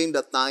during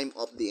the time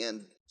of the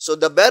end. So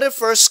the very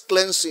first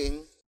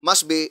cleansing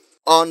must be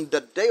on the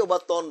Day of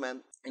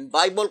Atonement in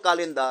Bible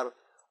calendar,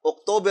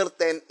 October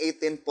 10,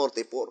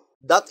 1844.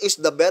 That is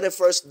the very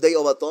first Day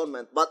of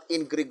Atonement. But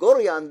in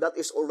Gregorian, that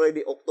is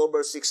already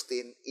October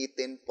 16,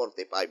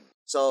 1845.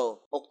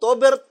 So,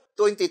 October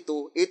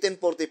 22,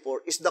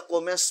 1844 is the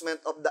commencement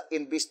of the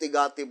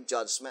investigative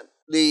judgment.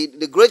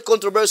 The great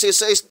controversy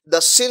says the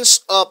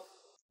sins of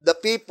the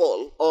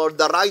people or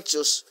the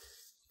righteous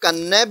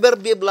can never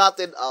be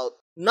blotted out,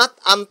 not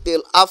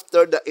until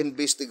after the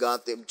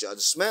investigative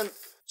judgment.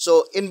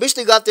 So,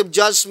 investigative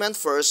judgment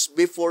first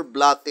before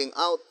blotting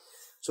out.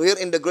 So here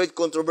in the Great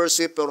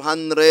Controversy,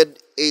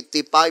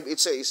 485, it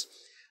says,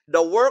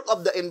 the work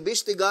of the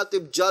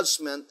investigative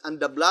judgment and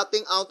the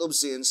blotting out of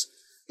sins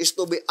is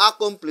to be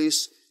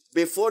accomplished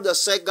before the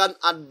second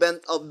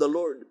advent of the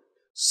Lord.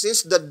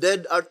 Since the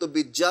dead are to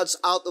be judged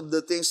out of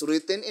the things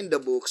written in the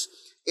books,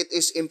 it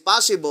is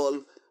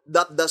impossible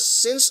that the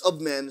sins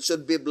of men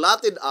should be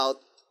blotted out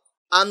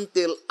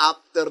until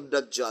after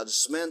the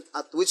judgment,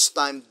 at which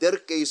time their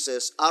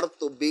cases are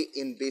to be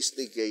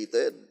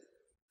investigated.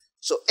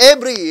 So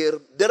every year,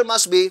 there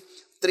must be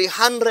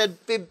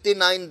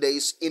 359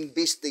 days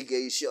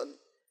investigation.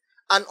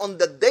 And on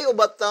the Day of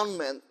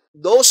Atonement,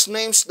 those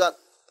names that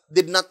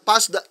did not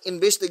pass the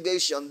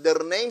investigation,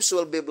 their names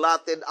will be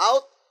blotted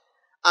out,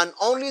 and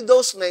only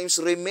those names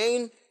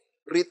remain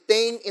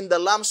retained in the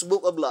Lamb's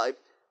Book of Life.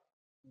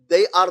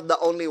 They are the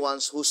only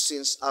ones whose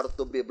sins are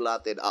to be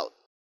blotted out.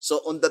 So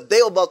on the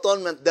Day of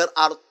Atonement, there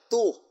are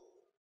 2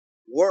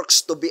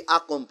 works to be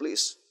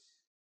accomplished.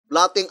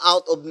 Blotting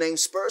out of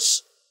names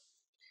first.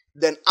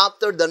 Then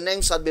after the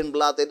names had been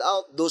blotted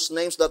out, those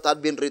names that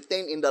had been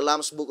retained in the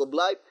Lamb's Book of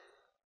Life,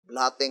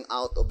 blotting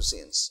out of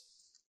sins.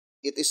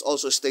 It is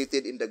also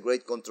stated in the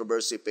Great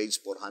Controversy, page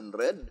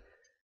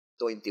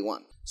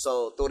 421.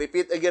 So, to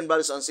repeat again,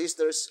 brothers and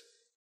sisters,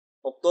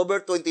 October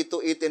 22,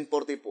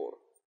 1844,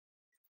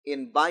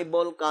 in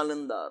Bible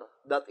calendar,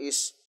 that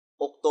is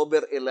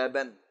October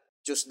 11,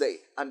 Tuesday.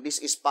 And this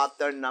is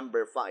pattern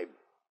number 5.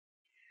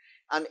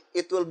 And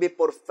it will be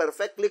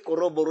perfectly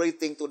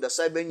corroborating to the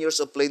 7 years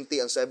of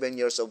plenty and 7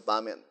 years of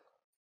famine.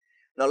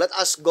 Now, let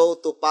us go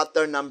to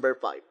pattern number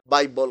 5,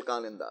 Bible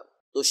calendar,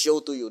 to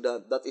show to you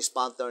that that is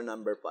pattern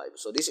number 5.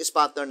 So, this is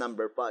pattern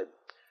number 5.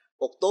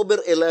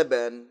 October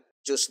 11,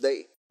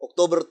 Tuesday.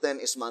 October 10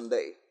 is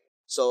Monday.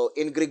 So,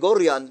 in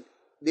Gregorian,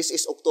 this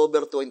is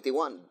October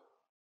 21.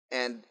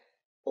 And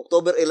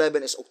October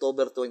 11 is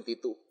October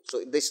 22. So,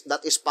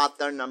 that is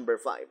pattern number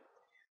 5.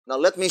 Now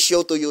let me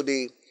show to you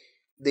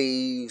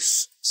the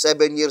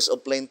 7 years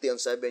of plenty and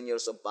 7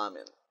 years of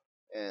famine.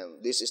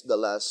 And this is the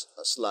last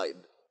slide.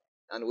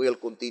 And we'll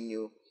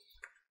continue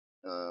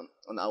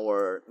on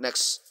our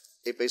next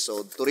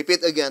episode. To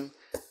repeat again,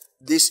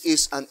 this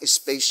is an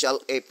special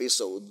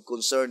episode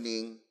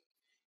concerning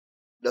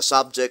the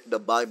subject, the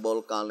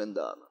Bible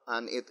calendar.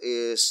 And it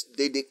is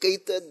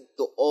dedicated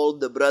to all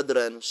the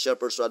brethren,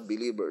 Shepherd's Rod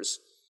believers,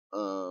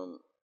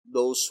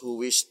 those who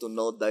wish to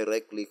know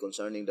directly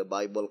concerning the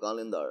Bible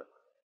calendar.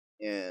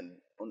 And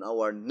on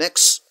our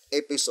next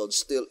episode,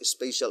 still a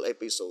special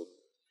episode,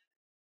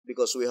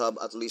 because we have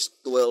at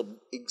least 12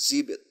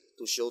 exhibits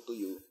to show to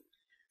you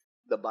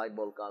the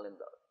Bible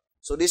calendar.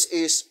 So this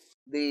is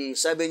the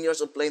 7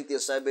 years of plenty,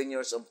 7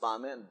 years of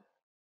famine,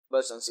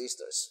 brothers and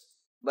sisters,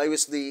 by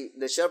which the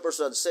Shepherd's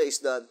Rod says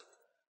that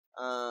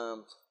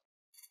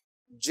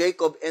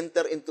Jacob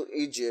entered into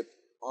Egypt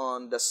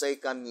on the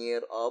 2nd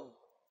year of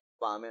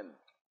famine.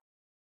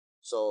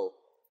 So,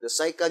 the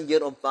 2nd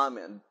year of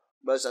famine,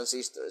 brothers and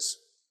sisters,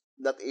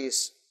 that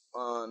is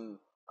on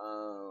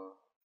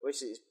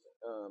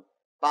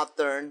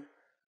pattern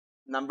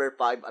number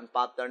 5 and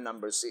pattern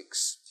number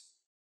 6.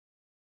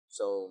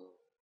 So,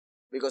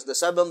 because the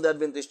Seventh-day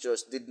Adventist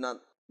Church did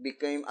not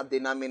became a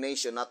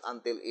denomination not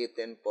until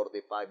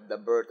 1845, the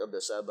birth of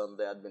the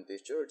Seventh-day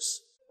Adventist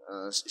Church,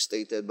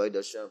 stated by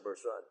the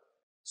Shepherd's Rod.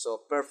 So,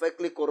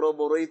 perfectly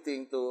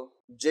corroborating to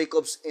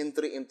Jacob's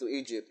entry into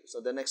Egypt. So,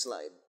 the next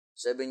slide.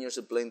 7 years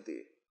of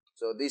plenty.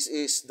 So, this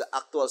is the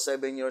actual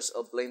 7 years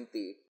of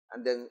plenty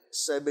and then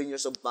 7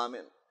 years of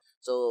famine.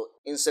 So,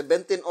 in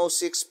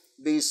 1706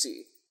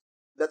 BC,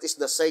 that is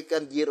the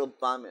 2nd year of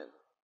famine.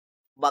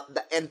 But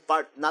the end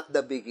part, not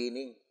the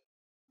beginning,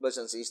 brothers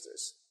and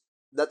sisters.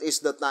 That is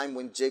the time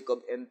when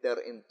Jacob entered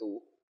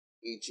into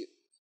Egypt.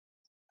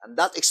 And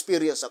that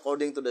experience,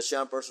 according to the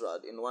Shepherd's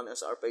Rod in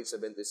 1SR page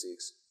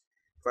 76,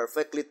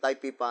 perfectly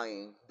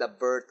typifying the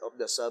birth of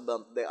the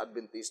Seventh-day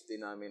Adventist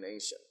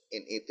denomination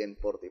in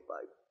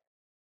 1845,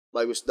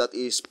 by which that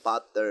is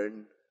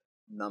pattern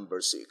number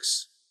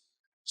 6.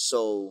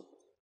 So,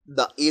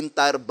 the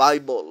entire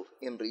Bible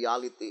in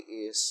reality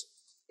is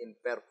in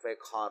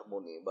perfect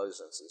harmony, brothers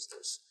and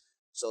sisters.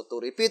 So, to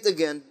repeat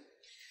again,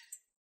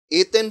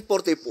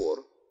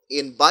 1844,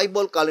 in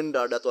Bible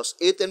calendar, that was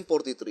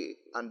 1843,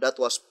 and that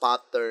was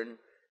pattern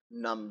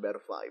number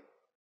 5.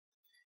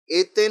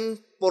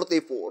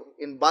 1844,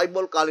 in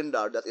Bible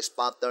calendar, that is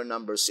pattern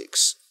number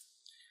 6.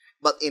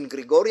 But in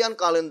Gregorian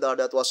calendar,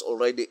 that was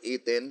already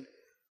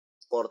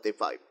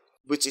 1845,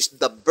 which is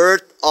the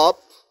birth of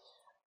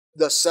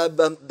the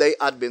Seventh-day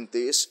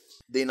Adventist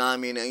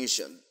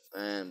denomination.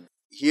 And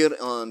here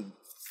on,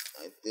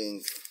 I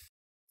think,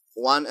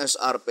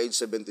 1SR page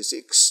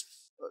 76,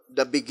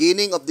 the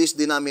beginning of this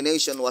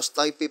denomination was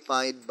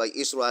typified by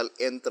Israel's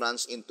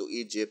entrance into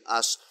Egypt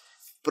as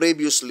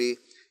previously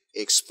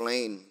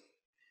explained.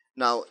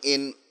 Now,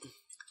 in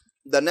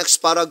the next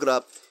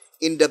paragraph,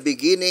 in the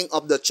beginning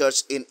of the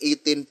church in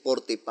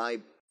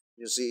 1845,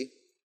 you see?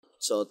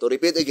 So, to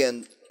repeat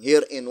again,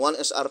 here in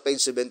 1SR page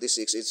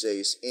 76, it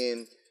says,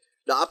 in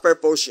the upper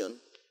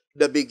portion,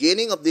 the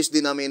beginning of this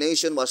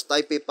denomination was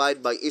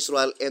typified by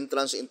Israel's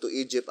entrance into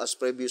Egypt as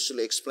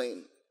previously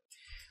explained.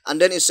 And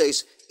then it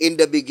says, in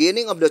the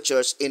beginning of the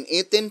church in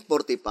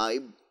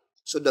 1845,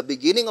 so the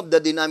beginning of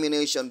the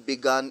denomination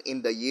began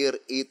in the year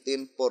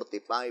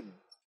 1845.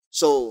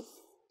 So,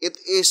 it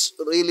is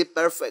really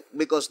perfect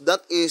because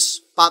that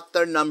is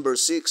pattern number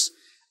 6.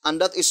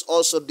 And that is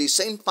also the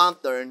same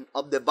pattern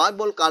of the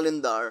Bible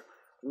calendar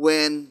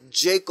when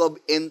Jacob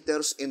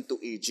enters into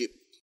Egypt.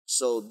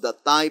 So, the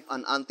type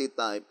and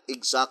antitype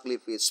exactly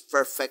fits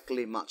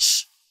perfectly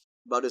matched,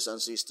 brothers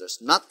and sisters.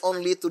 Not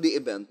only to the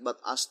event,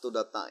 but as to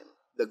the time.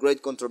 The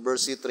Great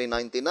Controversy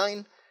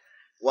 399,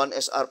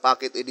 1SR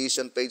Packet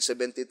Edition, page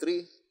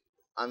 73,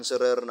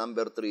 Answerer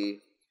number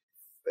 3,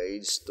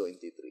 page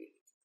 23.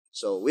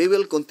 So, we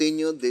will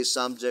continue this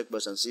subject,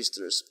 brothers and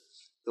sisters.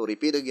 To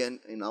repeat again,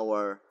 in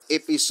our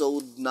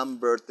episode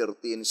number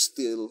 13,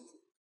 still,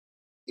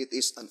 it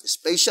is a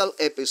special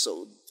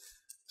episode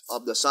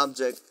of the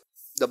subject,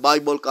 the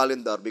Bible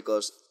calendar,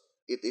 because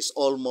it is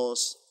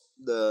almost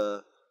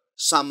the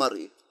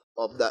summary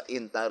of the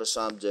entire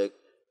subject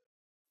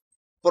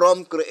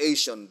from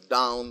creation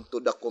down to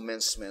the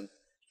commencement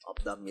of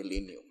the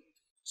millennium.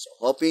 So,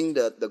 hoping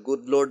that the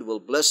good Lord will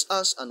bless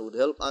us and would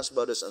help us,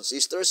 brothers and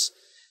sisters.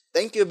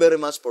 Thank you very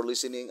much for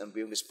listening and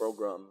viewing this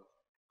program.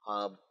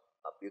 Have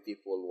a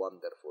beautiful,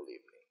 wonderful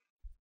evening.